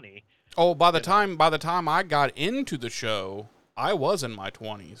almost 20. Oh, by the time I got into the show, I was in my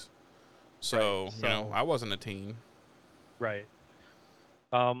 20s. So, I wasn't a teen. Right.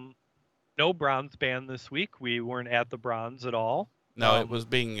 No bronze band this week. We weren't at the bronze at all. No, it was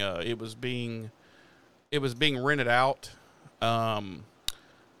being rented out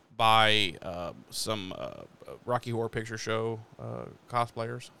by some Rocky Horror Picture Show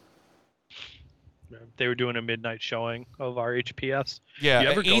cosplayers. They were doing a midnight showing of our HPS. Yeah, you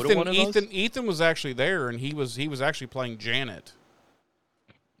ever go to one of those? Ethan was actually there, and he was actually playing Janet.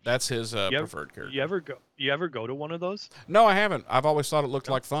 That's his preferred character. You ever go to one of those? No, I haven't. I've always thought it looked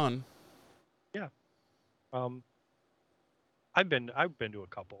like fun. I've been to a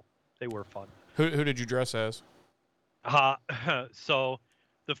couple. They were fun. Who did you dress as? So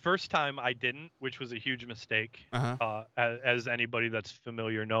the first time I didn't, which was a huge mistake, Uh-huh. as anybody that's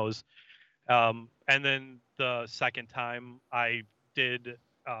familiar knows. And then the second time I did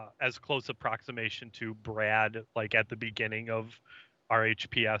as close approximation to Brad, like at the beginning of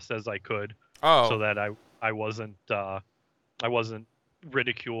RHPS as I could, so Oh, that I wasn't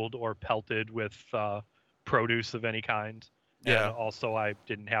ridiculed or pelted with produce of any kind, and yeah. also I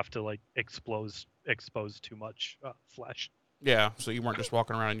didn't have to like expose too much flesh. Yeah, so you weren't just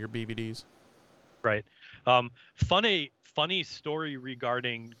walking around in your BBDs. Right. Funny story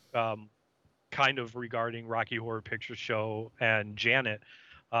regarding regarding Rocky Horror Picture Show and Janet.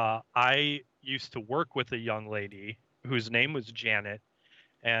 I used to work with a young lady whose name was Janet,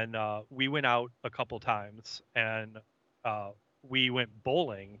 and we went out a couple times, and we went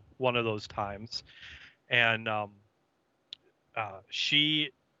bowling one of those times, and she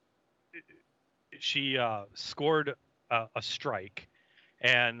scored a strike,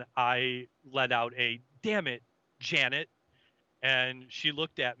 and I let out a "damn it, Janet," and she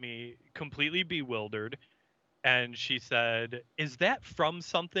looked at me completely bewildered, and she said, "Is that from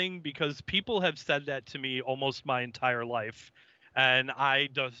something? Because people have said that to me almost my entire life, and I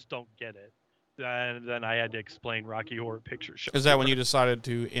just don't get it." And then I had to explain Rocky Horror Picture Show. Is that when you decided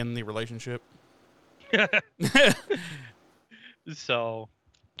to end the relationship? So,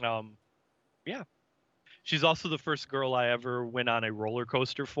 yeah. She's also the first girl I ever went on a roller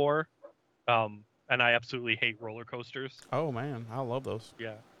coaster for. And I absolutely hate roller coasters. Oh man, I love those.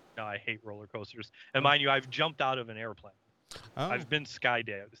 Yeah. No, I hate roller coasters. And mind you, I've jumped out of an airplane. Oh. I've been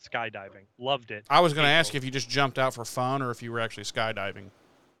skydiving. Loved it. I was going to ask you if you just jumped out for fun or if you were actually skydiving.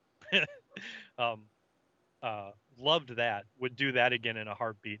 Loved that. Would do that again in a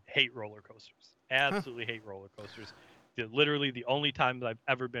heartbeat. Hate roller coasters. Absolutely hate roller coasters. Literally the only time that I've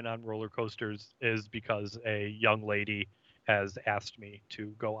ever been on roller coasters is because a young lady has asked me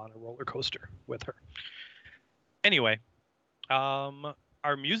to go on a roller coaster with her. Anyway, our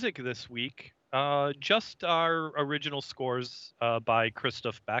music this week, just our original scores by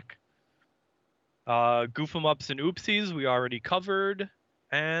Christoph Beck. Goof 'em Ups and Oopsies we already covered,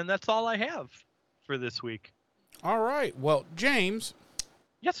 and that's all I have for this week. All right. Well, James.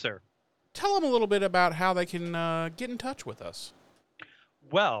 Yes, sir. Tell them a little bit about how they can get in touch with us.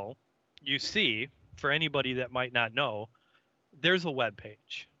 Well, you see, for anybody that might not know, there's a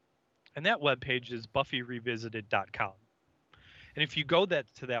webpage, and that webpage is BuffyRevisited.com. And if you go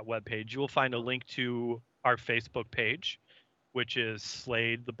to that webpage, you will find a link to our Facebook page, which is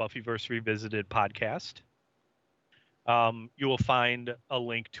Slade, the Buffyverse Revisited podcast. You will find a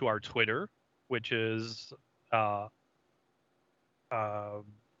link to our Twitter, which is at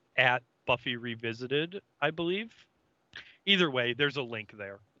Buffy Revisited, I believe. Either way, there's a link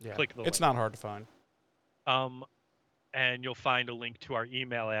there. Yeah, Click the it's link. not hard to find. And you'll find a link to our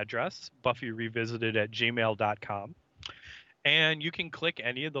email address, buffyrevisited@gmail.com. And you can click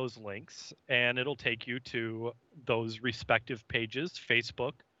any of those links, and it'll take you to those respective pages,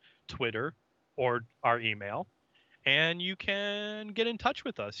 Facebook, Twitter, or our email. And you can get in touch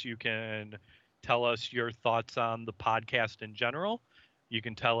with us. You can tell us your thoughts on the podcast in general. You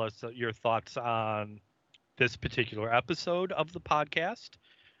can tell us your thoughts on this particular episode of the podcast,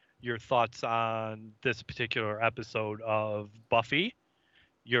 your thoughts on this particular episode of Buffy,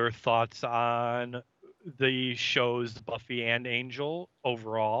 your thoughts on the shows Buffy and Angel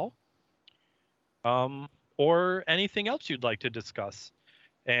overall, or anything else you'd like to discuss.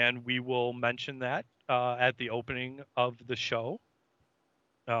 And we will mention that at the opening of the show.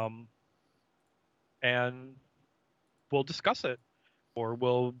 And we'll discuss it, or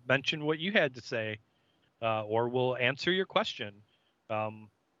we'll mention what you had to say, or we'll answer your question on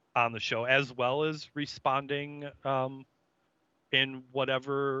the show, as well as responding in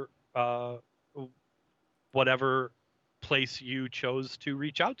whatever place you chose to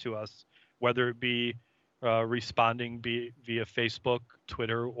reach out to us, whether it be responding via Facebook,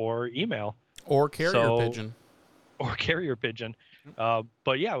 Twitter, or email. Or carrier pigeon. Or carrier pigeon.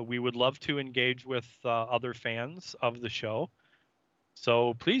 But yeah, we would love to engage with other fans of the show.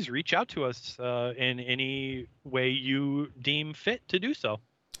 So please reach out to us in any way you deem fit to do so.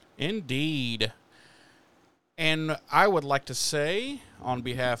 Indeed. And I would like to say, on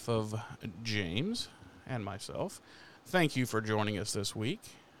behalf of James and myself, thank you for joining us this week.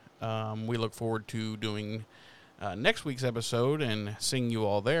 We look forward to doing next week's episode and seeing you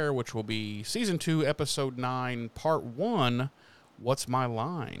all there, which will be Season 2, Episode 9, Part 1, What's My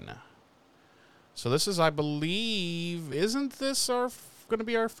Line? So this is, I believe, isn't this going to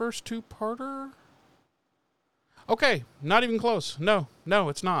be our first two-parter? Okay, not even close. No,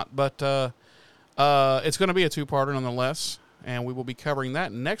 it's not. But it's going to be a two-parter nonetheless, and we will be covering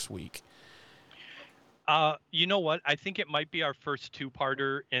that next week. You know what? I think it might be our first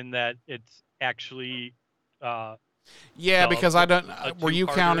two-parter in that it's actually. Yeah, because I don't. Were you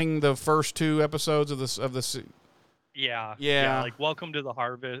two-parter. counting the first two episodes of this? Yeah. Like Welcome to the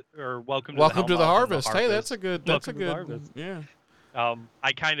Harvest or Welcome to Welcome to the Hellmouth and Harvest. Hey, that's a good. That's Welcome a to the good. Harvest. Yeah.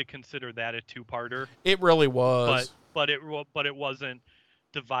 I kind of consider that a two-parter, It really was. but it wasn't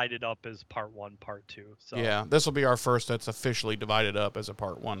divided up as part 1, part 2. So Yeah, this will be our first that's officially divided up as a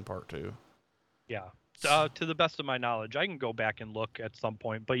part 1, part 2. yeah. To the best of my knowledge, I can go back and look at some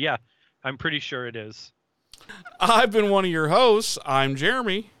point, but yeah, I'm pretty sure it is. I've been one of your hosts. I'm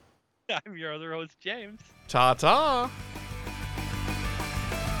Jeremy. I'm your other host, James. Ta-ta.